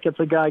just like if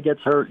a guy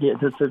gets hurt,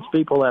 it's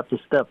people have to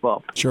step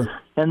up. Sure.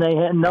 And they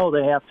know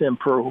they have to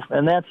improve,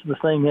 and that's the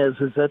thing is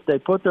that they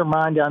put their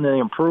mind on the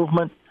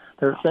improvement.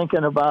 They're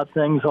thinking about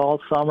things all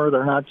summer.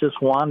 They're not just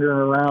wandering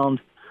around.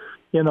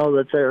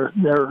 That they're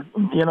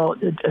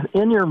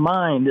in your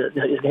mind.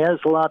 It has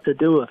a lot to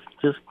do with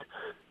just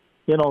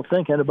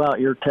thinking about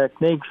your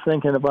techniques,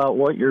 thinking about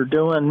what you're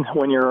doing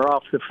when you're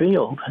off the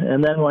field,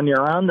 and then when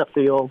you're on the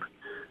field,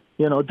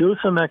 do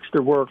some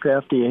extra work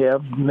after you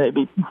have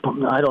maybe,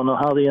 I don't know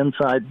how the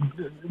inside,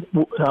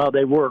 how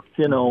they work,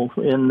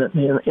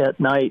 at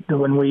night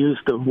when we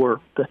used to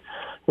work.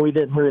 We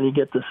didn't really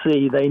get to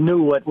see. They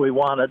knew what we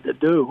wanted to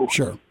do.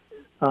 Sure.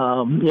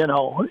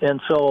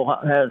 And so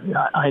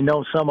I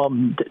know some of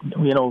them,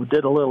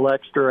 did a little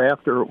extra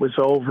after it was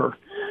over,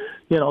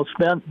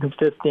 spent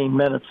 15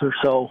 minutes or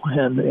so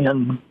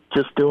and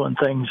just doing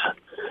things,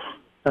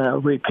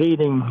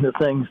 repeating the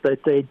things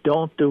that they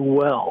don't do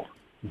well.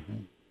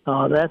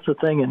 Mm-hmm. That's the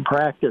thing in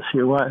practice.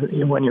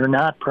 When you're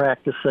not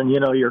practicing,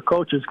 your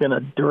coach is going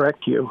to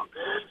direct you,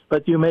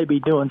 but you may be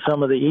doing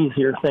some of the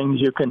easier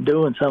things you can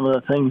do, and some of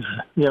the things,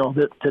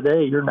 that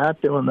today you're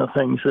not doing the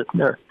things that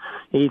are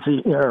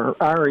easy or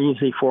are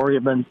easy for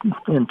you,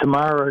 and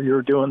tomorrow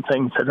you're doing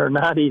things that are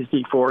not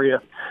easy for you.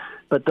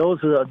 But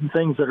those are the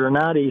things that are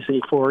not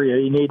easy for you.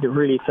 You need to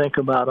really think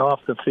about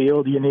off the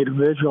field. You need to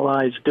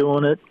visualize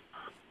doing it.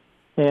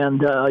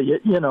 And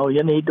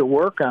you need to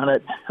work on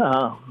it.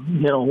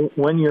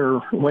 When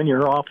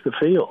you're off the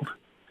field,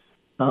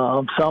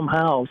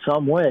 somehow,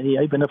 some way,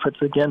 even if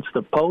it's against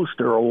a post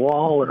or a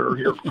wall or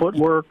your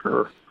footwork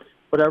or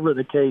whatever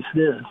the case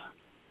is.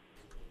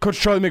 Coach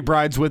Charlie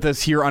McBride's with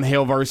us here on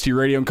Hail Varsity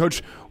Radio. And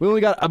Coach, we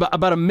only got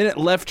about a minute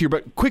left here,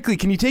 but quickly,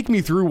 can you take me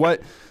through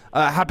what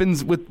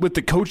happens with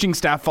the coaching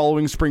staff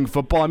following spring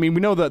football? I mean, we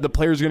know that the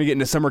players are going to get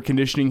into summer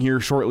conditioning here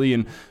shortly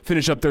and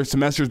finish up their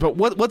semesters, but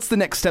what's the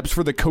next steps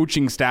for the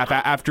coaching staff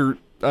after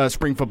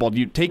spring football? Do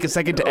you take a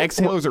second to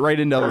exhale, or is it right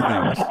into other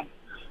things?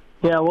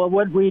 Yeah, well,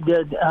 what we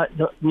did,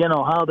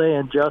 how they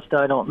adjust,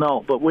 I don't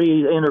know. But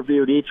we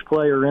interviewed each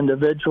player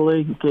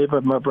individually, gave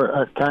them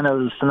a kind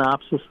of a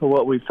synopsis of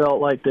what we felt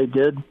like they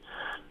did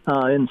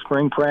in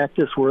spring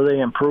practice, where they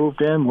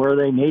improved in, where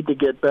they need to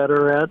get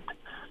better at.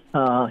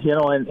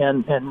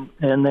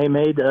 And they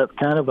made a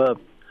kind of a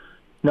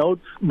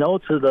notes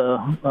of the,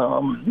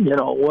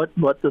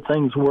 what the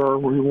things were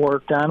we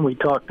worked on. We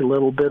talked a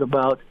little bit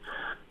about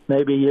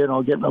maybe,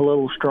 getting a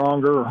little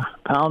stronger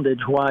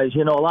poundage-wise. A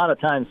lot of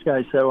times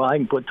guys say, well, I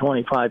can put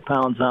 25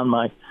 pounds on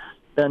my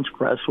bench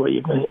press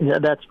weight.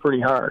 That's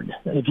pretty hard.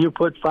 If you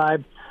put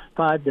 5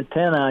 to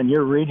 10 on,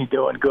 you're really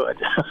doing good.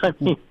 I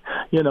mean,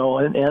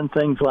 and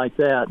things like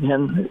that.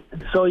 And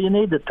so you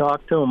need to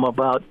talk to them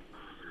about,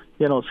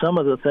 some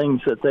of the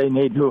things that they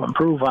need to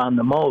improve on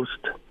the most.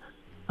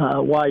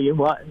 While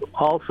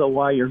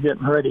you're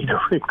getting ready to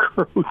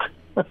recruit.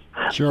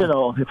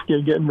 Sure. If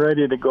you're getting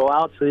ready to go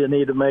out, so you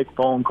need to make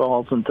phone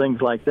calls and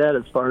things like that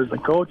as far as the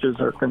coaches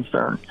are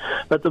concerned.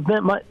 But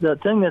the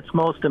thing that's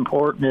most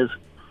important is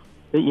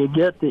that you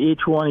get to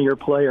each one of your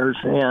players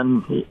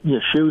and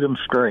you shoot them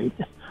straight.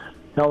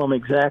 Tell them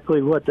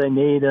exactly what they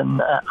need, and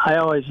they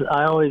always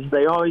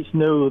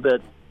knew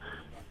that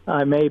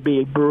I may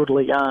be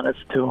brutally honest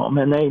to them,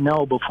 and they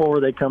know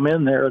before they come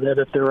in there that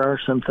if there are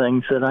some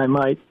things that I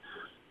might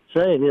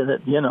say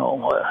that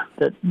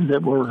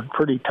that were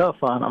pretty tough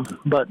on them,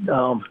 but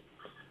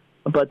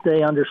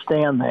they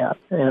understand that,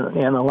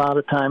 and a lot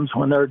of times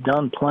when they're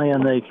done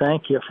playing, they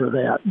thank you for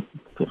that.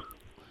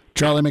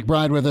 Charlie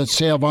McBride with us,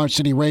 Hail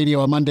Varsity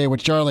Radio, a Monday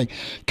with Charlie.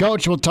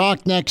 Coach, we'll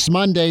talk next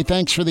Monday.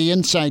 Thanks for the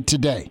insight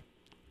today.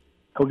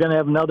 We're going to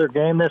have another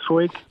game this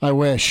week? I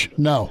wish.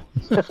 No.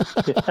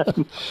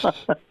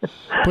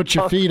 Put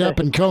your feet up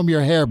and comb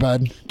your hair,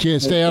 bud.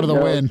 Stay out of the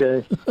wind.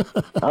 Okay.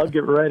 I'll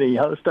get ready.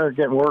 I'll start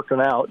working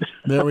out.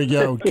 There we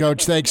go.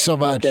 Coach, thanks so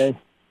much. Okay.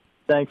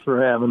 Thanks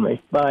for having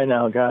me. Bye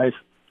now, guys.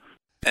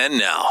 And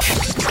now,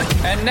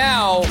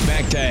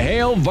 back to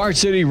Hail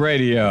Varsity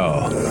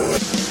Radio.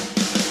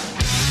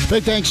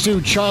 Big thanks to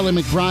Charlie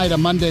McBride, a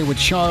Monday with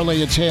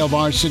Charlie. It's Hail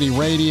Varsity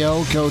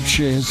Radio. Coach,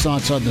 his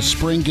thoughts on the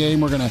spring game.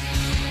 We're going to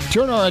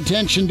turn our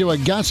attention to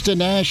Augusta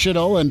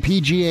National and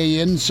PGA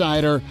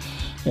Insider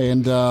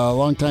and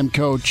longtime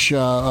coach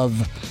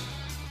of,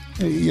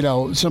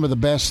 some of the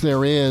best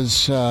there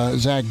is.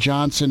 Zach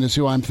Johnson is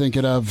who I'm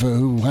thinking of,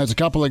 who has a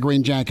couple of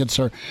Green Jackets.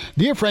 Our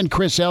dear friend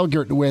Chris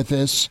Elgert with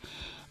us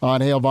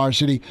on Hail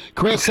Varsity.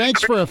 Chris,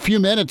 thanks for a few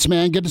minutes,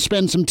 man. Good to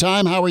spend some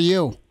time. How are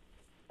you?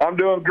 I'm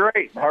doing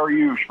great. How are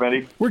you,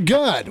 Schmitty? We're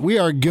good. We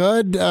are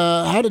good.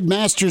 How did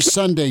Masters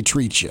Sunday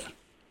treat you?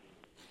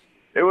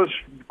 It was,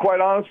 quite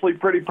honestly,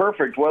 pretty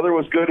perfect. Weather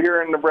was good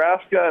here in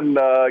Nebraska, and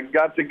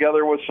got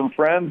together with some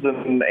friends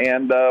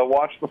and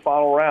watched the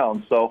final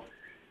round. So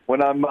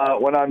when I'm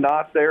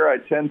not there, I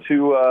tend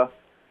to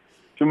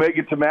make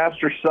it to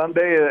Masters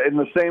Sunday in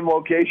the same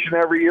location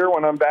every year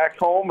when I'm back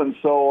home, and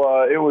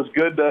so it was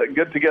good to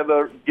get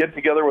together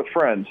with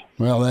friends.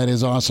 Well, that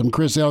is awesome.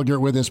 Chris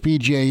Elgert with us,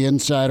 PGA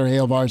Insider,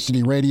 Hail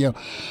Varsity Radio.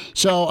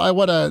 So I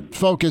want to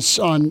focus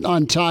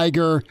on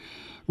Tiger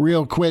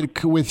real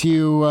quick with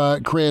you,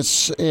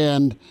 Chris,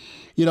 and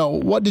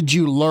what did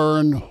you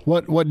learn?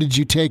 What did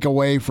you take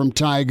away from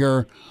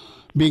Tiger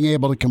being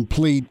able to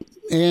compete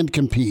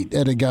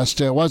at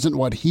Augusta? It wasn't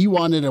what he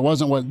wanted. It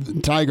wasn't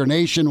what Tiger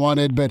Nation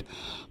wanted, but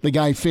the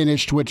guy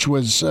finished, which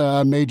was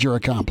a major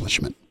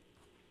accomplishment.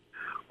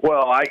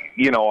 Well, I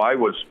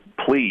was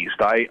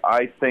pleased.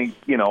 I think,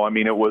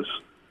 it was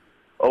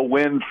a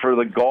win for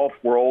the golf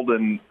world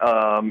and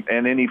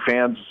any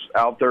fans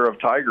out there of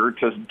Tiger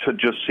to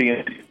just see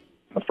it in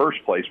the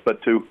first place,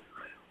 but to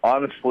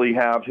honestly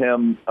have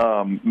him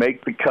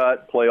make the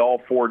cut, play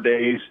all 4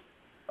 days.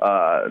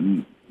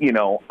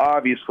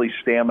 Obviously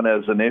stamina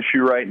is an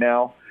issue right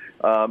now,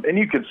 and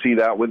you could see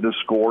that with the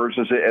scores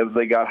as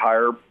they got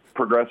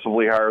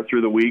progressively higher through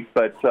the week.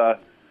 But to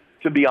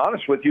be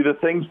honest with you, the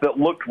things that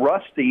looked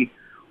rusty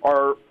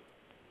are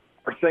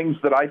things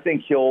that I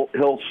think he'll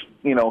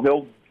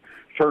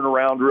turn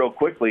around real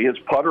quickly. His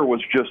putter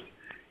was just,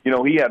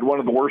 he had one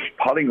of the worst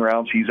putting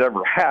rounds he's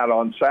ever had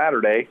on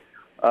Saturday,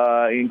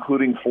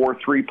 including 4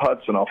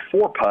 3-putts and a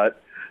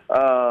 4-putt,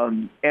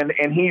 and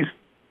he's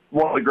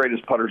one of the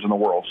greatest putters in the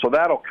world. So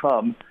that'll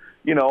come,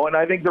 and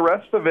I think the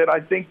rest of it, I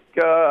think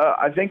you've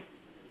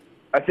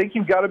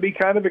got to be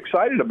kind of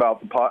excited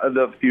about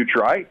the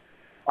future. I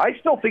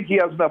still think he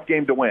has enough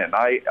game to win.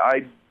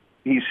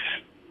 He's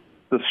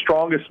the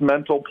strongest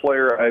mental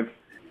player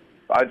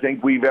I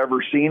think we've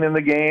ever seen in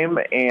the game,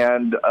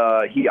 and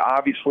he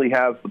obviously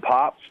has the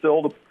pop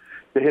still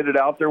to hit it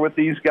out there with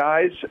these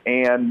guys.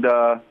 And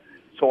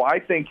so I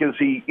think as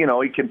he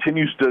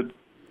continues to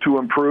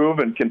improve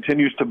and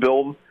continues to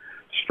build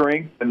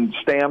strength and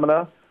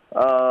stamina,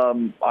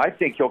 I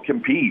think he'll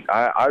compete.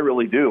 I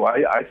really do.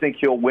 I think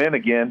he'll win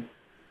again,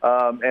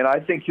 and I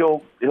think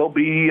he'll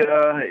be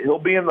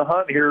in the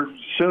hunt here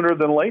sooner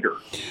than later.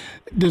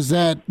 Does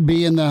that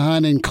be in the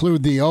hunt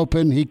include the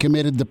Open? He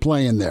committed to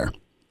playing there.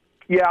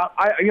 Yeah,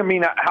 I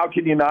mean, how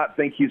can you not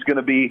think he's going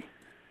to be?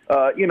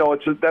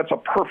 That's a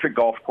perfect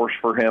golf course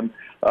for him.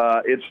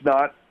 It's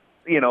not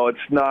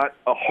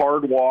a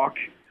hard walk.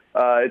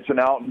 It's an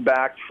out and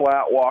back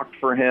flat walk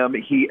for him.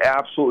 He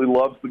absolutely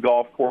loves the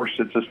golf course.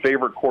 It's his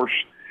favorite course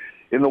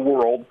in the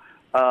world.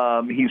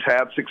 He's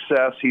had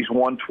success. He's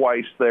won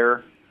twice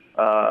there.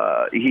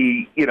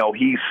 He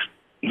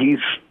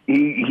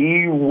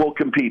will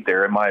compete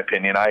there, in my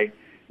opinion.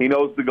 He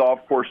knows the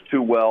golf course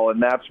too well,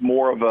 and that's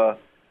more of a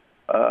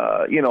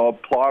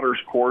plotter's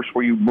course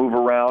where you move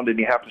around and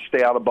you have to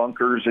stay out of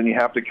bunkers and you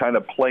have to kind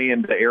of play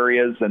into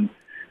areas. And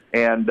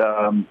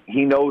And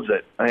he knows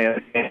it,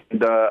 and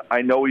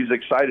I know he's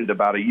excited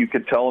about it. You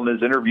could tell in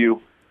his interview,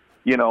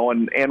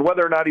 and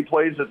whether or not he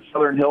plays at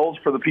Southern Hills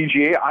for the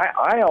PGA,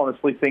 I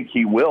honestly think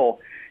he will.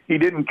 He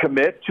didn't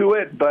commit to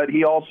it, but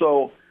he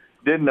also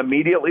didn't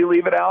immediately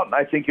leave it out. And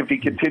I think if he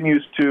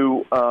continues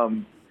to,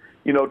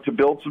 to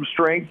build some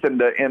strength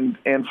and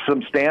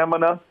some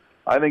stamina,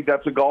 I think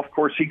that's a golf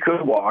course he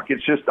could walk.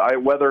 It's just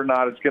whether or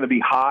not it's going to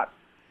be hot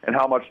and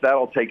how much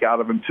that'll take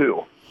out of him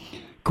too.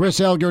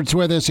 Chris Elgert's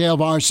with us, Hail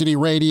Varsity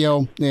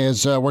Radio,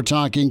 as we're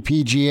talking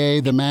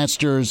PGA, the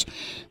Masters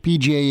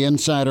PGA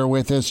Insider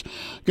with us.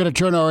 Going to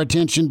turn our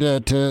attention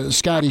to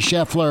Scotty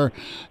Scheffler,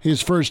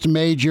 his first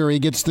major. He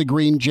gets the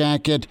green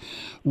jacket.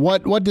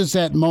 What does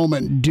that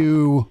moment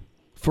do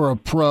for a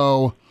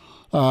pro?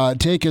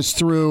 Take us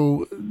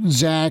through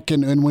Zach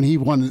and when he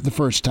won it the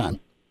first time.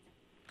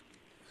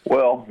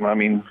 Well, I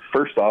mean,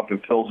 first off,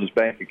 it fills his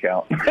bank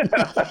account.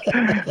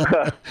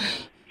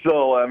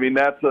 So, I mean,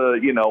 that's a,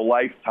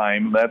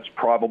 lifetime. That's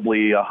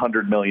probably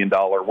 $100 million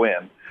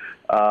win.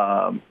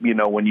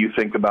 When you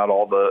think about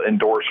all the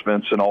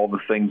endorsements and all the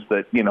things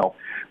that,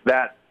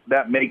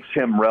 that makes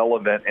him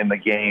relevant in the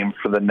game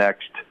for the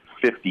next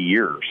 50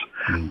 years.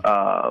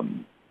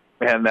 And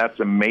that's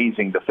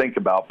amazing to think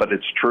about, but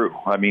it's true.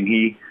 I mean,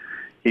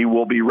 he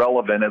will be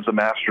relevant as a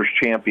Masters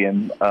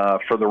champion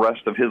for the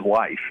rest of his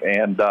life.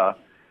 And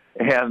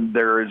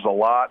there is a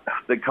lot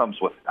that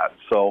comes with that.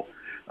 So,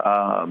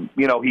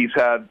 he's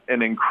had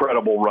an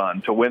incredible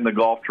run to win the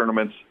golf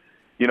tournaments.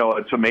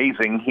 It's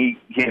amazing. He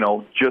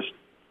just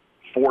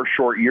 4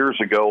 short years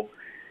ago,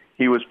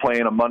 he was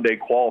playing a Monday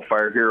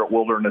qualifier here at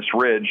Wilderness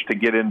Ridge to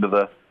get into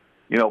the,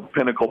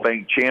 Pinnacle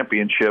Bank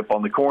Championship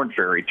on the Korn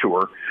Ferry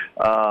Tour.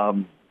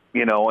 And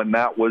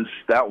that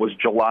was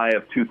July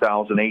of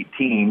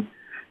 2018.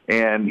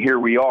 And here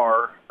we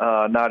are,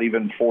 not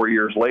even 4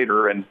 years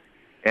later. And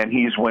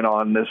he's went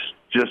on this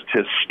just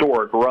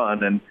historic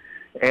run.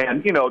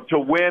 And to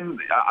win,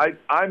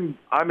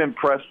 I'm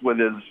impressed with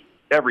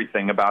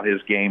everything about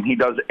his game. He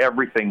does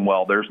everything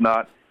well. There's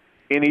not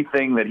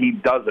anything that he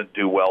doesn't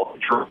do well.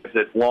 He drives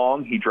it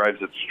long. He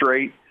drives it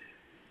straight.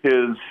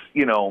 His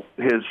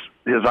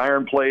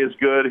iron play is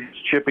good. His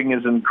chipping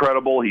is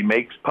incredible. He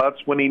makes putts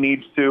when he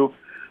needs to.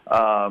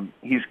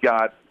 He's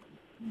got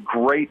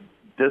great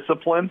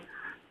discipline.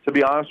 To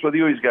be honest with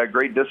you, he's got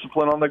great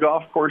discipline on the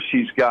golf course.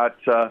 He's got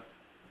a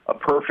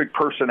perfect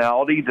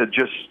personality to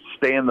just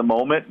stay in the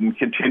moment and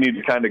continue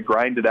to kind of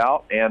grind it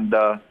out. And,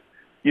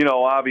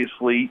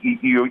 obviously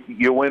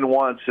you win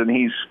once and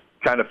he's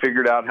kind of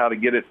figured out how to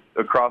get it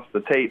across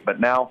the tape. But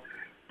now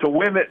to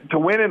win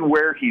and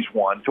where he's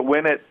won, to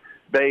win at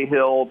Bay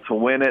Hill, to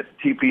win at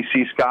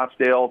TPC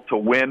Scottsdale, to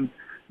win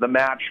the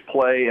match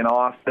play in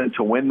Austin,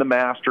 to win the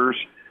Masters,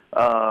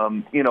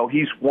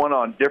 he's won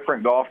on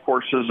different golf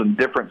courses and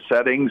different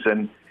settings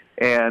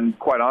and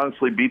quite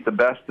honestly beat the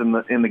best in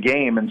the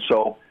game. And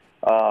so,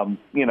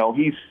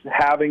 he's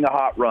having a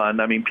hot run.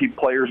 I mean,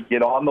 players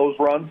get on those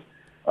runs,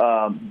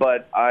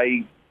 but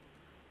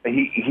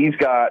he's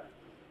got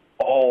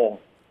all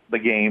the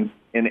game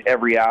in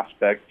every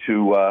aspect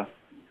to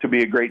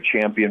be a great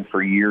champion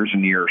for years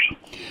and years.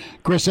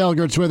 Chris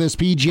Elgert's with us,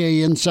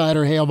 PGA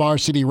Insider, Hail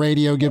Varsity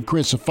Radio. Give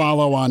Chris a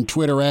follow on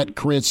Twitter at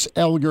Chris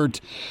Elgert.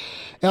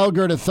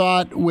 Elgert, a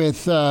thought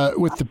with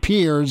the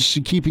peers,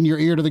 keeping your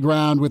ear to the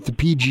ground with the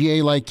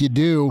PGA like you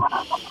do.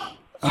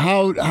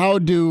 How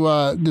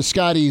do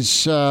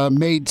Scotty's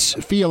mates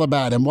feel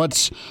about him?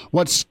 What's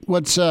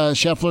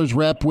Scheffler's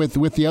rep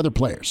with the other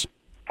players?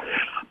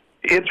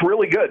 It's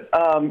really good.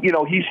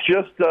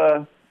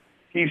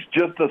 He's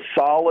just a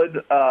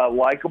solid,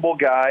 likable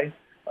guy.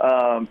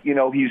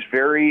 He's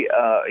very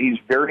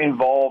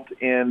involved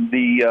in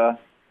the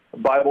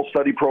Bible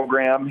study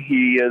program.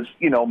 He is,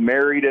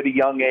 married at a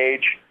young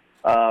age.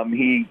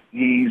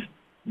 He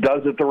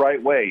does it the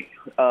right way.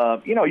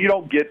 You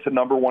don't get to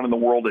number one in the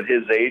world at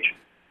his age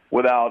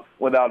without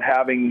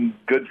having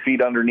good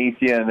feet underneath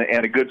you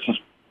and a good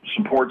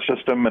support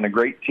system and a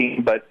great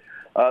team. But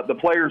the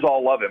players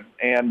all love him,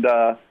 and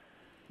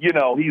he's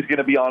going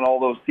to be on all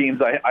those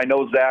teams. I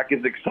know Zach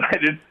is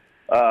excited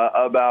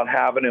about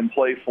having him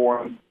play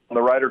for him on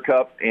the Ryder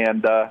Cup,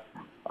 and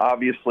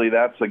obviously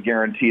that's a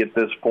guarantee at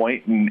this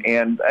point.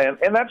 And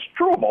that's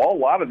true of a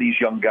lot of these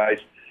young guys.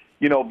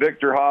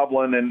 Victor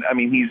Hovland, and I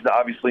mean, he's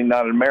obviously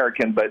not an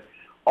American, but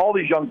all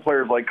these young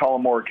players like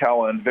Colin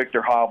Morikawa and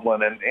Victor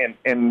Hovland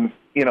and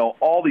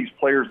all these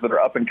players that are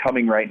up and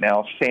coming right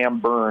now, Sam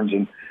Burns,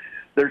 and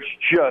they're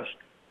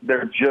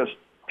just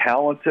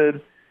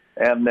talented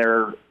and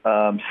they're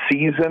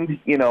seasoned.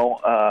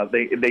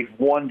 They've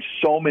won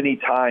so many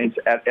times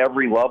at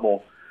every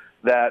level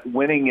that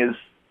winning is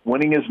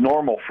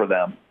normal for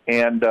them.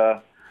 And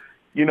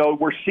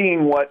we're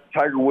seeing what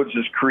Tiger Woods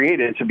has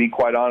created, to be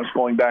quite honest,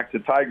 going back to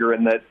Tiger,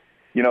 and that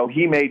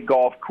he made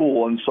golf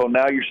cool. And so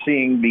now you're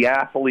seeing the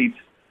athletes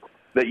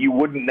that you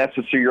wouldn't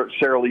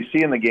necessarily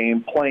see in the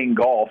game playing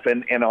golf.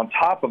 And on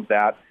top of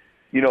that,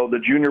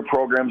 the junior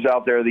programs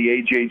out there, the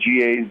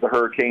AJGAs, the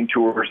Hurricane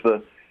Tours,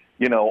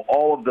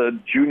 all of the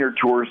junior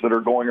tours that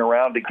are going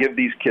around to give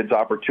these kids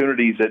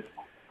opportunities at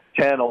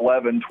 10,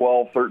 11,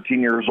 12,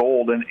 13 years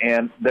old,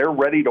 and they're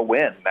ready to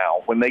win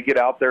now. When they get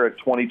out there at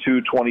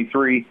 22,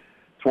 23,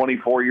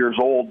 24 years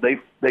old,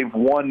 they've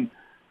won.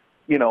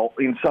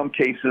 In some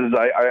cases,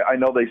 I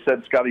know they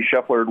said Scotty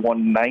Scheffler had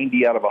won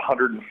 90 out of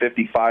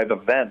 155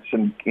 events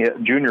and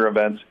junior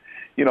events.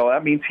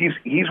 That means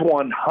he's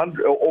won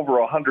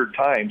over 100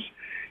 times,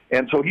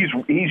 and so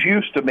he's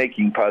used to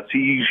making putts.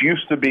 He's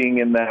used to being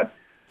in that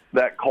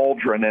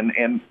cauldron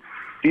and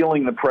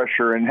feeling the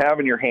pressure and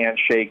having your hand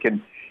shake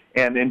and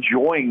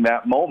enjoying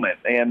that moment.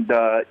 And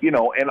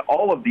and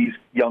all of these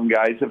young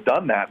guys have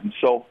done that, and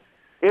so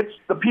it's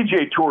the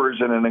PGA Tour is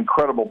in an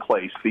incredible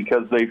place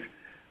because they've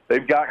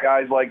got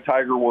guys like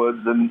Tiger Woods,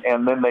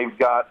 and then they've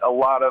got a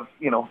lot of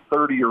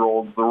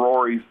 30-year-olds, the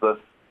Rorys, the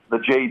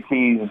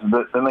JTs,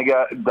 then they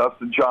got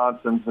Dustin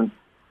Johnsons,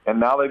 and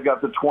now they've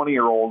got the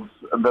 20-year-olds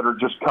that are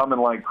just coming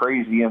like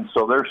crazy. And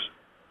so there's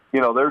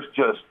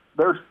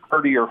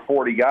 30 or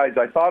 40 guys.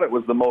 I thought it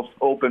was the most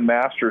open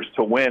Masters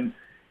to win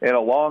in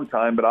a long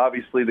time, but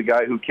obviously the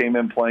guy who came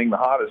in playing the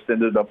hottest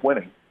ended up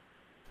winning.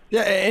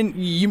 Yeah, and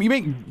you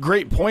make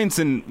great points,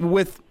 and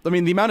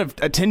the amount of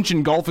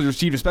attention golf has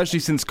received, especially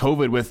since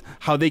COVID, with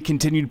how they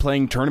continued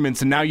playing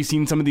tournaments, and now you've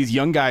seen some of these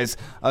young guys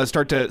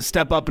start to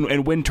step up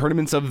and win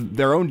tournaments of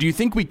their own. Do you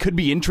think we could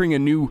be entering a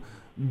new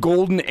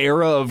golden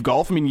era of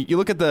golf? I mean, you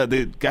look at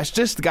the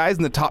guys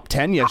in the top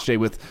 10 yesterday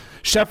with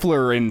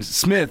Scheffler and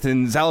Smith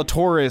and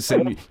Zalatoris,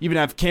 and even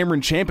have Cameron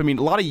Champ. I mean,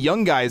 a lot of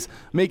young guys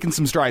making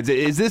some strides.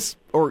 Is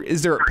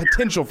there a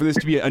potential for this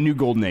to be a new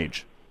golden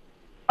age?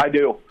 I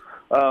do.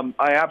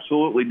 I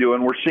absolutely do,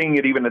 and we're seeing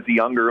it even at the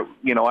younger.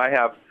 I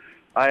have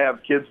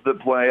kids that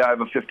play. I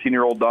have a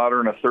 15-year-old daughter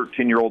and a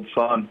 13-year-old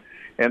son,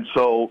 and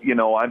so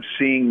I'm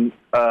seeing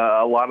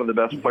a lot of the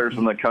best players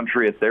in the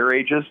country at their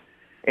ages,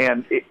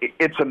 and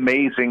it's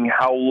amazing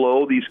how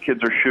low these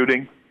kids are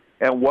shooting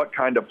and what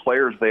kind of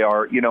players they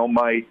are.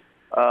 My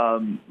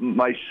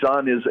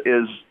son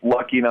is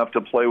lucky enough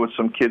to play with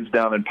some kids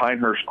down in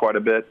Pinehurst quite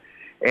a bit,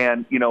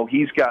 and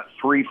he's got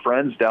 3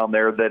 friends down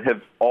there that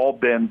have all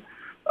been.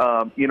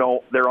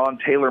 They're on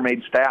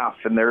TaylorMade staff,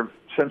 and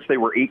since they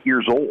were 8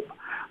 years old,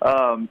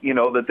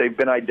 that they've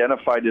been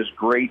identified as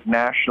great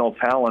national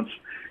talents.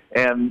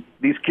 And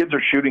these kids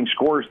are shooting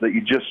scores that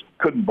you just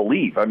couldn't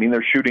believe. I mean,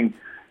 they're shooting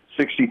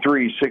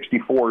 63,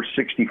 64,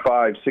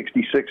 65,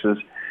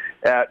 66s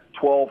at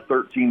 12,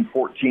 13,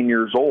 14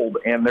 years old,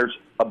 and there's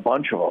a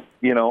bunch of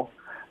them,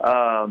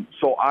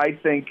 So I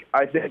think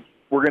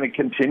we're going to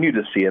continue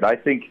to see it. I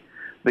think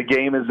the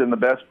game is in the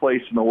best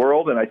place in the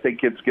world, and I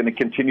think it's going to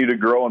continue to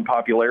grow in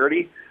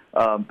popularity.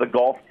 The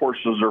golf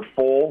courses are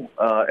full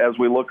as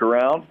we look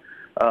around.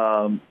 As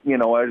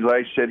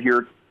I sit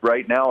here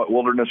right now at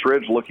Wilderness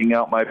Ridge looking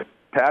out my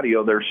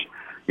patio, there's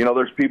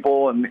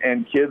people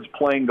and kids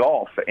playing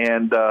golf.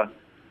 And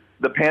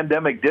the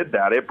pandemic did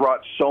that. It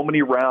brought so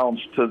many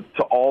rounds to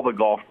all the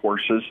golf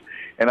courses.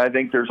 And I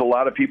think there's a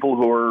lot of people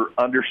who are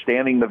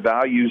understanding the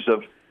values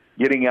of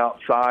getting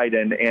outside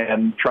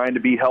and trying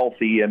to be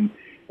healthy and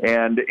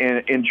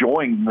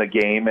enjoying the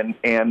game,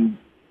 and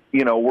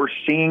we're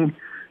seeing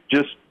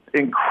just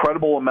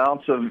incredible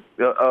amounts of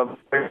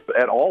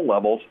at all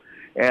levels,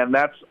 and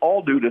that's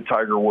all due to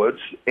Tiger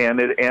Woods, and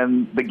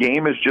the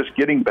game is just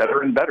getting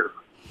better and better.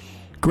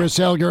 Chris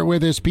Elgert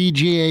with us,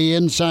 PGA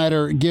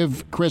Insider.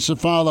 Give Chris a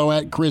follow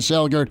at Chris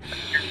Elgert.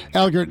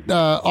 Elgert,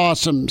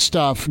 awesome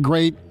stuff.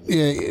 Great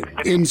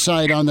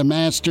insight on the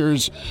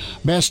Masters.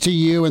 Best to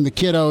you and the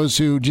kiddos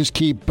who just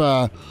keep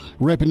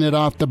ripping it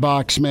off the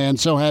box, man.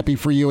 So happy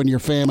for you and your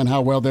fam and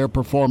how well they're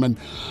performing.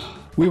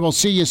 We will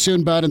see you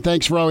soon, bud, and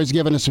thanks for always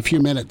giving us a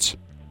few minutes.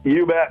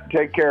 You bet.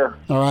 Take care.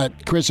 All right.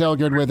 Chris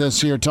Elgert with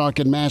us here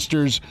talking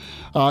Masters.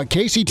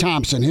 Casey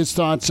Thompson, his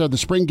thoughts of the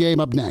spring game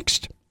up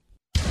next.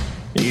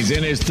 He's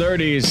in his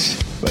 30s,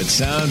 but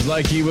sounds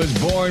like he was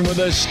born with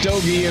a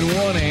stogie in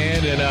one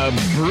hand and a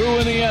brew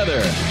in the other.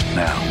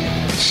 Now,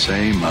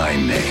 say my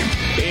name.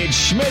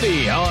 It's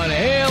Schmitty on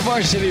Hail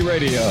Varsity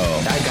Radio.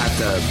 I got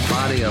the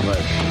body of a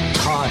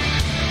taut,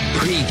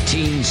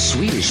 preteen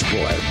Swedish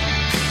boy.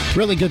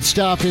 Really good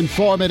stuff,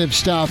 informative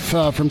stuff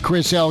from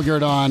Chris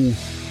Elgert on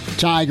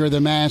Tiger,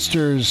 the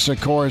Masters, of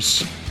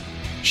course,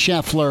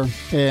 Scheffler,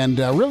 and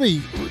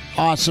really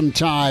awesome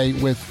tie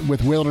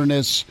with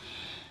Wilderness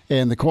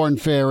and the Korn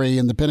Ferry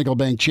and the Pinnacle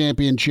Bank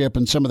Championship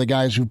and some of the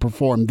guys who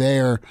performed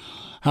there,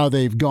 how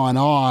they've gone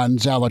on.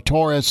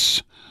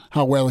 Zalatoris,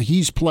 how well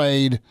he's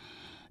played.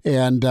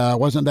 And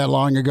wasn't that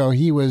long ago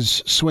he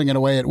was swinging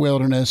away at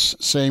Wilderness.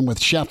 Same with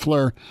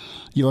Scheffler.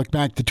 You look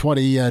back to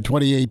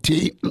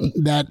 2018,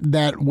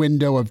 that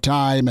window of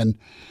time, and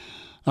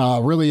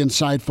really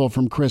insightful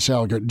from Chris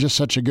Elgert. Just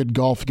such a good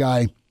golf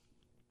guy,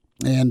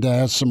 and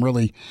has some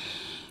really,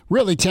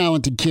 really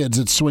talented kids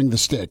that swing the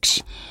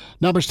sticks.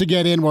 Numbers to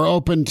get in, we're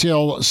open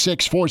till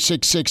 6,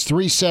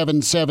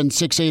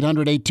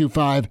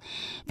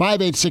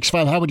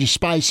 466-377-6800-825-5865. How would you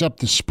spice up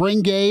the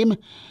spring game?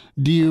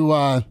 Do you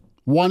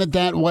want it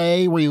that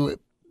way?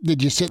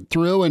 Did you sit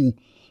through and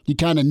you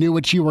kind of knew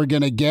what you were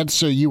going to get,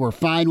 so you were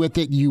fine with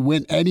it? You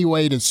went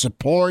anyway to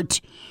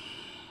support?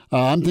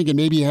 I'm thinking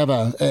maybe you have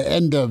a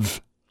end of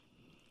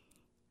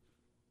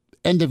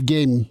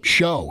end-of-game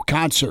show,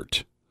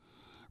 concert.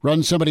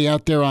 Run somebody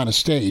out there on a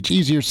stage.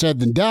 Easier said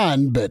than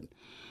done, but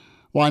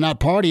why not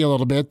party a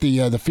little bit?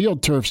 The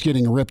field turf's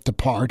getting ripped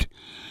apart.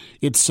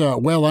 It's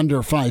well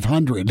under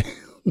 500.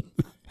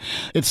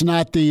 It's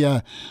not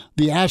the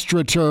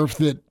AstroTurf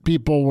that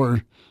people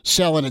were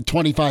selling at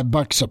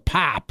 $25 a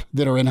pop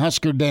that are in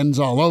Husker dens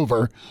all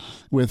over,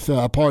 with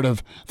part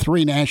of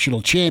 3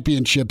 national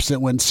championships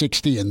that went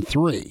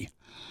 60-3.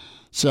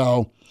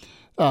 So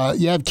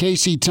you have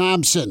Casey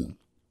Thompson.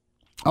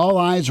 All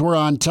eyes were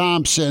on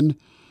Thompson,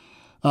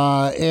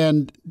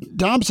 and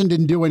Thompson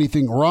didn't do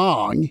anything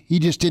wrong. He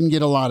just didn't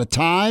get a lot of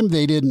time.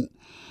 They didn't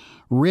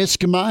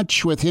risk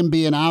much with him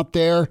being out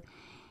there.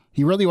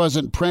 He really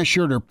wasn't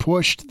pressured or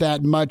pushed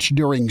that much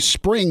during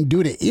spring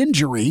due to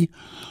injury.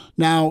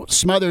 Now,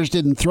 Smothers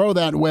didn't throw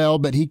that well,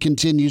 but he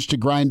continues to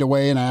grind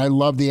away, and I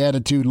love the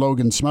attitude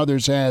Logan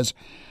Smothers has.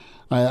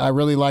 I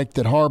really like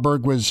that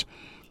Harburg was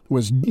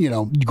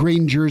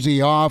green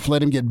jersey off,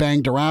 let him get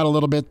banged around a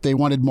little bit. They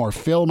wanted more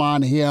film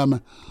on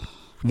him.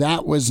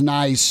 That was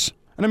nice.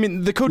 And I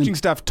mean, the coaching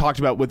staff talked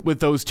about with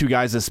those two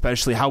guys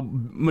especially how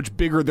much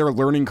bigger their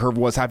learning curve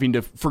was, having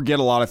to forget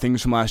a lot of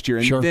things from last year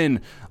and then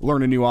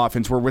learn a new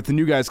offense. Where with the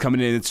new guys coming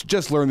in, it's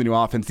just learn the new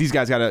offense. These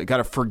guys got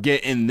to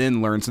forget and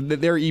then learn. So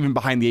they're even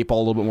behind the 8 ball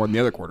a little bit more than the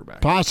other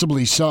quarterback.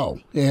 Possibly so,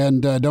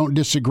 and don't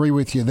disagree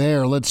with you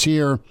there. Let's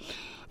hear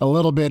a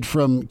little bit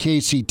from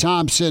Casey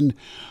Thompson.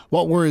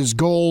 What were his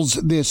goals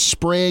this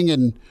spring,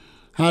 and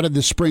how did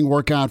the spring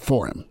work out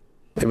for him?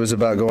 It was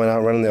about going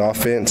out, running the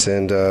offense,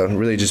 and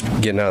really just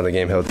getting out of the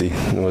game healthy.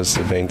 It was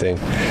the main thing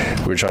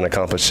we were trying to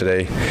accomplish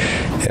today.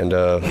 And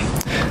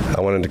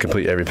I wanted to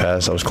complete every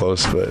pass. I was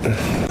close, but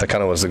that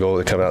kind of was the goal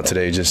to come out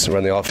today, just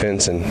run the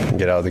offense and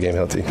get out of the game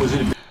healthy.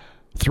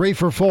 3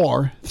 for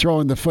 4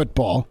 throwing the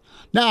football.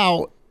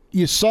 Now,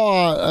 you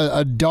saw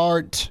a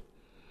dart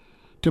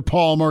to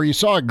Palmer. You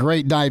saw a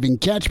great diving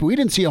catch, but we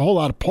didn't see a whole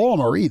lot of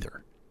Palmer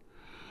either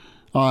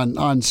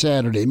on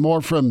Saturday.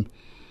 More from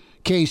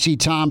Casey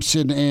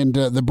Thompson and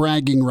the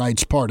bragging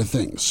rights part of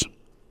things.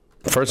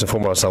 First and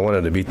foremost, I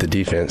wanted to beat the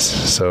defense.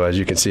 So as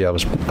you can see, I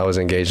was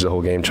engaged the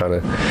whole game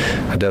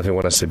I definitely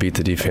want us to beat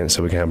the defense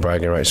so we can have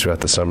bragging rights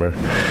throughout the summer.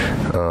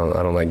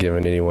 I don't like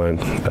giving anyone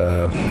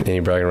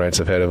any bragging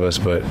rights ahead of us,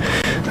 but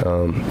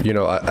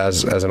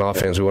as an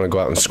offense, we want to go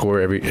out and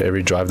score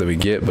every drive that we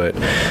get. But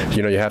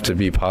you have to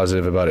be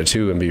positive about it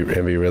too and be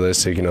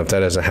realistic. If that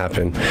doesn't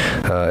happen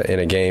in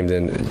a game,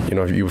 then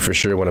you for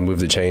sure want to move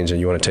the chains and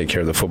you want to take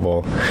care of the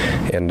football.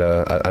 And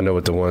I know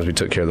with the ones we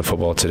took care of the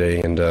football today,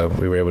 and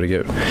we were able to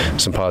get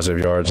some positive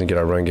yards and get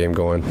our run game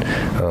going.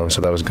 So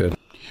that was good.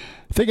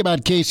 Think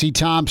about Casey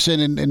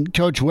Thompson, and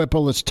Coach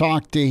Whipple has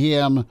talked to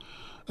him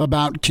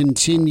about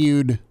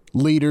continued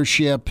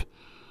leadership,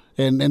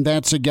 and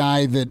that's a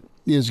guy that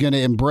is going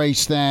to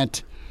embrace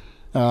that.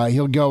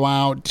 He'll go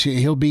out.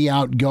 He'll be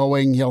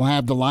outgoing. He'll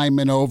have the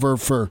linemen over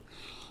for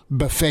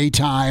buffet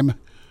time.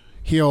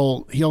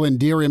 He'll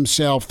endear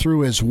himself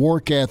through his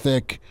work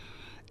ethic.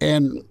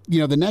 And,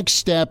 the next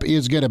step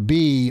is going to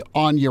be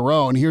on your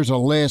own. Here's a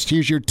list.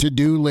 Here's your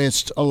to-do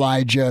list,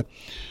 Elijah,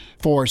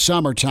 for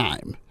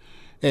summertime.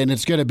 And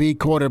it's going to be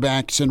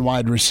quarterbacks and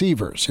wide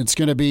receivers. It's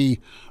going to be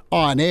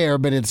on air,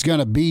 but it's going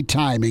to be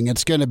timing.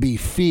 It's going to be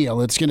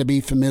feel. It's going to be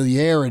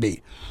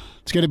familiarity.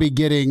 It's going to be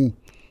getting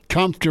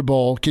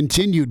comfortable,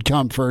 continued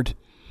comfort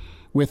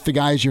with the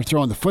guys you're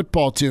throwing the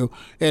football to.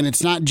 And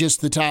it's not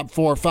just the top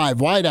 4 or 5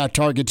 wideout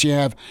targets you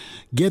have.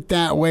 Get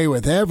that way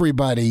with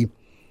everybody.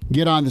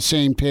 Get on the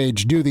same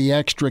page, do the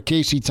extra.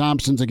 Casey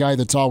Thompson's a guy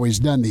that's always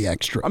done the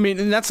extra. I mean,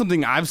 and that's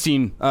something I've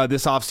seen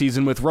this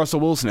offseason with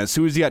Russell Wilson. As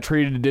soon as he got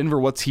traded to Denver,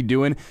 what's he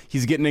doing?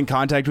 He's getting in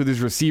contact with his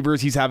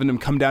receivers. He's having them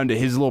come down to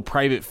his little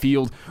private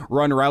field,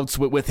 run routes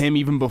with him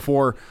even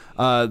before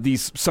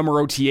these summer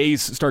OTAs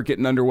start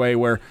getting underway,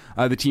 where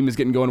the team is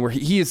getting going, where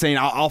he is saying,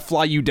 I'll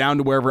fly you down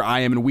to wherever I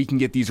am and we can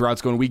get these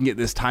routes going. We can get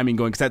this timing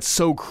going, because that's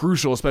so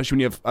crucial, especially when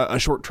you have a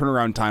short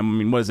turnaround time. I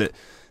mean, what is it?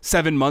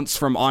 7 months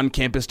from on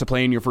campus to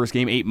playing your first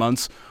game, 8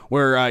 months,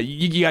 where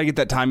you got to get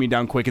that timing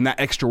down quick, and that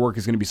extra work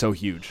is going to be so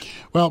huge.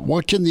 Well,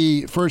 what can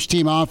the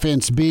first-team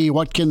offense be?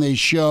 What can they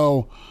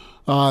show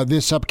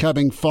this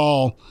upcoming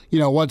fall?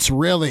 What's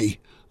really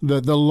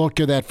the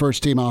look of that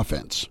first-team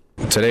offense?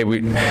 Today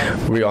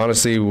we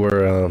honestly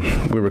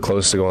were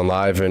close to going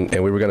live, and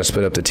we were going to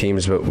split up the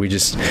teams, but we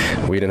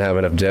didn't have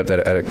enough depth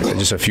at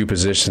just a few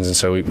positions, and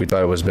so we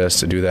thought it was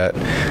best to do that.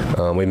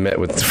 We met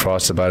with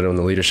Frost about it on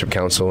the leadership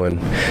council, and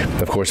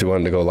of course we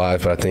wanted to go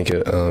live, but I think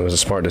it was a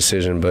smart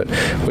decision. But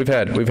we've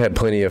had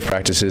plenty of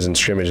practices and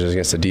scrimmages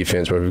against the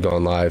defense where we've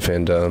gone live,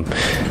 and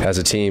as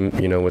a team,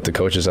 with the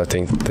coaches, I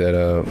think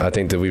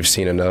that we've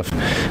seen enough,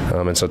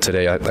 and so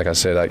today, like I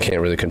said, I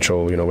can't really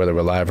control whether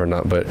we're live or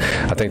not, but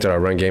I think that our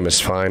run game is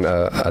fine.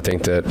 I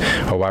think that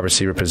our wide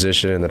receiver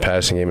position and the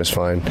passing game is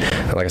fine.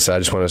 And like I said, I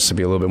just want us to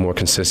be a little bit more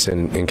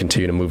consistent and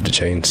continue to move the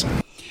chains.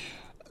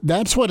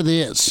 That's what it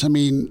is. I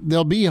mean,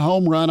 there'll be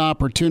home run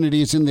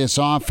opportunities in this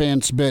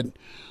offense, but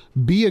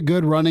be a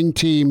good running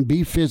team,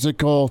 be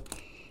physical,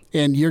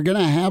 And you're going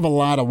to have a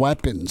lot of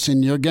weapons,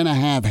 and you're going to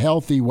have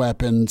healthy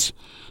weapons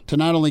to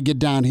not only get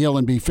downhill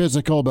and be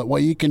physical, but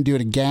what you can do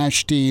to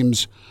gash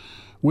teams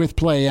with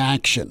play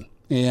action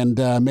and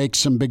make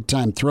some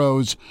big-time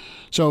throws.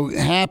 So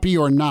happy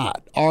or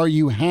not, are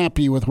you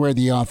happy with where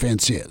the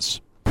offense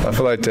is? I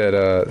feel like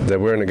that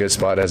we're in a good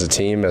spot as a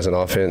team, as an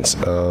offense.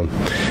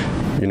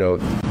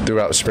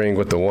 Throughout spring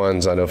with the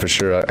ones, I know for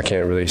sure I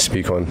can't really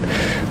speak on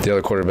the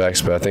other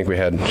quarterbacks, but I think we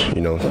had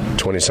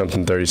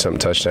 20-something, 30-something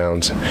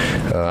touchdowns.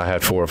 I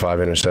had 4 or 5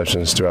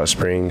 interceptions throughout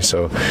spring,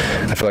 so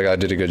I feel like I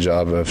did a good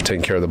job of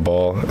taking care of the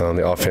ball.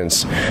 The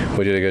offense,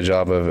 we did a good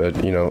job of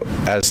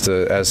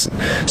as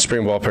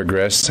spring ball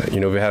progressed.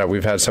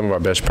 We've had some of our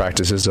best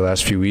practices the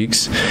last few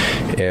weeks,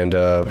 and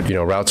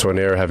routes on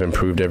air have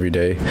improved every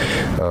day.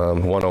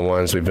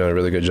 One-on-ones, we've done a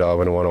really good job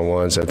in the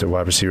one-on-ones at the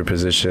wide receiver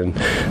position.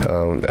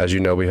 As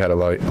you know, we've had a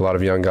lot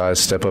of young guys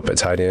step up at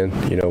tight end,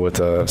 with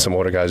some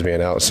older guys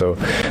being out. So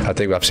I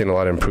think I've seen a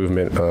lot of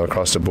improvement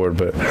across the board.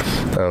 But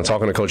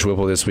talking to Coach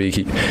Whipple this week,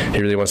 he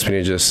really wants me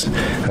to just,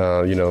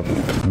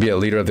 be a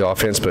leader of the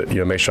offense, but,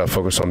 make sure I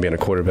focus on being a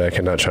quarterback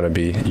and not trying to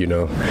be,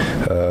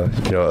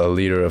 a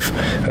leader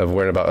of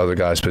worrying about other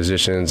guys'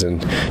 positions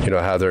and,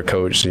 how they're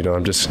coached.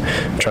 I'm just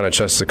trying to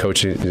trust the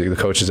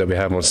coaches that we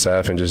have on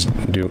staff and just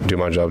do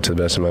my job to the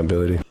best of my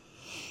ability.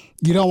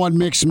 You don't want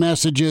mixed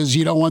messages.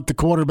 You don't want the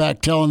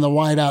quarterback telling the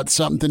wideout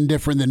something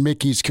different than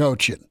Mickey's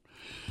coaching.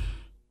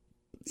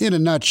 In a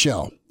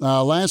nutshell,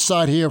 last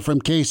thought here from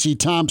Casey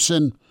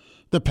Thompson,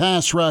 the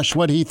pass rush.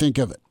 What do you think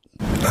of it?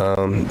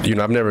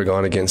 I've never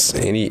gone against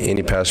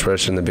any pass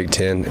rush in the Big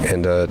Ten,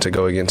 and to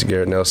go against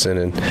Garrett Nelson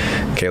and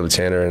Caleb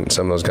Tanner and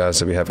some of those guys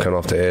that we have coming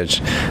off the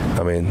edge,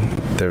 I mean,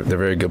 they're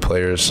very good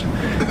players,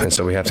 and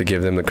so we have to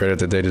give them the credit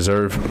that they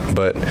deserve.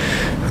 But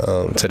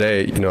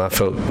today, I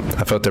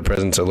felt their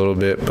presence a little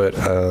bit, but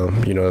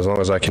as long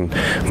as I can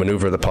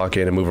maneuver the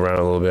pocket and move around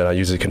a little bit, I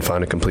usually can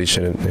find a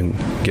completion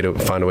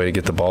and find a way to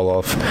get the ball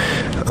off.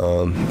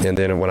 And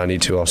then when I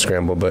need to, I'll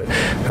scramble. But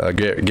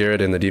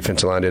Garrett and the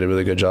defensive line did a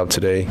really good job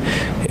today.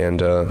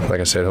 And like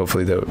I said,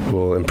 hopefully that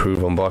will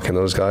improve on blocking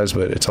those guys.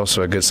 But it's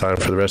also a good sign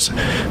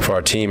for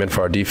our team and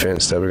for our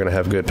defense that we're going to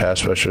have good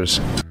pass rushers.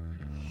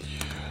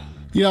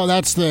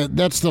 That's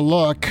the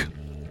look.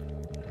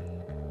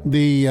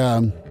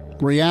 The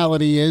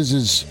reality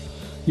is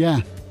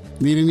they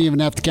didn't even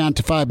have to count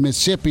to 5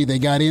 Mississippi. They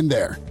got in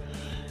there.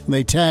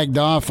 They tagged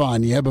off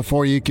on you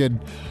before you could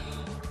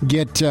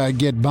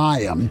get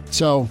by them.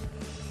 So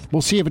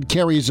we'll see if it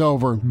carries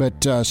over.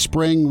 But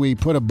spring, we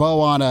put a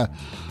bow on a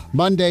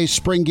Monday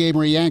spring game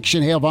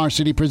reaction. Hail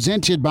Varsity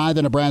presented by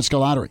the Nebraska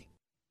Lottery.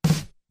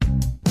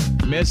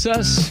 Miss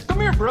us? Come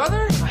here,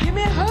 brother. Give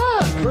me a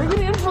hug. Bring it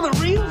in for the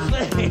real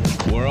thing.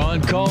 We're on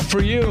call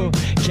for you.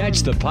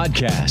 Catch the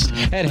podcast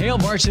at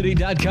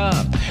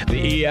hailvarsity.com,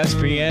 the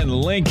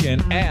ESPN Lincoln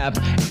app,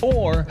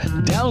 or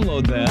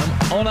download them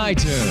on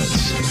iTunes.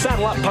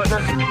 Saddle up, partner.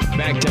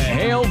 Back to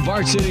Hail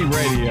Varsity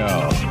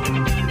Radio.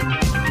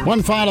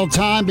 One final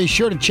time, be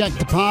sure to check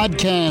the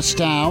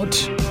podcast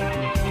out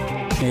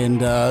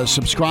and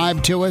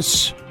subscribe to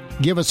us.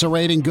 Give us a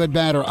rating, good,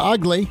 bad, or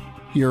ugly.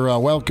 You're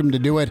welcome to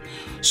do it.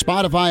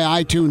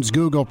 Spotify, iTunes,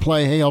 Google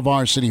Play, Hail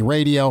Varsity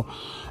Radio.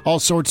 All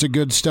sorts of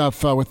good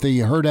stuff with the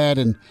Herdad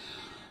and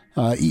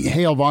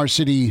Hail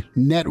Varsity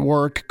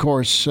Network. Of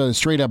course,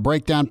 Straight Up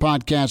Breakdown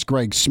podcast,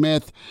 Greg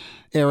Smith,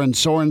 Aaron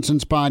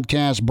Sorensen's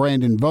podcast,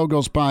 Brandon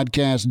Vogel's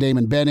podcast,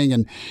 Damon Benning,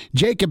 and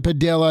Jacob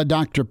Padilla,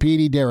 Dr.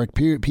 Petey, Derek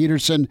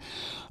Peterson.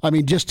 I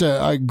mean, just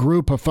a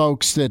group of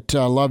folks that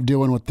love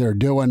doing what they're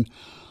doing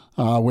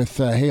with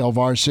Hail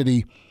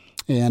Varsity.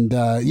 And,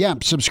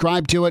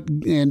 subscribe to it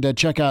and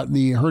check out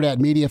the Hurrdat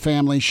Media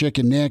family, Schick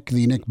and Nick,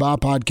 the Nick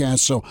Bob podcast.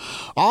 So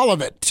all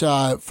of it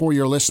for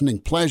your listening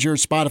pleasure.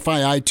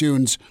 Spotify,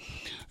 iTunes,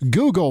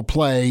 Google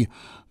Play.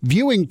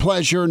 Viewing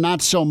pleasure,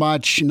 not so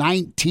much.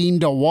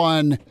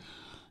 19-1.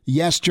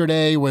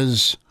 Yesterday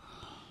was,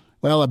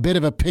 a bit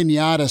of a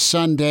pinata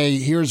Sunday.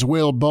 Here's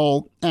Will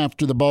Bolt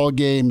after the ball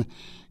game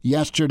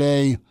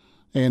yesterday.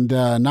 And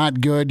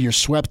not good. You're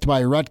swept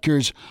by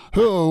Rutgers,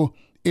 who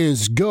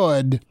is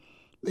good.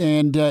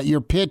 And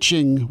your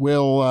pitching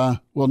will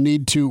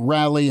need to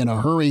rally in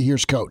a hurry.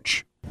 Here's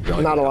Coach.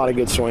 Not a lot of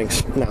good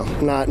swings. No,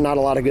 not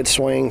a lot of good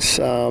swings.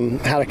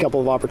 Had a couple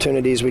of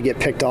opportunities. We get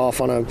picked off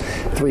on a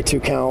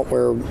 3-2 count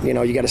where,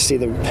 you got to see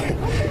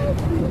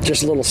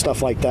just little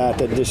stuff like that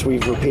just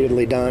we've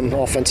repeatedly done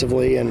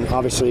offensively. And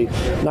obviously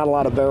not a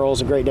lot of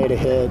barrels, a great day to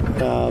hit.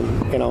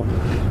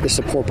 Just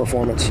a poor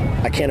performance.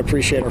 I can't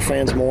appreciate our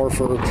fans more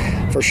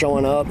for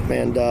showing up.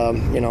 And,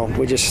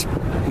 we just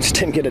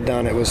didn't get it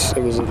done. It was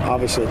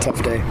obviously a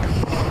tough day.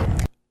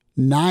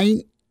 19-1.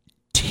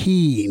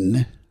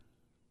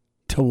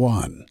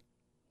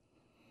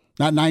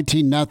 Not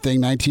 19-0,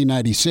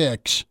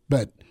 1996,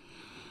 but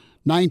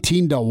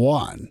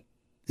 19-1.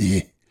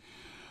 Yeah.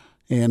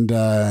 And you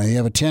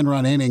have a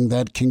 10-run inning,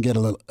 that can get a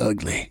little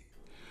ugly.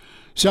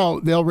 So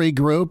they'll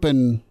regroup,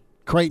 and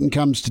Creighton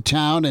comes to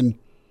town, and,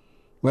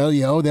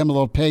 you owe them a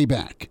little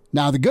payback.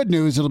 Now, the good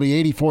news, it'll be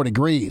 84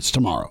 degrees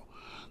tomorrow.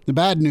 The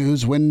bad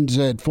news, winds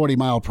at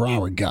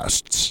 40-mile-per-hour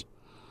gusts.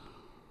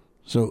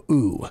 So,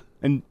 ooh.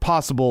 And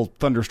possible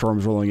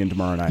thunderstorms rolling in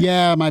tomorrow night.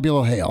 Yeah, it might be a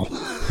little hail.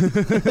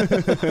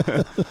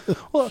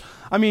 Well,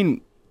 I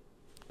mean,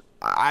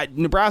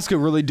 Nebraska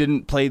really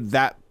didn't play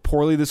that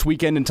poorly this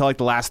weekend until like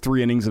the last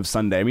 3 innings of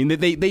Sunday. I mean,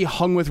 they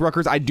hung with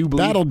Rutgers. I do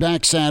believe battled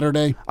back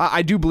Saturday.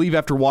 I do believe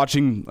after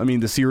watching,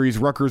 the series,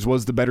 Rutgers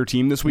was the better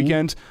team this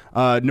weekend.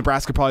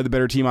 Nebraska probably the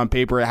better team on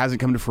paper. It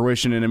hasn't come to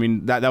fruition,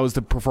 and that was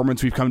the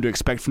performance we've come to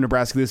expect from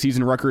Nebraska this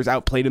season. Rutgers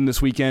outplayed them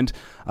this weekend.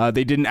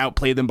 They didn't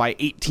outplay them by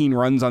 18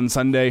 runs on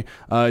Sunday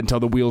until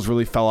the wheels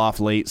really fell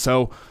off late.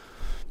 So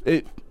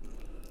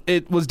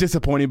it was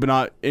disappointing, but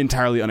not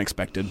entirely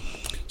unexpected.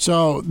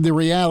 So the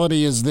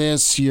reality is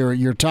this: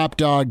 your top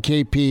dog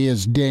KP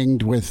is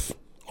dinged with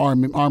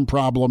arm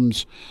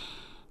problems.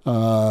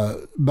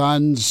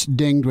 Buns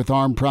dinged with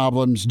arm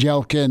problems.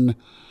 Jelkin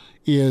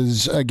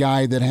is a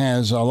guy that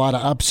has a lot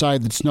of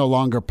upside that's no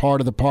longer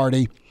part of the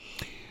party.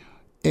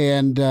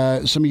 And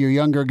some of your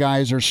younger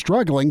guys are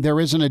struggling. There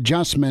is an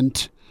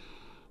adjustment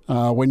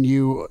when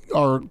you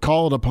are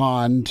called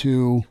upon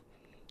to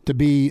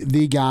be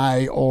the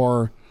guy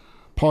or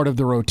part of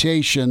the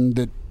rotation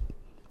that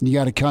you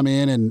got to come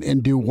in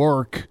and do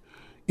work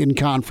in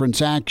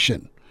conference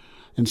action.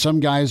 And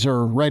some guys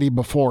are ready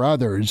before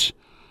others.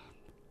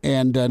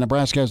 And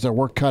Nebraska has their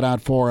work cut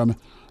out for them.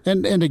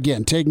 And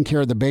again, taking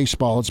care of the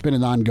baseball, it's been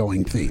an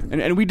ongoing theme.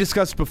 And we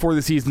discussed before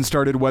the season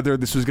started whether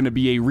this was going to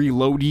be a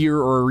reload year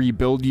or a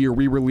rebuild year.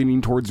 We were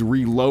leaning towards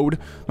reload.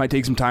 Might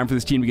take some time for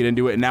this team to get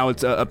into it. And now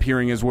it's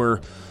appearing as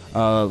we're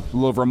a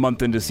little over a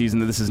month into season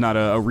that this is not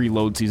a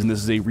reload season.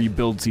 This is a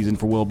rebuild season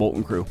for Will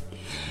Bolton crew.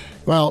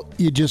 Well,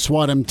 you just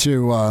want him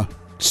to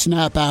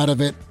snap out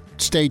of it,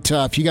 stay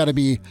tough. You got to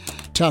be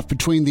tough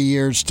between the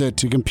years to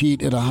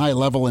compete at a high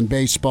level in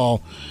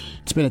baseball.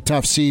 It's been a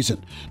tough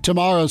season.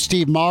 Tomorrow,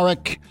 Steve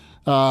Marek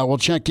will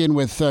check in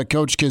with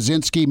Coach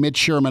Kaczynski, Mitch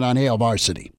Sherman on Hail Varsity.